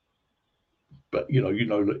 But,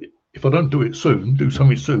 if I don't do it soon, do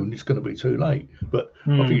something soon, it's going to be too late. But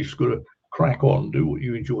I think you've just got to crack on, do what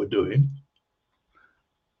you enjoy doing.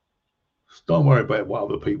 Don't worry about what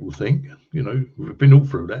other people think. We've been all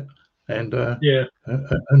through that, and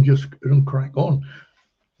and just crack on.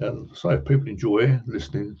 And so if people enjoy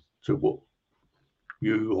listening to what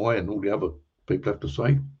you, I, and all the other people have to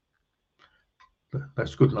say,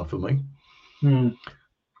 that's good enough for me.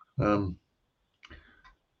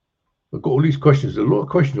 I've got all these questions. A lot of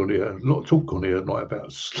questions on here. A lot of talk on here tonight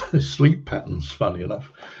about sleep patterns. Funny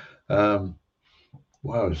enough, wow,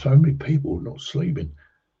 so many people not sleeping.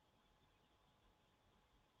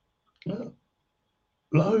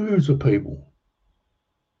 Loads of people.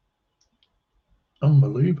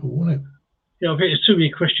 Unbelievable, isn't it? Yeah, I think there's too many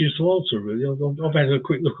questions to answer, really. I've had a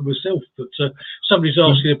quick look at myself, but somebody's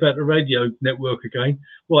asking about the radio network again.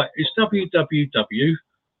 Right, it's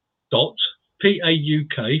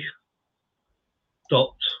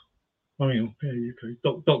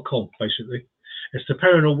www.pauk.com, basically. It's the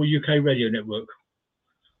Paranormal UK Radio Network.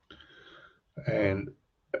 And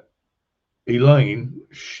Elaine,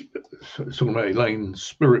 talking about Elaine's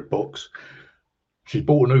spirit box, she's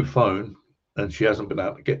bought a new phone and she hasn't been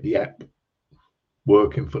able to get the app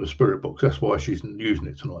working for the spirit box. That's why she's using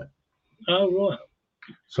it tonight. Oh, right.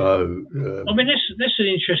 So I mean, that's an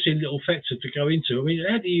interesting little factor to go into. I mean,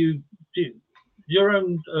 how do you do your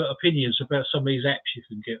own opinions about some of these apps you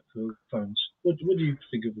can get for phones? What do you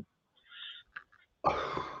think of them?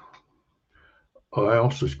 I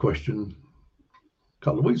asked this question a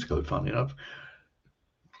couple of weeks ago, funny enough.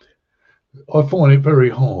 I find it very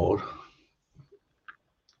hard.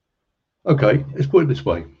 Okay, let's put it this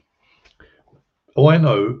way. I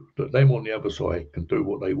know that them on the other side can do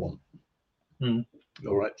what they want.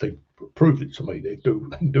 All right, they proved it to me. They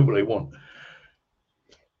can do what they want.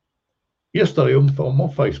 Yesterday on my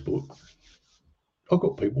Facebook, I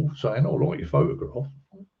got people saying, "I like your photograph."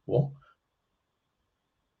 What?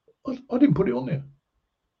 I didn't put it on there.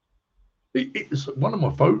 It's one of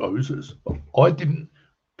my photos. I didn't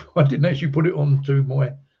actually put it onto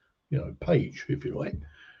my, page, if you like.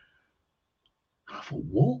 I thought,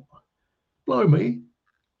 what? Blow me.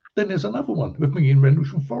 Then there's another one with me in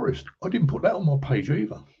Rendlesham Forest. I didn't put that on my page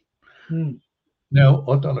either. Now,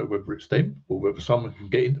 I don't know whether it's them or whether someone can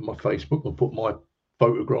get into my Facebook and put my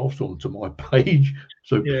photographs onto my page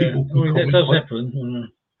so people can comment. That does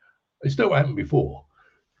happen. It's never happened before.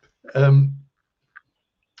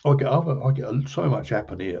 I get so much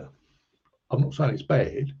happen here. I'm not saying it's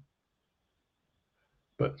bad,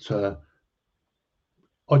 but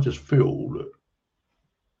I just feel that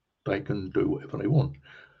they can do whatever they want,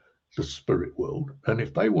 the spirit world. And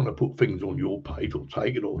if they want to put things on your page or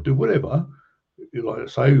take it or do whatever, you like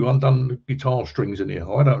say, undone the guitar strings in here.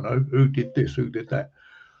 I don't know who did this, who did that.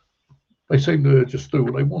 They seem to just do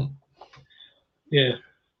what they want. Yeah.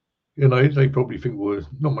 You know, they probably think, well, there's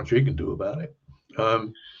not much you can do about it.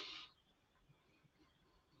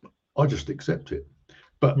 I just accept it.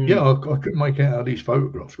 But yeah, I couldn't make out how these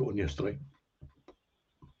photographs got on yesterday.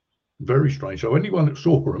 Very strange. So anyone that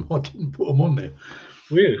saw them, I didn't put them on there.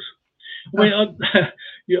 Weird. I mean,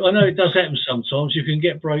 I know it does happen sometimes. You can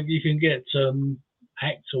get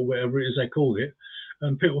hacked or whatever it is they call it,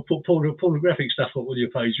 and people put pornographic stuff up on your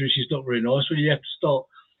page, which is not very nice. When you have to start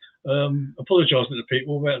apologising to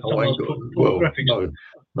people about someone's pornographic stuff.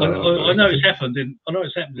 I know it's happened in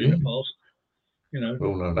the past. You know.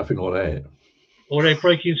 Well, no, nothing like that. Or they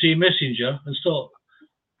break into your messenger and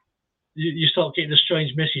you start getting a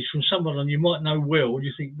strange message from someone and you might know well, and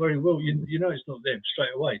you think very well, you know it's not them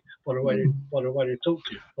straight away by the way they talk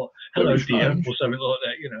to you. Like, hello dear, or something like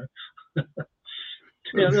that, you know.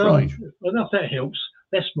 Strange. Enough that helps.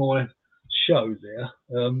 That's my show there.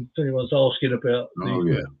 If anyone's asking about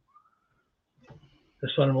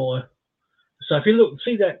that's one of my. So if you look,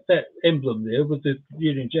 see that emblem there with the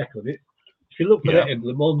Union Jack on it. If you look for that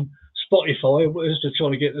emblem on Spotify, as they're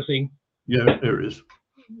trying to get the thing. Yeah, there it is.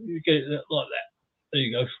 You get it like that. There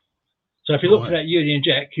you go. So if you look for that Union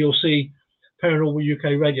Jack, you'll see Paranormal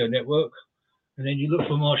UK Radio Network, and then you look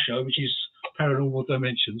for my show, which is Paranormal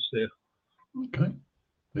Dimensions there. Okay.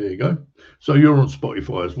 There you go. So you're on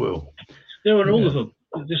Spotify as well? They're on all of them.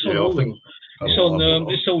 It's on all of them.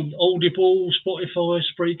 It's on Audible, Spotify,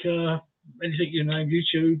 Spreaker, anything you name,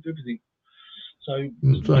 YouTube, everything. So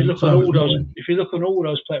if you look on all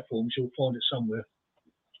those platforms, you'll find it somewhere.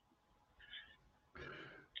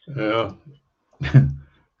 Yeah.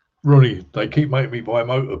 Ronnie, they keep making me buy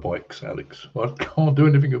motorbikes, Alex. I can't do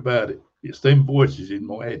anything about it. It's them voices in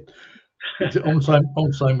my head. I'm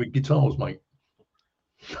saying with guitars, mate.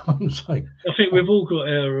 I'm saying. I think we've all got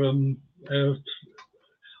our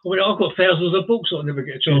I mean, I've got thousands of books I never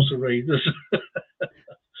get a chance to read.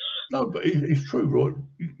 No, but it's true, right?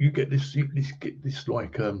 You get this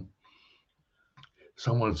like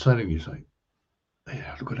someone telling you, say,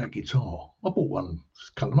 yeah, look at that guitar. I bought one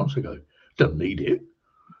a couple of months ago. Don't need it.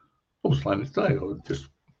 I was playing it today. I just,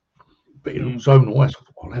 but it looked so nice. I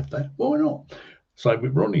thought, I'll have that. Why not? So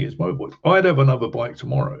with Ronnie, it's motorbikes. I'd have another bike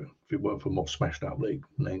tomorrow if it weren't for my smashed up leg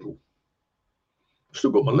and ankle.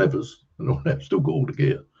 Still got my levers and all that. Still got all the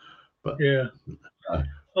gear. But yeah,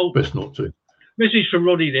 best not to. Message from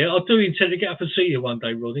Roddy there. I do intend to get up and see you one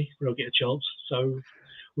day, Roddy, when I get a chance. So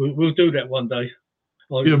we'll do that one day.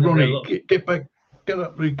 Yeah, Ronnie, get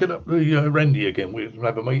up the Randy again. We'll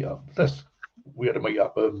have a meet up. We had a meet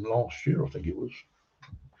up last year, I think it was.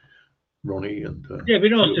 Ronnie and it'd be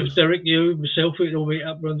nice if Derek, you, myself, we could all meet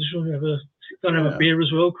up around this one. Have a beer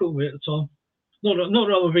as well, couldn't we, at the time? Not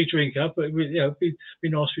that I'm a big drinker, but it'd be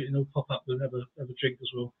nice for you to all pop up and have a drink as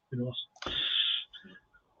well. It'd be nice.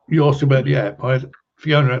 You asked about the app.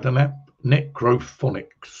 Fiona had an app,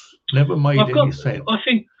 Necrophonics. Never made any sense. I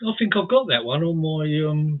think I've got that one on my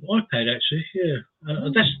iPad actually. Yeah,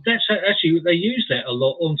 that's actually they use that a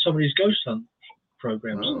lot on some of these ghost hunt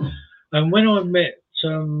programs. Oh. And when I met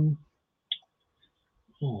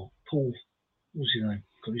Paul, what's his name?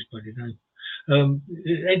 Got his bloody name.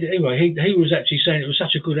 Anyway, he was actually saying it was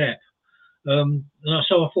such a good app, and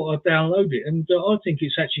so I thought I'd download it, and I think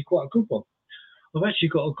it's actually quite a good one. I've actually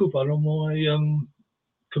got a good one on my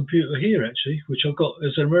computer here, actually, which I've got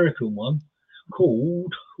as an American one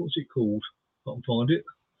called, what's it called? I can't find it.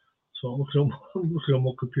 So I'm looking on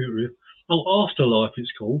my computer here. Oh, Afterlife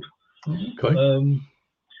it's called. Okay.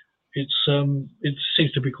 It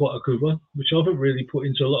seems to be quite a good one, which I haven't really put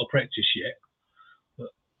into a lot of practice yet.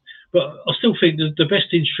 But I still think that the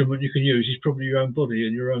best instrument you can use is probably your own body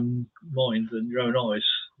and your own mind and your own eyes,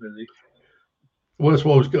 really. Well, that's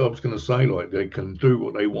what I was going to say. Like, they can do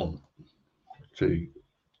what they want to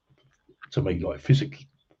make, like, physical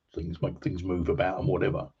things, make things move about and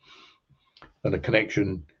whatever. And the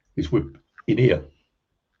connection is in ear,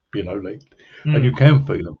 and you can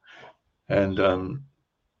feel them. And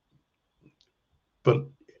but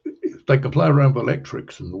if they can play around with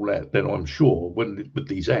electrics and all that, then I'm sure with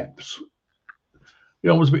these apps,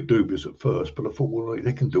 I was a bit dubious at first, but I thought, well,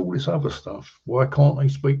 they can do all this other stuff. Why can't they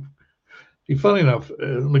speak? Funny enough,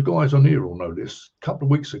 the guys on here all know this. A couple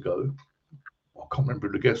of weeks ago, I can't remember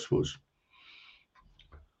who the guest was.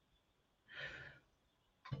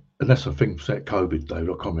 And that's the thing for that COVID, David.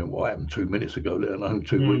 I can't remember what happened 2 minutes ago, let alone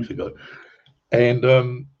 2 weeks ago.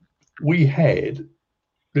 And we had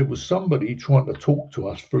there was somebody trying to talk to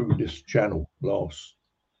us through this channel last,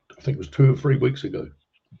 I think it was 2 or 3 weeks ago.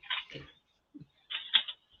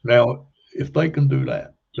 Now, if they can do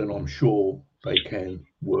that, then I'm sure they can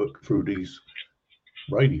work through these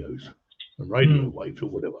radios and radio waves or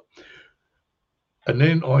whatever. And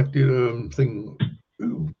then I did a thing, I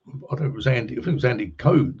don't know, it was Andy, I think it was Andy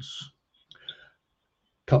Codes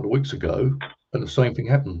a couple of weeks ago, and the same thing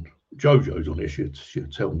happened. Jojo's on here, she'll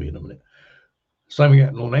tell me in a minute. Same thing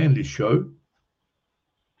happened on Andy's show.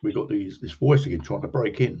 We got this voice again trying to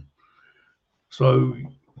break in. So,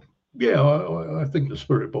 yeah, I think the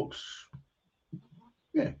Spirit Box,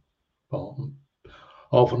 yeah,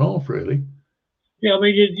 half and half, really. Yeah, I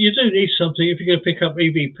mean, you do need something if you're going to pick up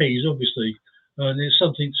EVPs, obviously. And it's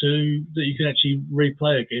something that you can actually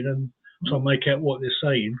replay again and try and make out what they're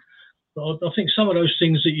saying. But I think some of those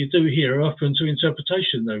things that you do here are open to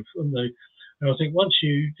interpretation, though, aren't they? And I think once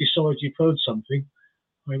you decide you've heard something,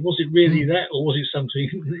 I mean, was it really that, or was it something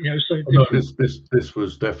so different? No, this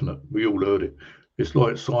was definite. We all heard it. It's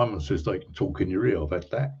like Simon says they can talk in your ear. I've had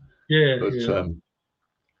that. Yeah. But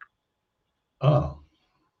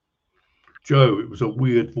Joe, it was a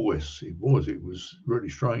weird voice. It was really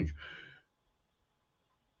strange.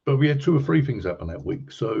 But we had 2 or 3 things happen that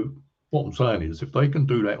week. So what I'm saying is, if they can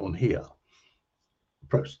do that on here,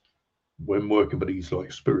 perhaps when working with these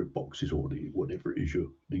like Spirit Boxes or whatever it is,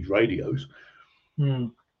 these radios,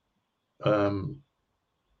 well,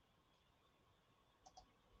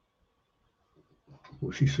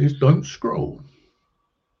 she says, don't scroll.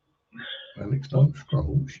 Alex, don't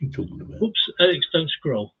scroll. What's she talking about? Oops, Alex, don't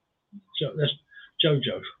scroll. That's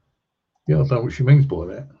Jojo. Yeah, I don't know what she means by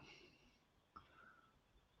that.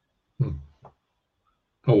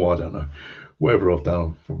 Oh, I don't know. Whatever I've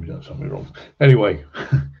done, I've probably done something wrong. Anyway,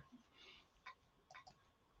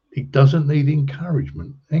 he doesn't need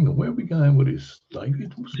encouragement. Hang on, where are we going with this,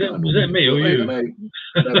 David? Is that me or you?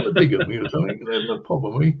 Have a dig at me or something. There's no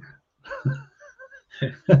problem with me.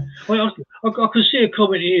 Well, I can see a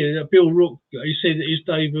comment here that Bill Rook, he said that his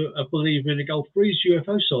Dave a believer in the Gulf Breeze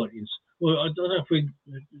UFO sightings. Well, I don't know if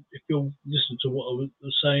Bill listened to what I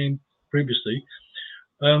was saying previously.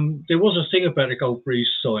 There was a thing about the Gulf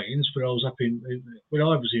Breeze sightings when I was when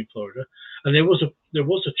I was in Florida, and there was a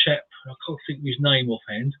chap, I can't think of his name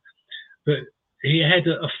offhand, but he had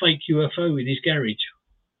a fake UFO in his garage.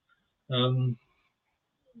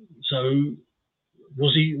 So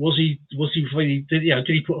was he really, did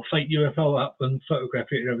he put a fake UFO up and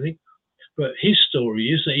photograph it and everything? But his story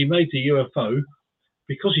is that he made the UFO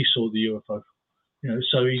because he saw the UFO.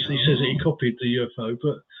 So he says that he copied the UFO,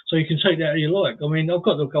 but so you can take that how you like. I mean, I've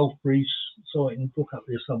got the Gulf Breeze sighting book up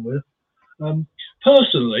there somewhere.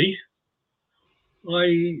 Personally,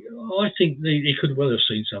 I think he could well have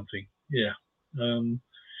seen something. Yeah.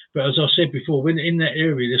 But as I said before, when in that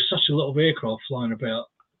area, there's such a lot of aircraft flying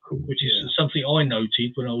about, which is something I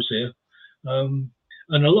noted when I was there. And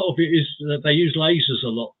a lot of it is that they use lasers a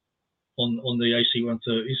lot on the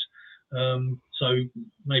AC-130s. So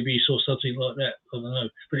maybe he saw something like that. I don't know.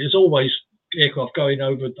 But it's always aircraft going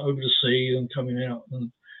over the sea and coming out.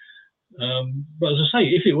 And, but as I say,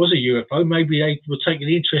 if it was a UFO, maybe they were taking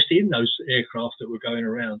interest in those aircraft that were going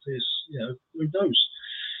around. Who knows?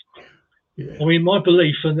 Yeah. I mean, my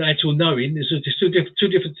belief and the actual knowing is two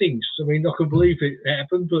different things. I mean, I can believe it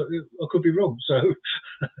happened, but I could be wrong. So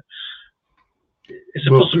it's a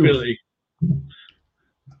possibility.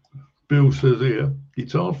 Bill says here,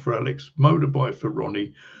 guitar for Alex, motorbike for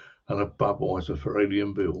Ronnie, and a Budweiser for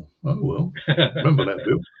Alien Bill. Oh, well, remember that,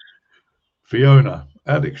 Bill. Fiona,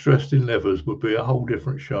 Alex dressed in leathers would be a whole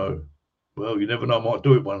different show. Well, you never know, I might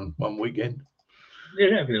do it one weekend. Yeah,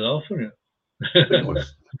 that'd be a laugh, wouldn't it?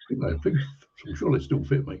 I'm sure they still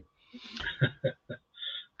fit me.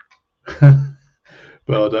 But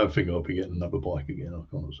I don't think I'll be getting another bike again. I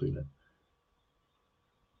can't see that.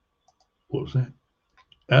 What's that?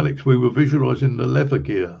 Alex, we were visualising the leather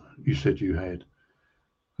gear you said you had.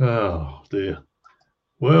 Oh, dear.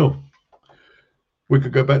 Well, we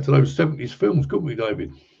could go back to those 70s films, couldn't we,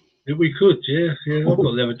 David? We could, yeah. I've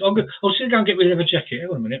got leather. I'll sit down and get my leather jacket. Hang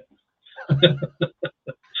on a minute.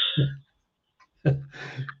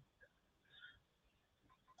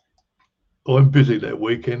 I'm busy that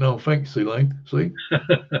weekend. Oh, thanks, Elaine. See? I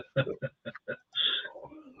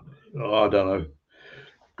don't know.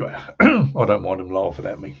 I don't mind them laughing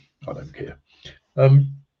at me. I don't care.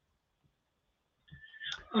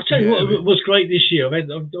 I'll tell you what was great this year. I've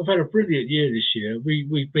had a brilliant year this year.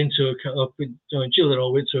 We've been to Jill and I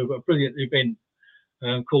went to a brilliant event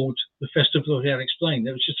called the Festival of the Unexplained.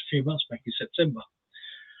 That was just a few months back in September.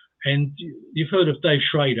 And you've heard of Dave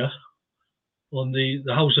Schrader. on the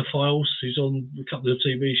Holzer Files. He's on a couple of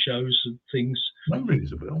TV shows and things. That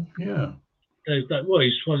rings a bell. Yeah. Well,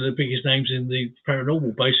 he's one of the biggest names in the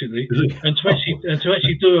paranormal, basically. Is he? And to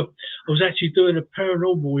actually do I was actually doing a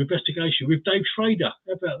paranormal investigation with Dave Schrader.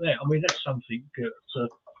 How about that? I mean, that's something that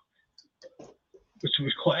which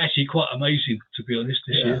was quite amazing, to be honest,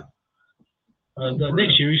 this year. And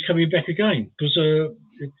next year he's coming back again because the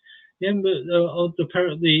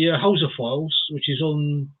Holzer Files, which is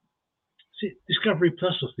on Discovery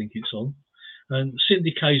Plus, I think it's on, and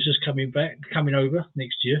Cindy Kaiser's coming over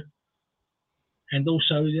next year, and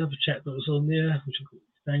also the other chap that was on there, which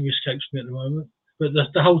name escapes me at the moment, but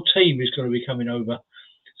the whole team is going to be coming over,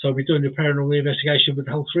 so we'll be doing the paranormal investigation with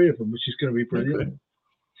the whole three of them, which is going to be brilliant.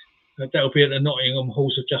 Okay. That'll be at the Nottingham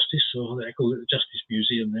Halls of Justice, or they call it the Justice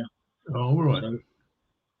Museum now. Oh, right.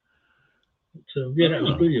 So yeah, that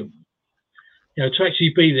was brilliant. You know, to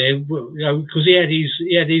actually be there, you know, because he had his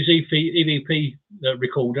EVP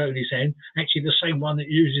recorder in his hand, actually the same one that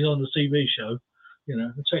he uses on the TV show. You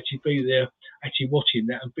know, to actually be there, actually watching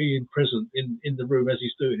that and being present in the room as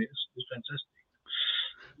he's doing it is fantastic.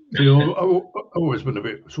 See, I've always been a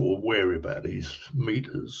bit sort of wary about these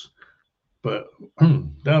meters, but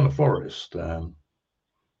down the forest, not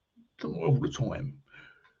all the time.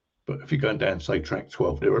 But if you're going down, say, track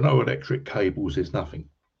 12, there are no electric cables, there's nothing.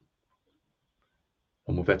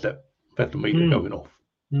 And we've had the meter going off.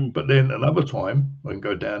 But then another time, I can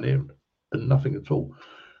go down here and nothing at all.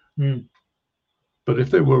 But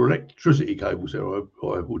if there were electricity cables there,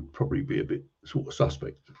 I would probably be a bit sort of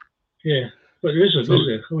suspect. Yeah, but there isn't, is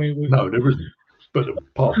there? I mean, no, there isn't. But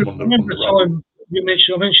apart from on the time I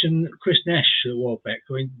mentioned Chris Nash a while back.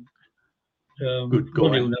 I mean, good guy.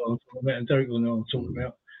 Ronnie will know what I'm talking about, and Derek will know what I'm talking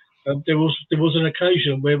about. There was an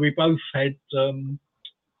occasion where we both had K2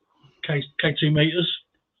 meters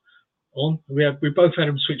on. We both had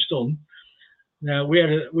them switched on. Now we had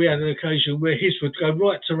an occasion where his would go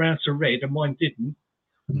right around to red and mine didn't,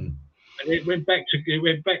 and it went back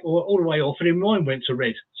all the way off, and then mine went to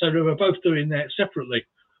red. So they were both doing that separately.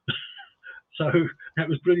 So that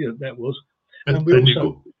was brilliant. That was, and we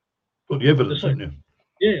also got the evidence, didn't you?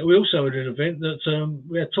 Yeah, we also had an event that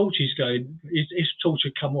we had torches going. His torch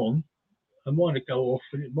would come on, and mine would go off,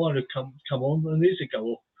 and mine would come on, and his would go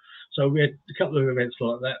off. So we had a couple of events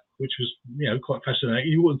like that, which was, you know, quite fascinating.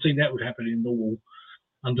 You wouldn't think that would happen in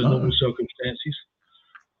under normal circumstances.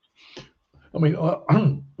 I mean, I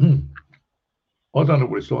don't know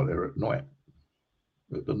what it's like there at night,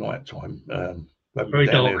 at the night time. Very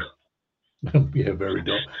dark. Yeah, very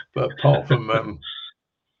dark. But apart from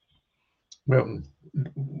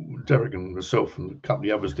Derek and myself and a couple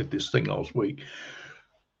of others did this thing last week,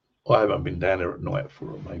 I haven't been down there at night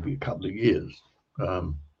for maybe a couple of years.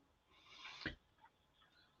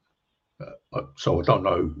 So I don't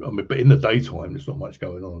know. I mean, but in the daytime, there's not much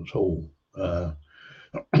going on at all.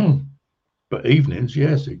 But evenings,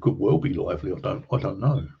 yes, it could well be lively. I don't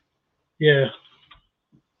know. Yeah.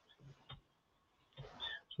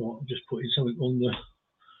 So I'm just putting something on the.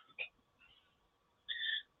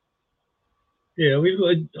 Yeah, we've got.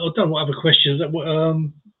 I don't know what other questions. What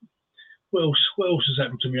else has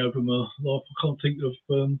happened to me over my life? I can't think of.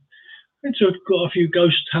 I've got a few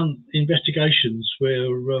ghost hunt investigations where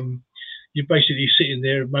you're basically sitting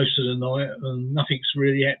there most of the night and nothing's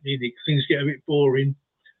really happening. Things get a bit boring,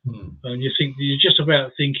 and you're just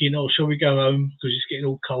about thinking, "Oh, shall we go home?" Because it's getting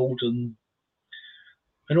all cold, and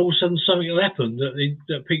all of a sudden something will happen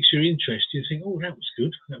that piques your interest. You think, "Oh, that was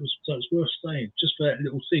good. That was worth staying just for that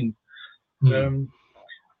little thing." I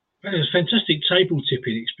had a fantastic table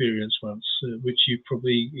tipping experience once, which you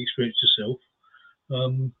probably experienced yourself,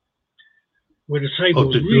 where the table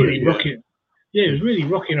was really rocking. Yeah, it was really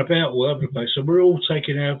rocking about all over the place. So we're all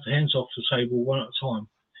taking our hands off the table one at a time.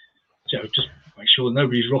 So just make sure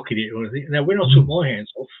nobody's rocking it or anything. Now, when I took my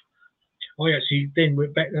hands off, I actually then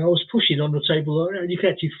went back and I was pushing on the table like that, and you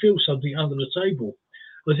could actually feel something under the table,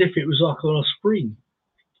 as if it was like on a spring.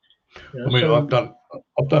 You know, I mean, so, I've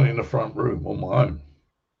done it in the front room on my own.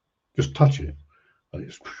 Just touch it, and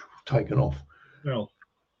it's taken off. Well,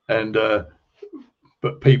 and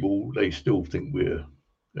but people, they still think we're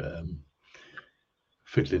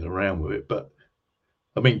fiddling around with it. But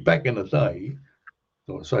I mean, back in the day,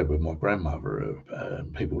 like I say, with my grandmother,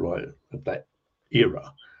 people like of that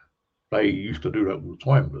era, they used to do that all the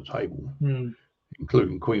time at the table,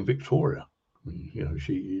 including Queen Victoria. I mean, you know,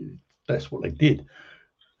 that's what they did,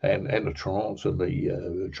 and the trance and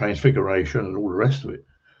the transfiguration and all the rest of it.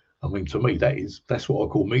 I mean, to me, that's what I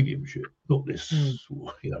call mediumship, not this,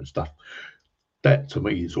 you know, stuff. That to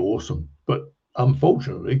me is awesome. But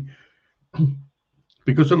unfortunately,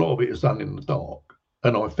 because a lot of it is done in the dark,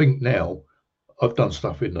 and I think now I've done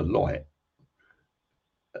stuff in the light,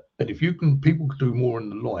 and if people can do more in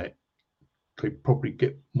the light, they probably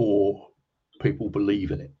get more people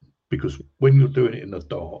believe in it, because when you're doing it in the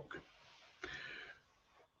dark,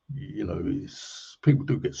 you know, people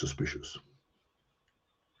do get suspicious.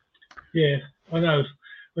 Yeah, I know.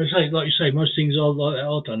 Like you say, most things are like that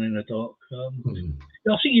are done in the dark.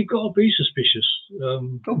 I think you've got to be suspicious.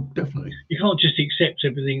 Oh, definitely. You can't just accept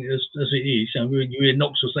everything as it is. You know, when you hear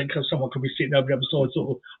knocks or something, someone could be sitting over the other side,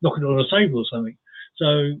 sort of knocking on a table or something.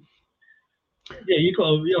 So, yeah,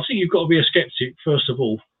 I think you've got to be a skeptic first of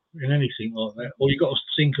all in anything like that, or you've got to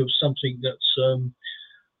think of something that's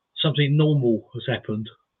something normal has happened.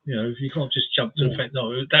 You know, you can't just jump to the fact,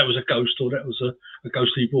 no, that was a ghost or that was a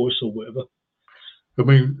ghostly voice or whatever. I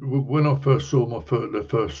mean, when I first saw the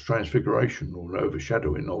first transfiguration or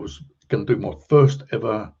overshadowing, I was going to do my first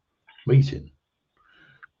ever meeting,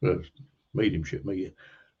 mediumship meeting,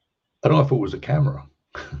 and I thought it was a camera.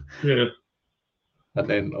 Yeah. And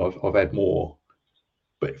then I've had more.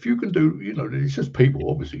 But if you can do, you know, it's just people.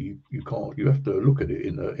 Obviously, you can't. You have to look at it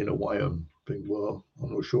in a way and think, well,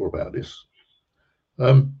 I'm not sure about this.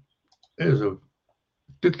 Did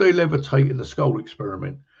they levitate in the skull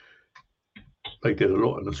experiment? They did a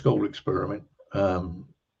lot in the skull experiment.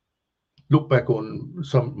 Look back on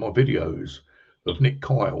some of my videos of Nick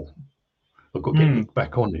Kyle. I've got to get Nick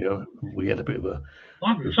back on here. We had a bit of a.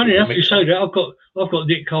 Funny enough, you say that. I've got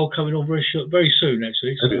Nick Cole coming on very soon,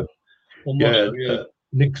 actually. So, on my show, yeah.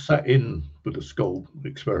 Nick sat in with the skull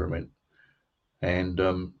experiment, and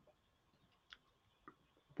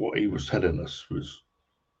what he was telling us was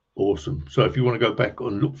awesome. So if you want to go back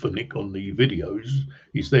and look for Nick on the videos,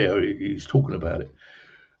 he's there. He's talking about it.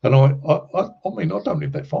 And I mean, I don't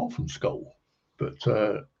live that far from Skull, but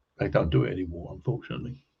they don't do it anymore,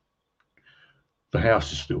 unfortunately. The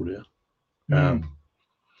house is still there.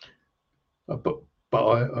 But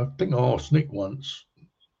I think I asked Nick once,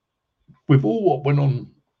 with all what went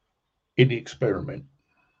on in the experiment,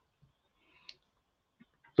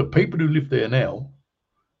 the people who live there now,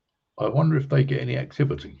 I wonder if they get any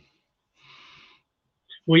activity.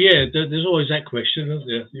 Well, yeah, there's always that question, isn't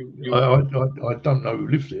there? I don't know who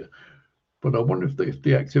lives there, but I wonder if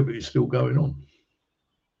the activity is still going on.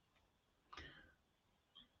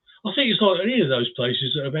 I think it's like any of those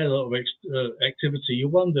places that have had a lot of activity. You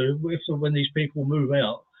wonder if when these people move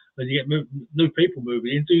out and you get new people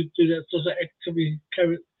moving in, does that activity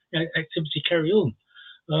carry on?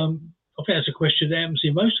 I think that's a question that happens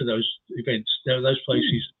in most of those events, those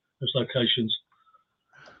places, those locations.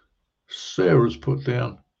 Sarah's put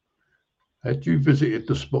down, had you visited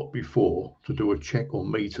the spot before to do a check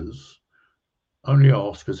on meters? Only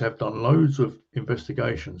ask, as have done loads of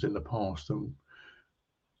investigations in the past, and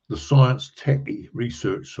the science techie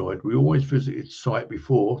research side, we always visited site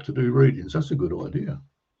before to do readings. That's a good idea.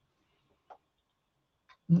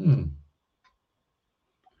 It's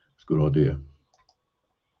a good idea.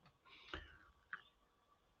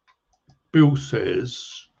 Bill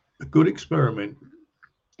says a good experiment,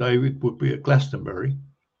 David, would be at Glastonbury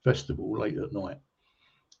Festival late at night.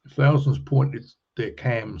 Thousands pointed their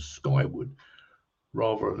cams skyward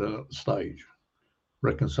rather than at the stage.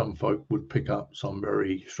 Reckon some folk would pick up some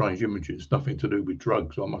very strange images, nothing to do with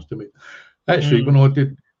drugs, I must admit. Actually, when I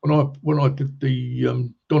did the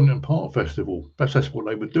Donington Park Festival, that's what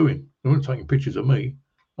they were doing. They weren't taking pictures of me.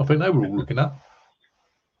 I think they were all looking up.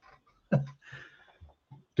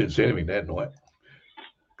 Didn't see anything that night.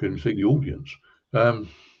 Couldn't see the audience.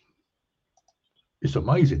 It's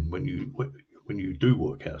amazing when you do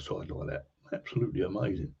work outside like that. Absolutely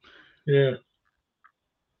amazing. Yeah.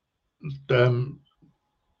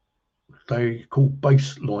 They call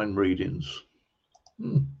baseline readings.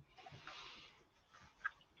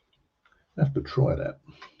 Have to try that.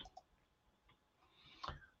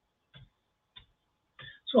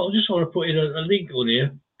 So I just want to put in a link on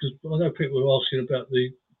here, because I know people are asking about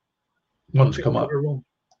the one's come up.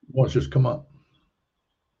 One's just come up.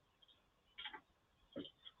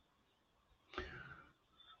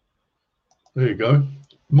 There you go.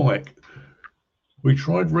 Mike, we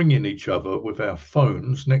tried ringing each other with our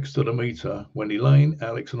phones next to the meter when Elaine,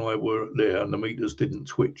 Alex and I were there, and the meters didn't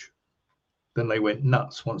twitch. Then they went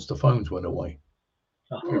nuts once the phones went away.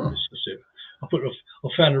 That's it. I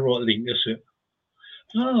found the right link, that's it.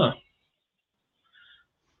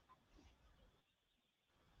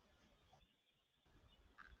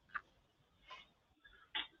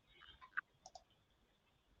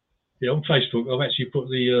 Yeah, on Facebook, I've actually put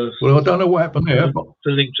the. Well, I don't know what happened there.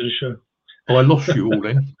 The link to the show. Oh, I lost you all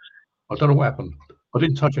then. I don't know what happened. I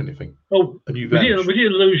didn't touch anything. Oh, we didn't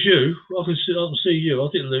lose you. I can see you. I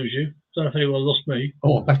didn't lose you. Don't know if anyone lost me.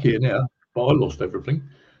 Oh, I'm back here now. but I lost everything.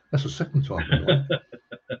 That's the second time anyway.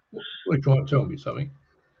 What are you trying to tell me something?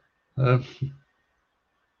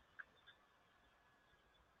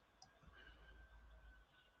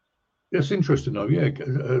 It's interesting though. Yeah,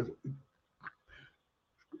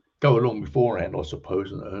 go along beforehand, I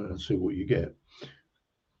suppose, and see what you get.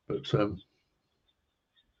 But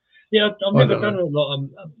yeah, I've never done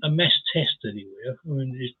a mass test anywhere. I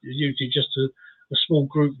mean, it's usually just a small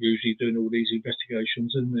group usually doing all these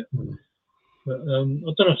investigations, isn't it? Mm. But I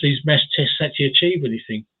don't know if these mass tests actually achieve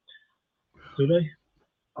anything. Do they?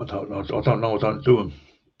 I don't know. I don't do them.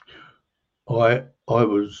 I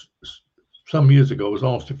was some years ago. I was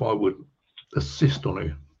asked if I would assist on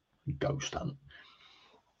a ghost hunt,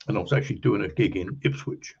 and I was actually doing a gig in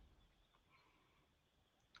Ipswich.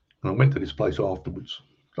 And I went to this place afterwards.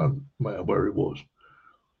 Don't matter where it was.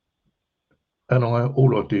 And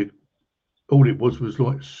all it was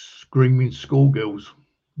like screaming schoolgirls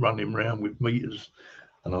running around with meters.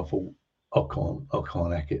 And I thought, I can't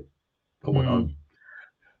hack it. I went home.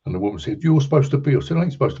 And the woman said, "You're supposed to be." I said, "I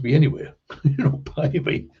ain't supposed to be anywhere. You're not paying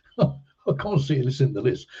me. I can't see this in the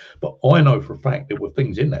list." But I know for a fact there were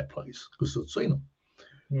things in that place because I'd seen them.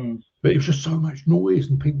 But it was just so much noise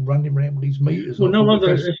and people running around with these meters. Well, no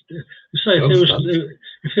wonder. If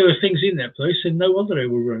there were things in that place, then no wonder they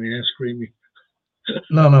were running and screaming.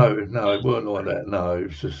 No, it weren't like that. No, it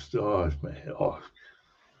was just,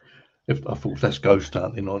 if I thought that's ghost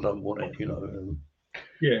hunting, I don't want it,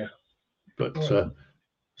 Yeah. But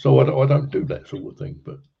so I don't do that sort of thing.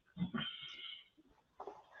 But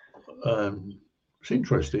it's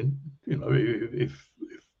interesting, if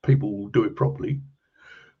people do it properly.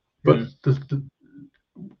 But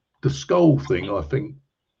the skull thing, I think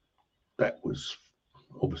that was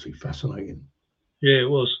obviously fascinating. Yeah, it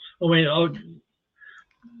was. I mean,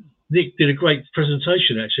 Nick did a great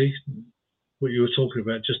presentation, actually, what you were talking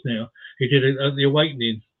about just now. He did it at the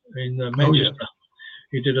Awakening in Manchester. Yeah.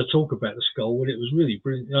 He did a talk about the skull, and it was really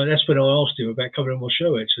brilliant. That's when I asked him about coming on my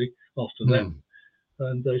show, actually, after that.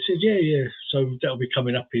 And he said, yeah. So that'll be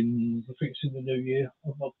coming up in, I think it's in the new year.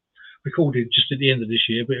 I've recorded just at the end of this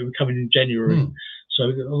year, but it'll be coming in January. So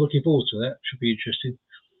I'm looking forward to that. Should be interesting.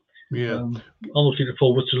 Yeah. I'm looking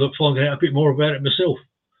forward to finding out a bit more about it myself.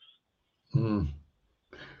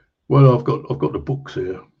 Well, I've got the books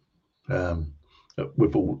here.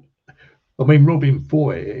 With all, I mean, Robin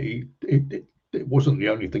Foy, it wasn't the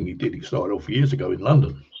only thing he did. He started off years ago in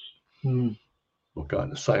London, like going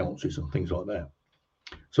to seances and things like that.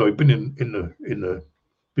 So he'd been in the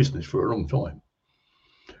business for a long time.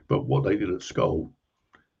 But what they did at Skull,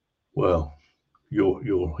 well,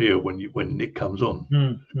 you'll hear when Nick comes on.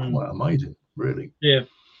 Quite amazing, really. Yeah,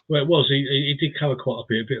 well, it was. He did cover quite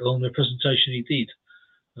a bit on the presentation he did.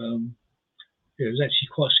 It was actually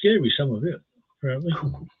quite scary, some of it, apparently.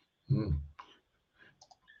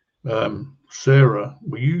 Sarah,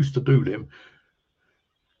 we used to do them.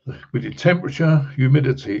 We did temperature,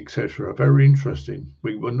 humidity, etc. Very interesting.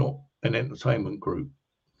 We were not an entertainment group.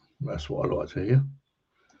 That's what I like to hear.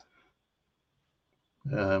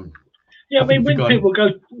 Yeah, I mean, when people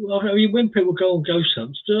go on ghost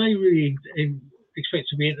hunts, do they really expect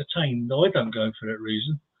to be entertained? I don't go for that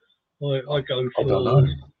reason. I go for. I don't know.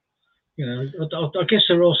 I guess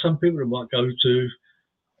there are some people that might go to.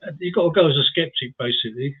 You've got to go as a skeptic,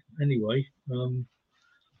 basically. Anyway,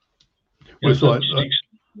 it's like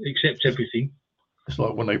accept everything. It's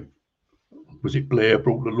like when was it Blair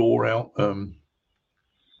brought the law out,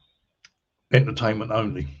 entertainment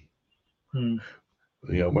only. When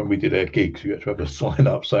we did our gigs, you had to have a sign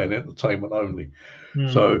up saying entertainment only.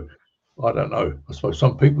 So I don't know. I suppose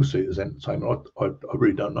some people see it as entertainment. I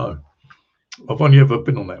really don't know. I've only ever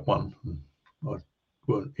been on that one. I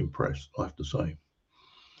weren't impressed, I have to say.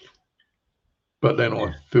 But then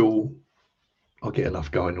I feel I get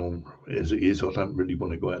enough going on as it is. I don't really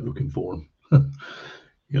want to go out looking for them. I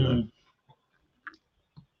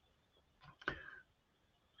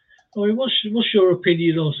mean, what's your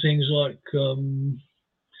opinion on things like? Bill.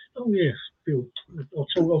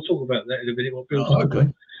 I'll talk about that in a minute. What Bill's okay.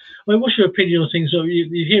 I mean, what's your opinion on things?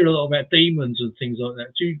 You hear a lot about demons and things like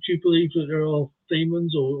that. Do you believe that there are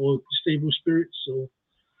demons or evil spirits? Or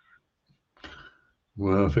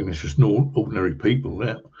well, I think it's just ordinary people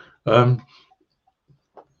there.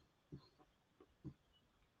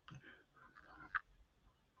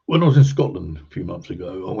 When I was in Scotland a few months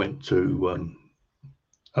ago, I went to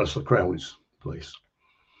Alistair Crowley's place,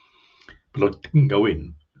 but I didn't go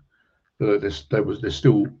in. They're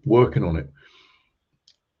still working on it,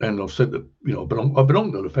 and I've said that I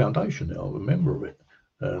belong to the foundation now. I'm a member of it,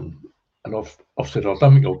 and I've said I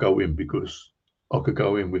don't think I'll go in because I could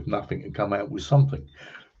go in with nothing and come out with something.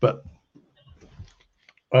 But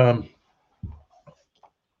I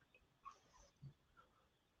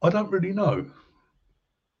don't really know.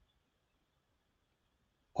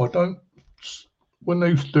 I don't. When they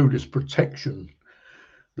used to do this protection,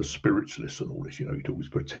 the spiritualists and all this, you'd always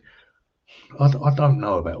protect. I don't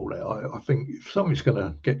know about all that. I think if something's going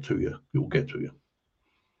to get to you, it will get to you.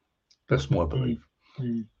 That's my belief.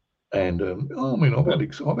 And I mean,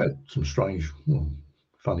 I've had some strange,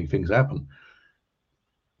 funny things happen.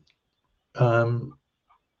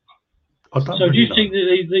 I don't So really do you know. think that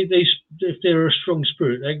if they're a strong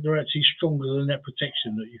spirit, they're actually stronger than that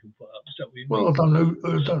protection that you can put up? Is that what you mean? Well, I don't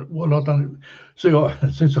know. I don't see.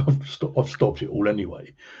 Since I've stopped it all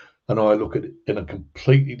anyway, and I look at it in a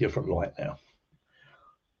completely different light now.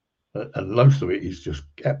 And most of it is just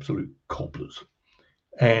absolute cobblers,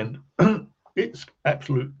 and it's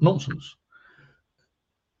absolute nonsense.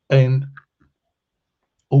 And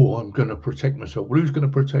I'm going to protect myself. Well, who's going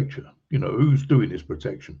to protect you? Who's doing this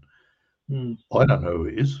protection? I don't know who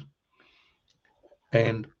it is.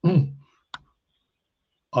 And I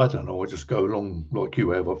don't know. I just go along like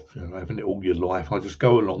you have, having it all your life. I just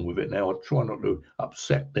go along with it now. I try not to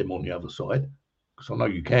upset them on the other side, because I know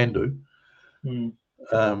you can do.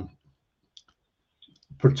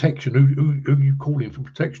 Protection. Who are you calling for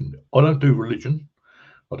protection? I don't do religion.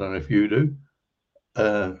 I don't know if you do.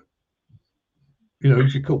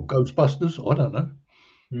 Who's you call Ghostbusters? I don't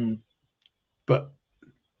know. But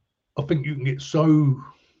I think you can get so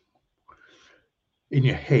in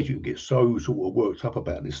your head, you can get so sort of worked up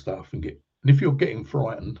about this stuff, and if you're getting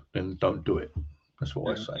frightened, then don't do it. That's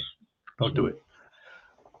what I say. Don't do it.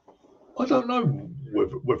 I don't know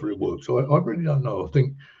whether it works. I really don't know. I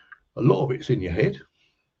think a lot of it's in your head,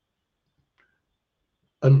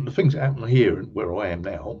 and the things that happen here and where I am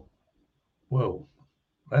now, well,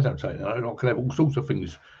 I don't say that. I could have all sorts of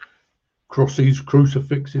things, crosses,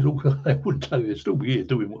 crucifixes, all that. They wouldn't tell you they'd still be here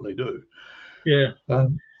doing what they do. Yeah.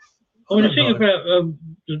 The thing about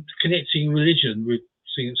connecting religion with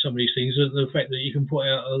seeing some of these things, the fact that you can put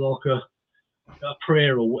out a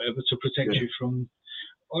prayer or whatever to protect you from.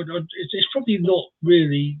 It's probably not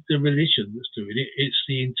really the religion that's doing it; it's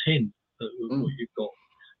the intent that what you've got.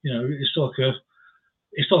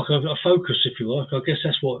 It's like a focus, if you like. I guess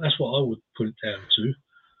that's what I would put it down to.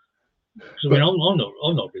 Because I mean, I'm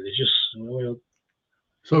not religious.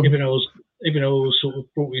 So even though I was sort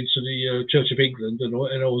of brought into the Church of England and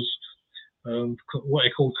I was what they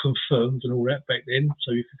call confirmed and all that back then,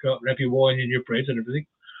 so you could go up and have your wine and your bread and everything.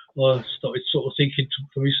 I started sort of thinking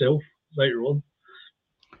for myself later on.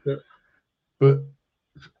 But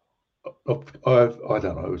I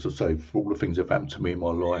don't know, as I say, for all the things that have happened to me in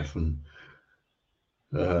my life, and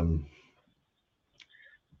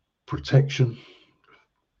protection,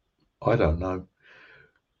 I don't know.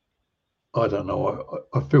 I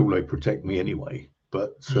feel they protect me anyway,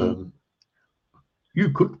 but you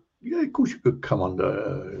could, of course you could come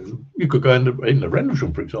under, you could go in the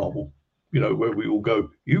Rendlesham, for example, where we all go,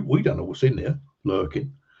 we don't know what's in there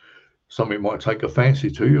lurking. Somebody might take a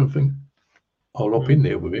fancy to you and think, I'll hop in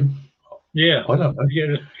there with him. Yeah. I don't know. Get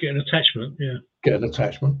an attachment, yeah. Get an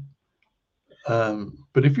attachment.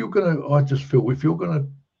 But if you're going to, I just feel if you're going to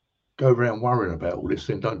go around worrying about all this,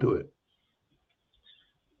 then don't do it.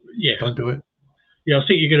 Yeah. Don't do it. Yeah, I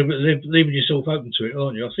think you're going to be leaving yourself open to it,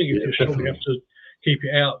 aren't you? I think if you're strong enough to keep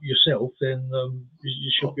it out yourself, then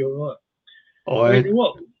you should be all right.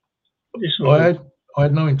 I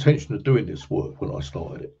had no intention of doing this work when I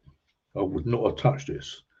started it. I would not have touched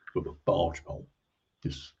this with a barge pole.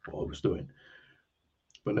 This is what I was doing.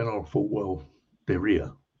 But then I thought, well, they're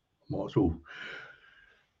here. Might as well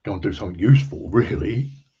go and do something useful,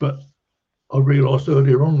 really. But I realised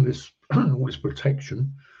earlier on all this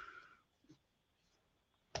protection.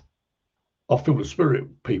 I feel the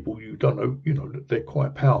spirit people, you don't know, they're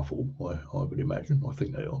quite powerful, I would imagine. I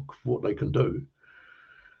think they are, what they can do.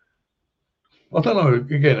 I don't know,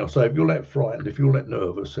 again, I'll say, if you're that frightened, if you're that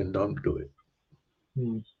nervous, then don't do it.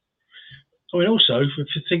 I mean, also, if you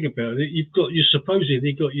think about it, you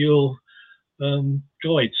supposedly got your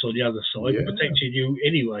guides on the other side protecting you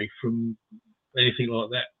anyway from anything like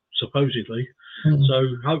that, supposedly.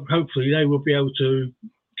 So hopefully they will be able to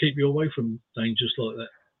keep you away from dangers like that.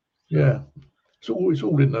 Yeah, it's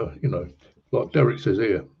all in the, like Derek says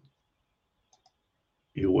here,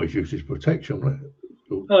 he always uses protection.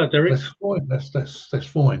 Derek. That's fine. That's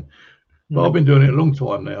fine. But I've been doing it a long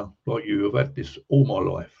time now. Like you, I've had this all my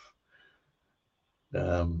life.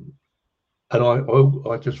 And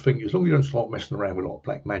I just think as long as you don't start messing around with like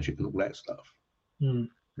black magic and all that stuff, then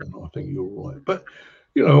I think you're all right. But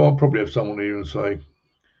I'll probably have someone here and say,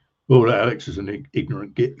 "Well, Alex is an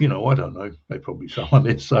ignorant git." I don't know. They probably someone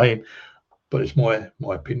is saying, but it's my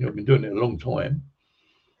opinion. I've been doing it a long time,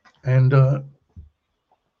 and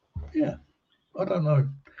yeah, I don't know.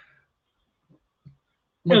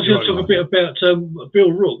 I was going to talk a bit about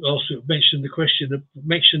Bill Rook. Also mentioned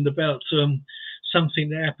about something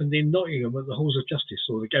that happened in Nottingham at the Halls of Justice,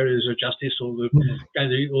 or the Galleries of Justice, or the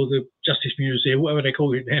Gallery, or the Justice Museum, whatever they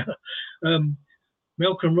call it now.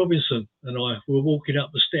 Malcolm Robinson and I were walking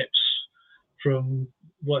up the steps from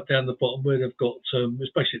right down the bottom where they've got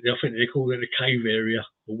it's basically, I think they call it a cave area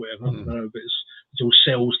or whatever. I don't know, but it's all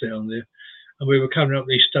cells down there. And we were coming up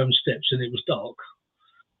these stone steps, and it was dark.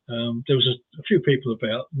 There was a few people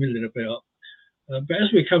milling about. But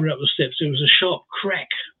as we were coming up the steps, there was a sharp crack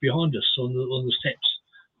behind us on the steps.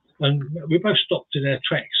 And we both stopped in our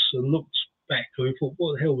tracks and looked back, and we thought,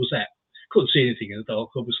 what the hell was that? Couldn't see anything in the dark,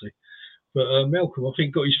 obviously. But Malcolm, I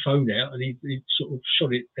think, got his phone out, and he sort of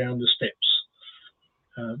shot it down the steps.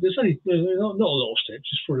 There's only not a lot of steps.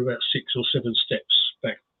 It's probably about 6 or 7 steps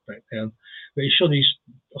back down. But he shot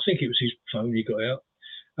I think it was his phone he got out.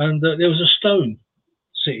 And there was a stone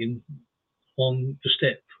sitting on the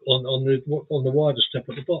step, on the wider step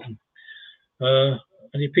at the bottom,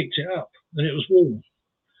 and he picked it up, and it was warm.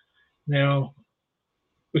 Now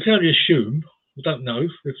we can only assume, we don't know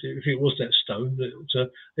if it was that stone.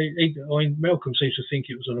 That Malcolm seems to think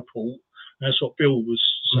it was on a port, and that's what Bill was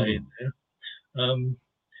saying there.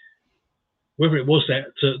 Whether it was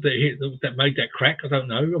that made that crack, I don't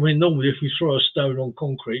know. I mean, normally if we throw a stone on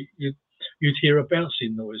concrete, you'd hear a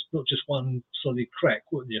bouncing noise, not just one solid crack,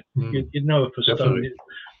 wouldn't you? You'd know if a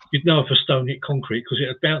stone hit concrete because it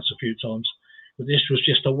had bounced a few times. But this was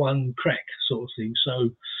just a one crack sort of thing.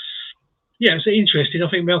 So yeah, it's interesting. I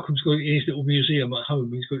think Malcolm's got it in his little museum at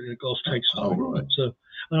home. He's got it in a glass case. Oh, right. So,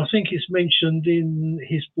 and I think it's mentioned in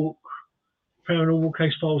his book, Paranormal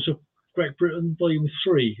Case Files of Great Britain, Volume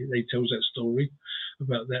 3. He tells that story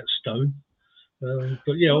about that stone.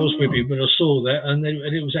 But yeah, I was with him when I saw that, and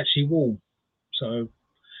it was actually warm. So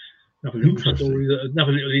another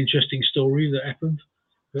little interesting story that happened.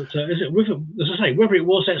 But as I say, whether it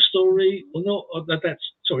was that story or not, that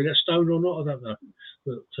stone or not, I don't know.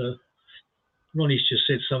 But Ronnie's just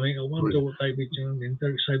said something. I wonder what David Jones and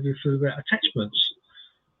Derek Sabier feel about attachments.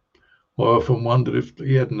 Well, I often wondered if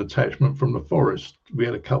he had an attachment from the forest. We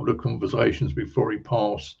had a couple of conversations before he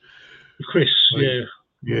passed. Chris,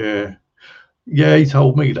 yeah, he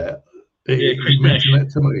told me that. He mentioned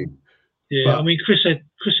that to me. Yeah, I mean, Chris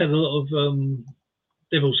had a lot of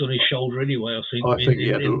devils on his shoulder anyway. I think. I think he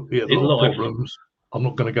had a lot of problems. I'm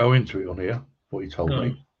not going to go into it on here. What he told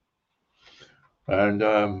me, and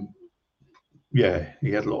yeah,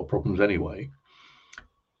 he had a lot of problems anyway.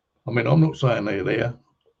 I mean, I'm not saying they're there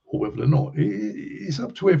or whether they're not. It's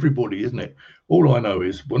up to everybody, isn't it? All I know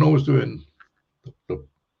is when I was doing the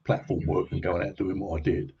platform work and going out doing what I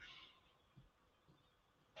did,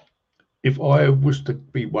 if I was to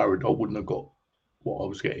be worried, I wouldn't have got what I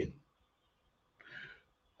was getting.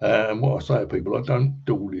 And what I say to people, I don't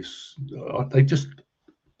do all this. They just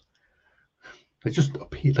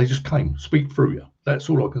appear. They just came, speak through you. That's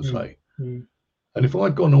all I can say. And if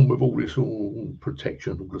I'd gone on with all this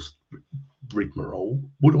protection, all this rigmarole,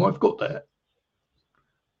 would I have got that?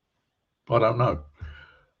 I don't know.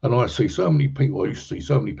 And I see so many people. I used to see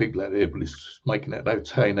so many people out there making that. They were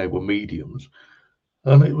saying they were mediums.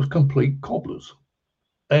 And it was complete cobblers.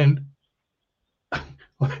 And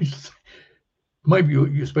maybe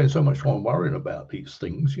you spend so much time worrying about these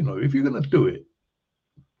things. You know, if you're going to do it,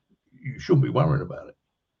 you shouldn't be worrying about it.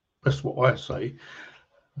 That's what I say.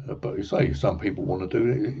 But you say some people want to do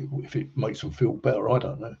it if it makes them feel better. I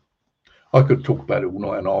don't know. I could talk about it all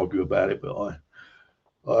night and argue about it, but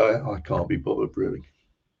I can't be bothered really,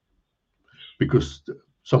 because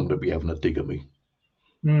someone would be having a dig at me.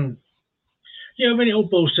 Yeah, I mean, it all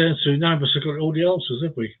boils down to none of us have got all the answers,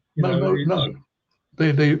 have we? No.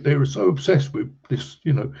 They were so obsessed with this,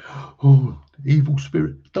 evil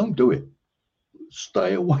spirit. Don't do it.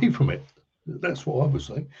 Stay away from it. That's what I would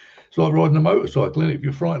say. It's like riding a motorcycle, and if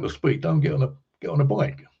you're frightened of speed, don't get on a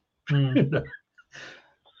bike.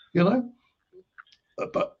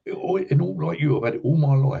 But in all like you, I've had it all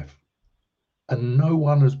my life, and no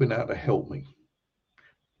one has been able to help me.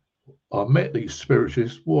 I met these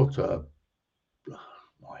spiritualists. What a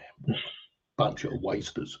bunch of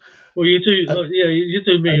wasters. Well, you do, you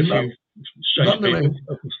do me a few strange people.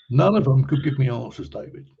 None of them could give me answers,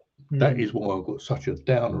 David. That is why I've got such a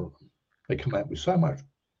downer on them. They come out with so much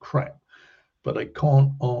crap, but they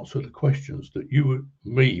can't answer the questions that you and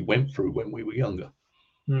me went through when we were younger.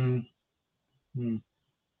 So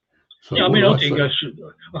yeah, I mean, I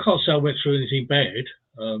can't say I went through anything bad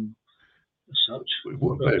as such.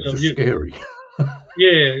 It's just scary.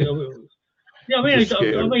 Yeah, Yeah, I mean, Just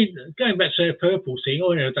scary. going back to their purple thing,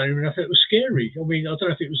 I don't even know if it was scary. I mean, I don't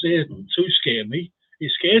know if it was there to scare me. It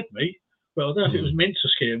scared me, but I don't know if it was meant to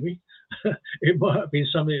scare me. It might have been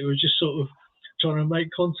something that was just sort of trying to make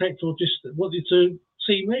contact or just wanted to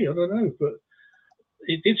see me. I don't know, but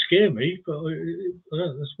it did scare me. But I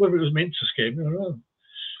don't know, whether it was meant to scare me, I don't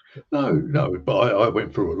know. No, but I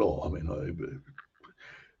went through a lot. I mean,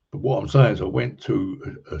 but what I'm saying is I went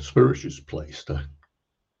to a spiritualist place to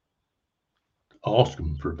ask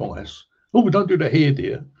them for advice. Oh, we don't do that here,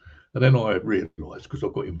 dear. And then I realised, because I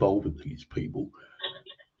got involved with these people,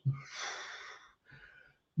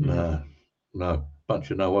 no, bunch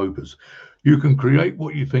of no-hopers. You can create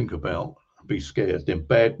what you think about, be scared, then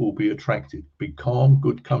bad will be attracted. Be calm,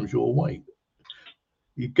 good comes your way.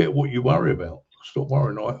 You get what you worry about. Stop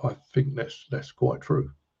worrying. I think that's quite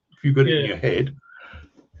true. If you get it in your head,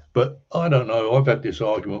 but I don't know. I've had this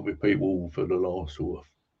argument with people for the last sort of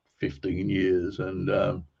 15 years, and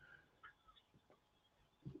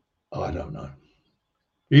I don't know.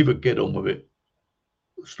 Either get on with it,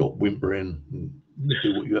 stop whimpering, and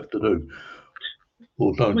do what you have to do,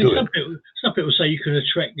 or don't do it. Some people say you can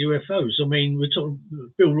attract UFOs. I mean, we're talking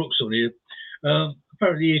Bill Rook's on here.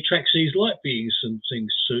 Apparently, he attracts these light beings and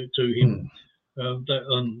things to him.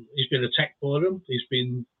 He's been attacked by them.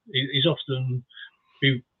 He's often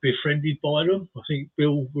befriended by them. I think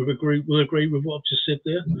Bill will agree with what I've just said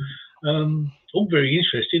there. All very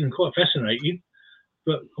interesting and quite fascinating.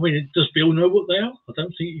 But I mean, does Bill know what they are? I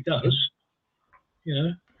don't think he does.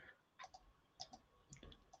 You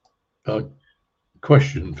know.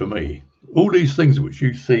 Question for me: all these things which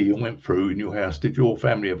you see and went through in your house, did your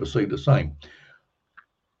family ever see the same?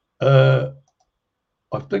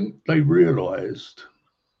 I think they realised,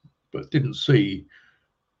 but didn't see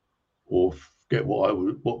or get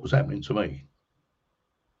what was happening to me.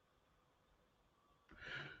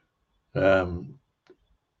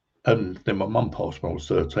 And then my mum passed when I was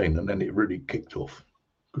 13, and then it really kicked off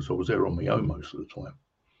because I was there on my own most of the time.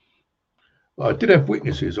 I did have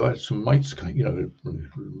witnesses. I had some mates,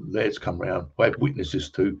 lads come round. I had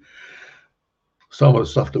witnesses to some of the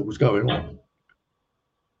stuff that was going on.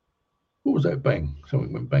 What was that bang?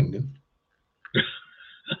 Something went bang then.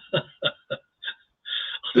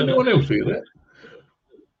 Did anyone else hear that?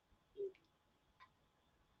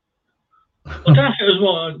 I don't know if it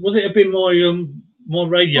was it have been my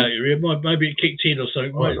radiator? Maybe it kicked in or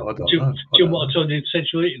something. I don't know. Jill might have turned into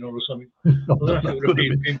central heating or something. I don't know if it would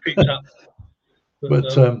have been picked up. But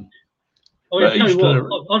I tell you what,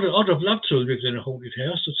 I'd have loved to have lived in a haunted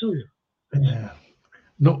house. I tell you. Yeah.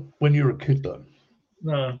 Not when you're a kid, though.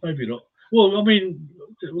 No, maybe not. Well, I mean,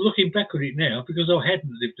 looking back on it now, because I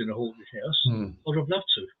hadn't lived in a haunted house, I'd have loved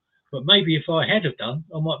to. But maybe if I had have done,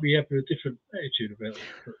 I might be having a different attitude about it.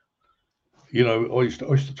 But... You know, I used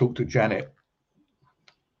to talk to Janet,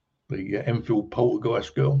 the Enfield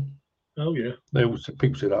poltergeist girl. Oh yeah.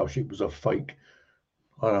 People said, "Oh, she was a fake."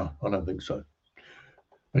 I don't think so.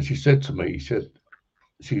 And she said to me,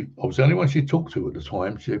 I was the only one she talked to at the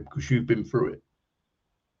time. She said, because you've been through it.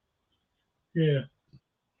 Yeah.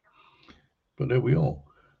 But there we are.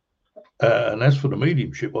 And as for the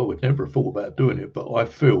mediumship, I would never have thought about doing it, but I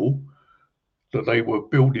feel that they were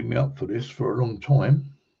building me up for this for a long time.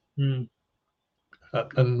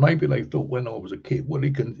 And maybe they thought when I was a kid, well,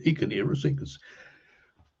 he can hear us,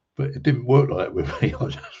 but it didn't work like that with me. I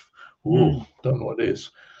just, don't like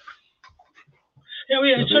this. Yeah, I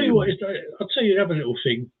mean, I'll tell you what. I'll tell you another little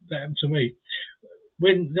thing that happened to me.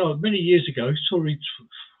 Many years ago,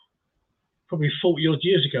 probably 40 odd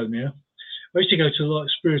years ago now, I used to go to like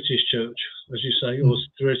Spiritist church, as you say, or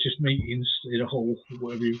Spiritist meetings in a hall,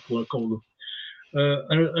 whatever you want to call them.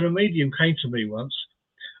 And a medium came to me once,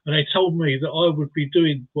 and they told me that I would be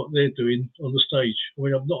doing what they're doing on the stage. I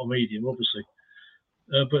mean, I'm not a medium, obviously,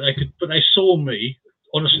 but they saw me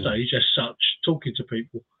on a stage as such, talking to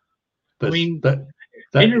people. I mean,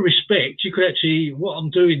 in a respect, you could actually, what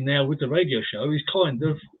I'm doing now with the radio show is kind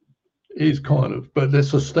of, but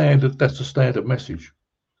that's a standard message.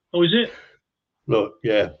 Oh, is it? Look,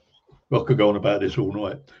 yeah, I could go on about this all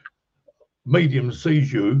night. Medium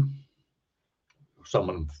sees you,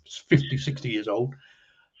 someone 50, 60 years old.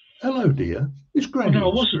 Hello, dear. It's Granny. Oh,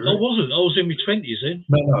 no, I wasn't. I was in my 20s then.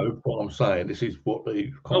 No, what I'm saying, this is what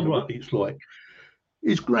it's like.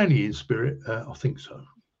 Is Granny in spirit? I think so.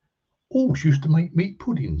 Oh, she used to make meat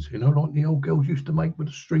puddings, like the old girls used to make with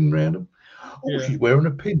a string round them. Oh, she's wearing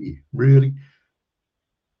a penny. Really?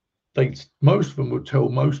 Most of them would tell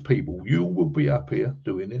most people, you will be up here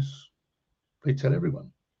doing this. They tell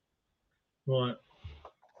everyone. Right.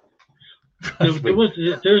 There was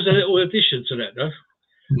a little addition to that, though.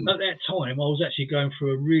 at that time I was actually going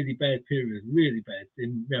through a really bad period, really bad,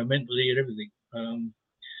 mentally and everything. And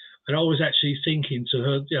I was actually thinking to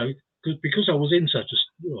her, because I was in such a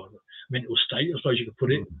mental state, I suppose you could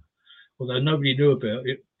put it, although nobody knew about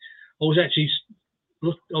it. I was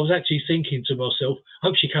actually thinking to myself, I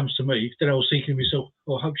hope she comes to me. Then I was thinking to myself,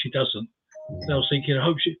 oh, I hope she doesn't. Then I was thinking, I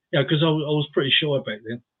hope she, because I was pretty shy back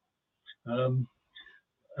then.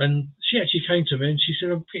 And she actually came to me and she said,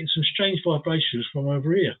 I'm getting some strange vibrations from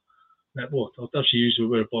over here. I don't know if she used the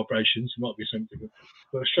word vibrations, it might be something different.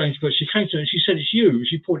 But strange. But she came to me and she said, it's you.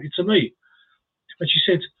 She pointed to me. And she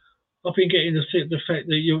said, I've been getting the fact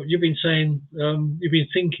that you've been saying, you've been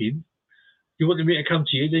thinking, you wanted me to come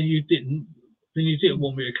to you, then you didn't. Then you didn't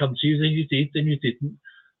want me to come to you, then you did, then you didn't.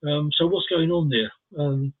 So what's going on there?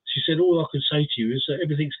 She said, all I can say to you is that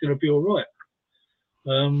everything's going to be all right.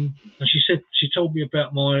 And she told me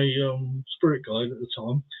about my spirit guide at the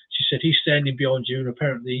time. She said, he's standing behind you, and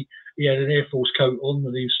apparently he had an Air Force coat on,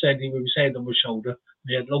 and he was standing with his hand on my shoulder, and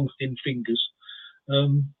he had long, thin fingers.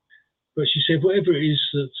 But she said, whatever it is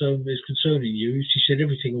that is concerning you, she said,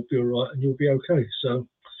 everything will be all right, and you'll be okay. So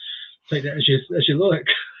take that as you like.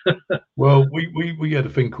 Well, we had a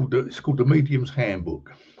thing called the Medium's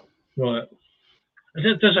Handbook. Right.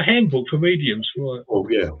 There's a handbook for mediums, right? Oh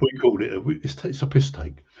yeah, we called it. It's a piss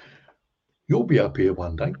take. You'll be up here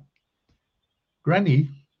one day, Granny.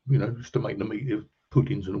 Used to make the meat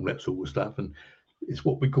puddings and all that sort of stuff, and it's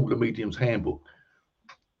what we call the Medium's Handbook.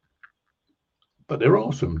 But there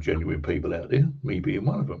are some genuine people out there, me being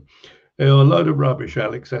one of them. They're a load of rubbish,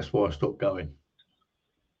 Alex. That's why I stopped going.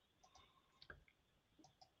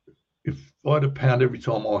 If I'd have pound every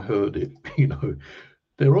time I heard it,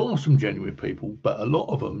 there are some genuine people, but a lot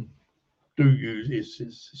of them do use it's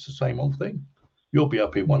the same old thing. You'll be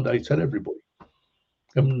up here one day, tell everybody.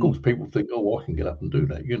 And of course, people think, oh, I can get up and do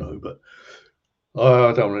that, but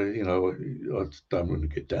I don't really, I don't want to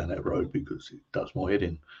get down that road because it does my head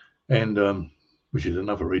in, and which is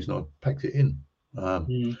another reason I packed it in. Well,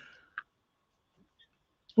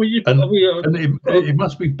 it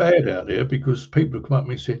must be bad out there because people have come up to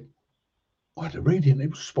me and said, I had a reading, it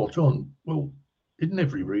was spot on. Well, isn't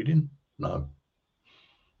every reading? No.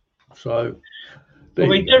 So,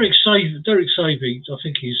 Derek Saving, I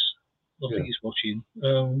think he's watching.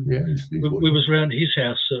 We was around his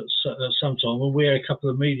house at some time, and we had a couple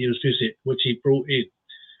of mediums visit, which he brought in.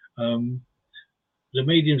 The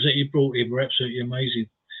mediums that he brought in were absolutely amazing.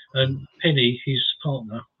 And Penny, his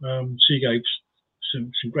partner, she gave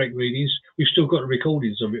some great readings. We've still got the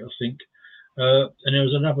recordings of it, I think. And there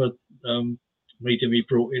was another medium he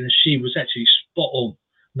brought in, and she was actually spot on.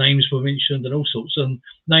 Names were mentioned and all sorts, and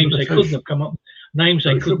names they couldn't have come up. Names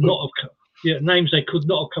they could not have. Names they could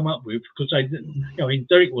not have come up with because they didn't.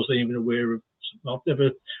 Derek wasn't even aware of. I've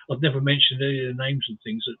never mentioned any of the names and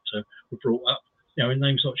things that were brought up.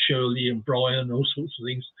 Names like Shirley and Brian, all sorts of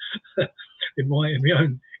things. in my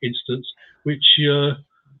own instance, which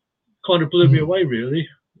kind of blew me away, really.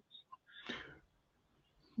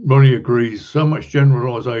 Ronnie agrees. So much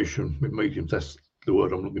generalisation with mediums. That's the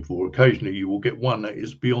word I'm looking for. Occasionally, you will get one that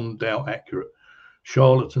is beyond doubt accurate.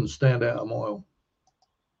 Charlatans stand out a mile.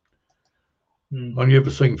 Only ever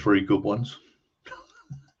seen 3 good ones,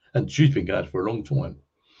 and she's been going for a long time.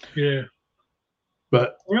 Yeah.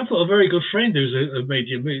 But I've got a very good friend who's a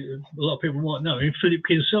medium. A lot of people might know him, Philip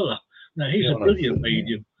Kinsella. Now he's a brilliant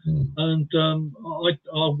medium, and I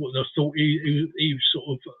wouldn't have thought he was sort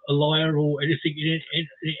of a liar or anything.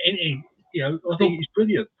 I think he's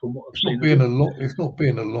brilliant from what I've seen. It's not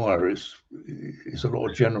being a liar. It's a lot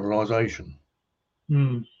of generalisation,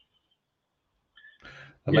 and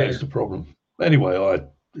that's the problem. Anyway, I'd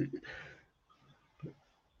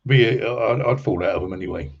fall out of them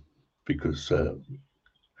anyway because.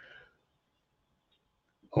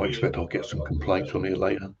 I expect I'll get some complaints on here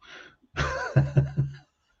later.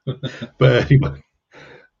 But anyway,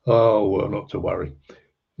 not to worry.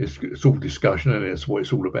 It's all discussion, and it's what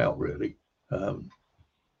it's all about, really.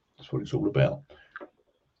 That's what it's all about.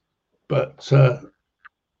 But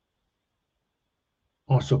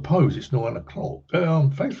I suppose it's 9 o'clock.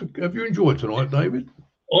 Have you enjoyed tonight, David?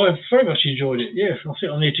 I very much enjoyed it. Yeah, I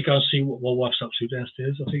think I need to go and see what my wife's up to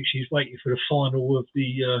downstairs. I think she's waiting for the final of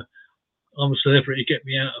the. I'm a Celebrity, Get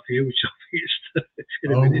Me Out of Here, which I think is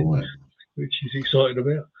in a minute, right. Which she's excited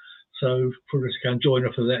about. So probably to go and join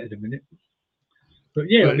her for that in a minute. But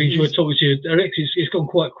yeah, I've enjoyed talking to you, Alex. It's gone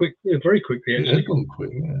quite quick, very quickly actually. It's gone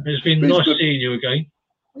quick. Yeah. It's been nice seeing you again.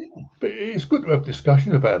 Yeah, but it's good to have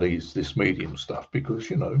discussion about this medium stuff because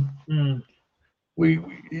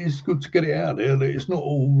it's good to get it out there. It's not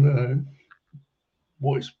all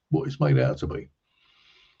what it's made out to be.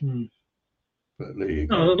 But there you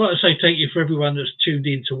No, go. I'd like to say thank you for everyone that's tuned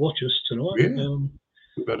in to watch us tonight. Yeah.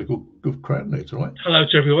 We've had a good crowd in there tonight. Hello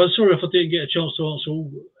to everyone. Sorry if I didn't get a chance to answer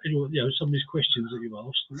all, some of these questions that you've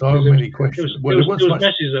asked. So many questions. There was much,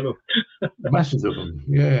 masses of them. masses of them,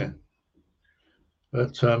 yeah.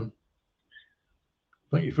 But thank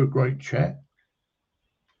you for a great chat.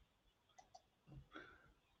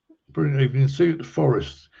 Brilliant evening. See you at the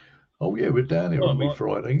forest. Oh yeah, we're down here on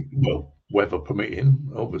Friday. Well, weather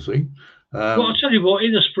permitting, obviously. Well, I'll tell you what.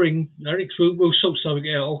 In the spring, Eric, we'll sort something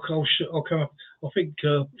out. I'll come up. I think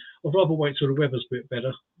I'd rather wait till the weather's a bit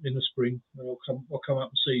better in the spring. I'll come up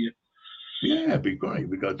and see you. Yeah, it'd be great.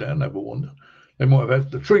 We go down and have a wander. They might have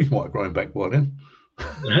the trees might have grown back by then.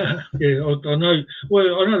 Yeah, I know.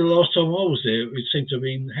 Well, I know the last time I was there, it seemed to have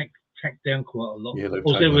been hacked down quite a lot. Yeah, they've I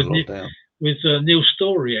was there taken a lot down. With Neil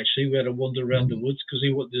Story, actually. We had a wander around the woods because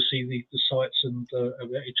he wanted to see the sights, and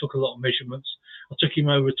he took a lot of measurements. I took him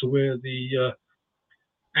over to where the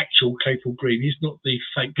actual Capel Green is, not the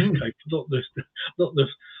fake Capel, not the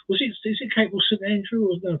is it Capel St Andrew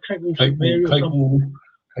or no Capel St Mary or something?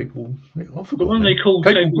 Capel, the one they call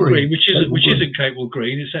Capel Green, which isn't Capel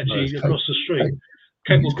Green. It's actually across the street.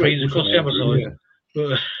 Capel Green's across the other side.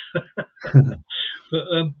 Yeah. But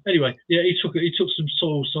anyway, yeah, he took some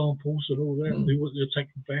soil samples and all that. He wanted to take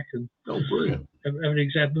them back and brilliant. Have an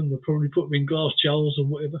examine them. They'll probably put them in glass jars and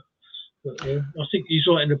whatever. But I think he's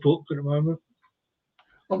writing a book at the moment.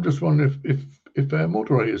 I'm just wondering if our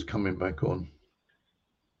moderator's coming back on.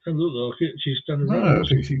 Doesn't look like it. She's done a No, I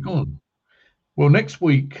think she's gone. Well, next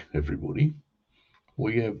week, everybody,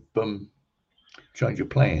 we have change of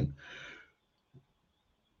plan.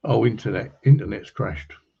 Oh, internet's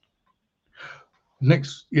crashed.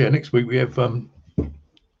 Next week we have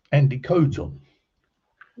Andy Codes on.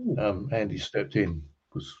 Andy stepped in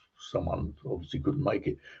because someone obviously couldn't make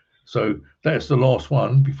it. So that's the last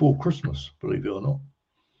one before Christmas, believe it or not.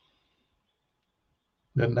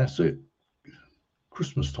 Then that's it.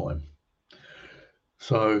 Christmas time.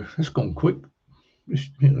 So it's gone quick.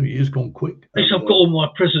 It's gone quick. At least I've got all my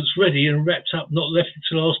presents ready and wrapped up, not left it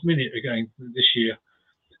to the last minute again this year.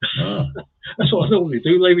 That's what I normally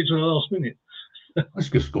do, leave it to the last minute. It's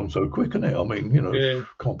just gone so quick, isn't it? I mean,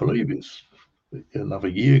 can't believe it's another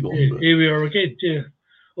year gone. Yeah, here we are again, yeah.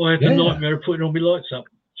 I had the nightmare of putting all my lights up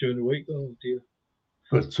during the week. Oh dear.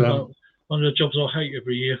 But one of the jobs I hate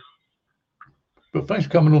every year. But thanks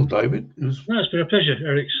for coming on, David. It's been a pleasure,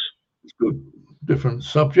 Eric. It's good. Different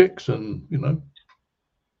subjects and,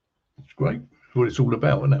 it's great. It's what it's all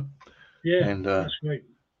about, isn't it? Yeah, and that's great.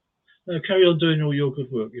 No, carry on doing all your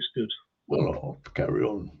good work. It's good. Well, I'll carry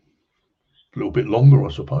on a little bit longer, I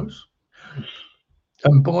suppose.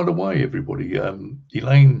 And by the way, everybody,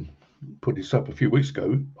 Elaine put this up a few weeks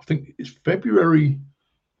ago. I think it's February.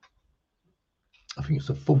 I think it's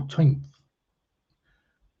the 14th.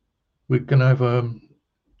 We're going to have an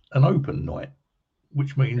open night,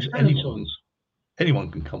 which means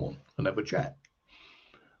anyone can come on and have a chat.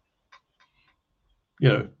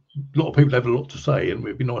 A lot of people have a lot to say, and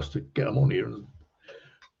it'd be nice to get them on here and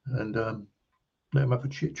let them have a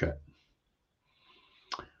chit chat.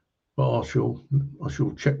 But I shall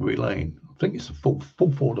check with Elaine. I think it's the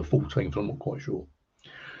 4th or the 14th. I'm not quite sure.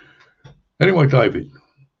 Anyway, David,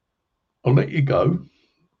 I'll let you go.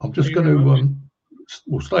 I'm just going to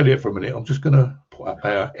we'll stay there for a minute. I'm just going to put up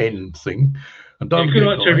our end thing. And don't good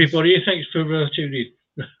night to everybody. Thanks for tuning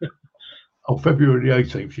in. Oh, February the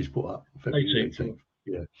 18th. She's put up February 18th.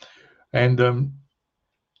 Yeah, and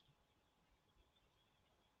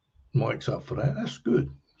Mike's up for that. That's good.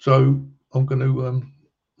 So I'm going to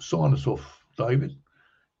sign us off, David.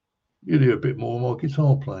 You do a bit more of my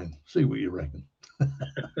guitar playing. See what you reckon.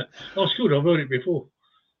 That's good. I've heard it before.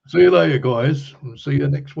 See you later, guys. And see you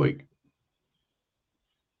next week.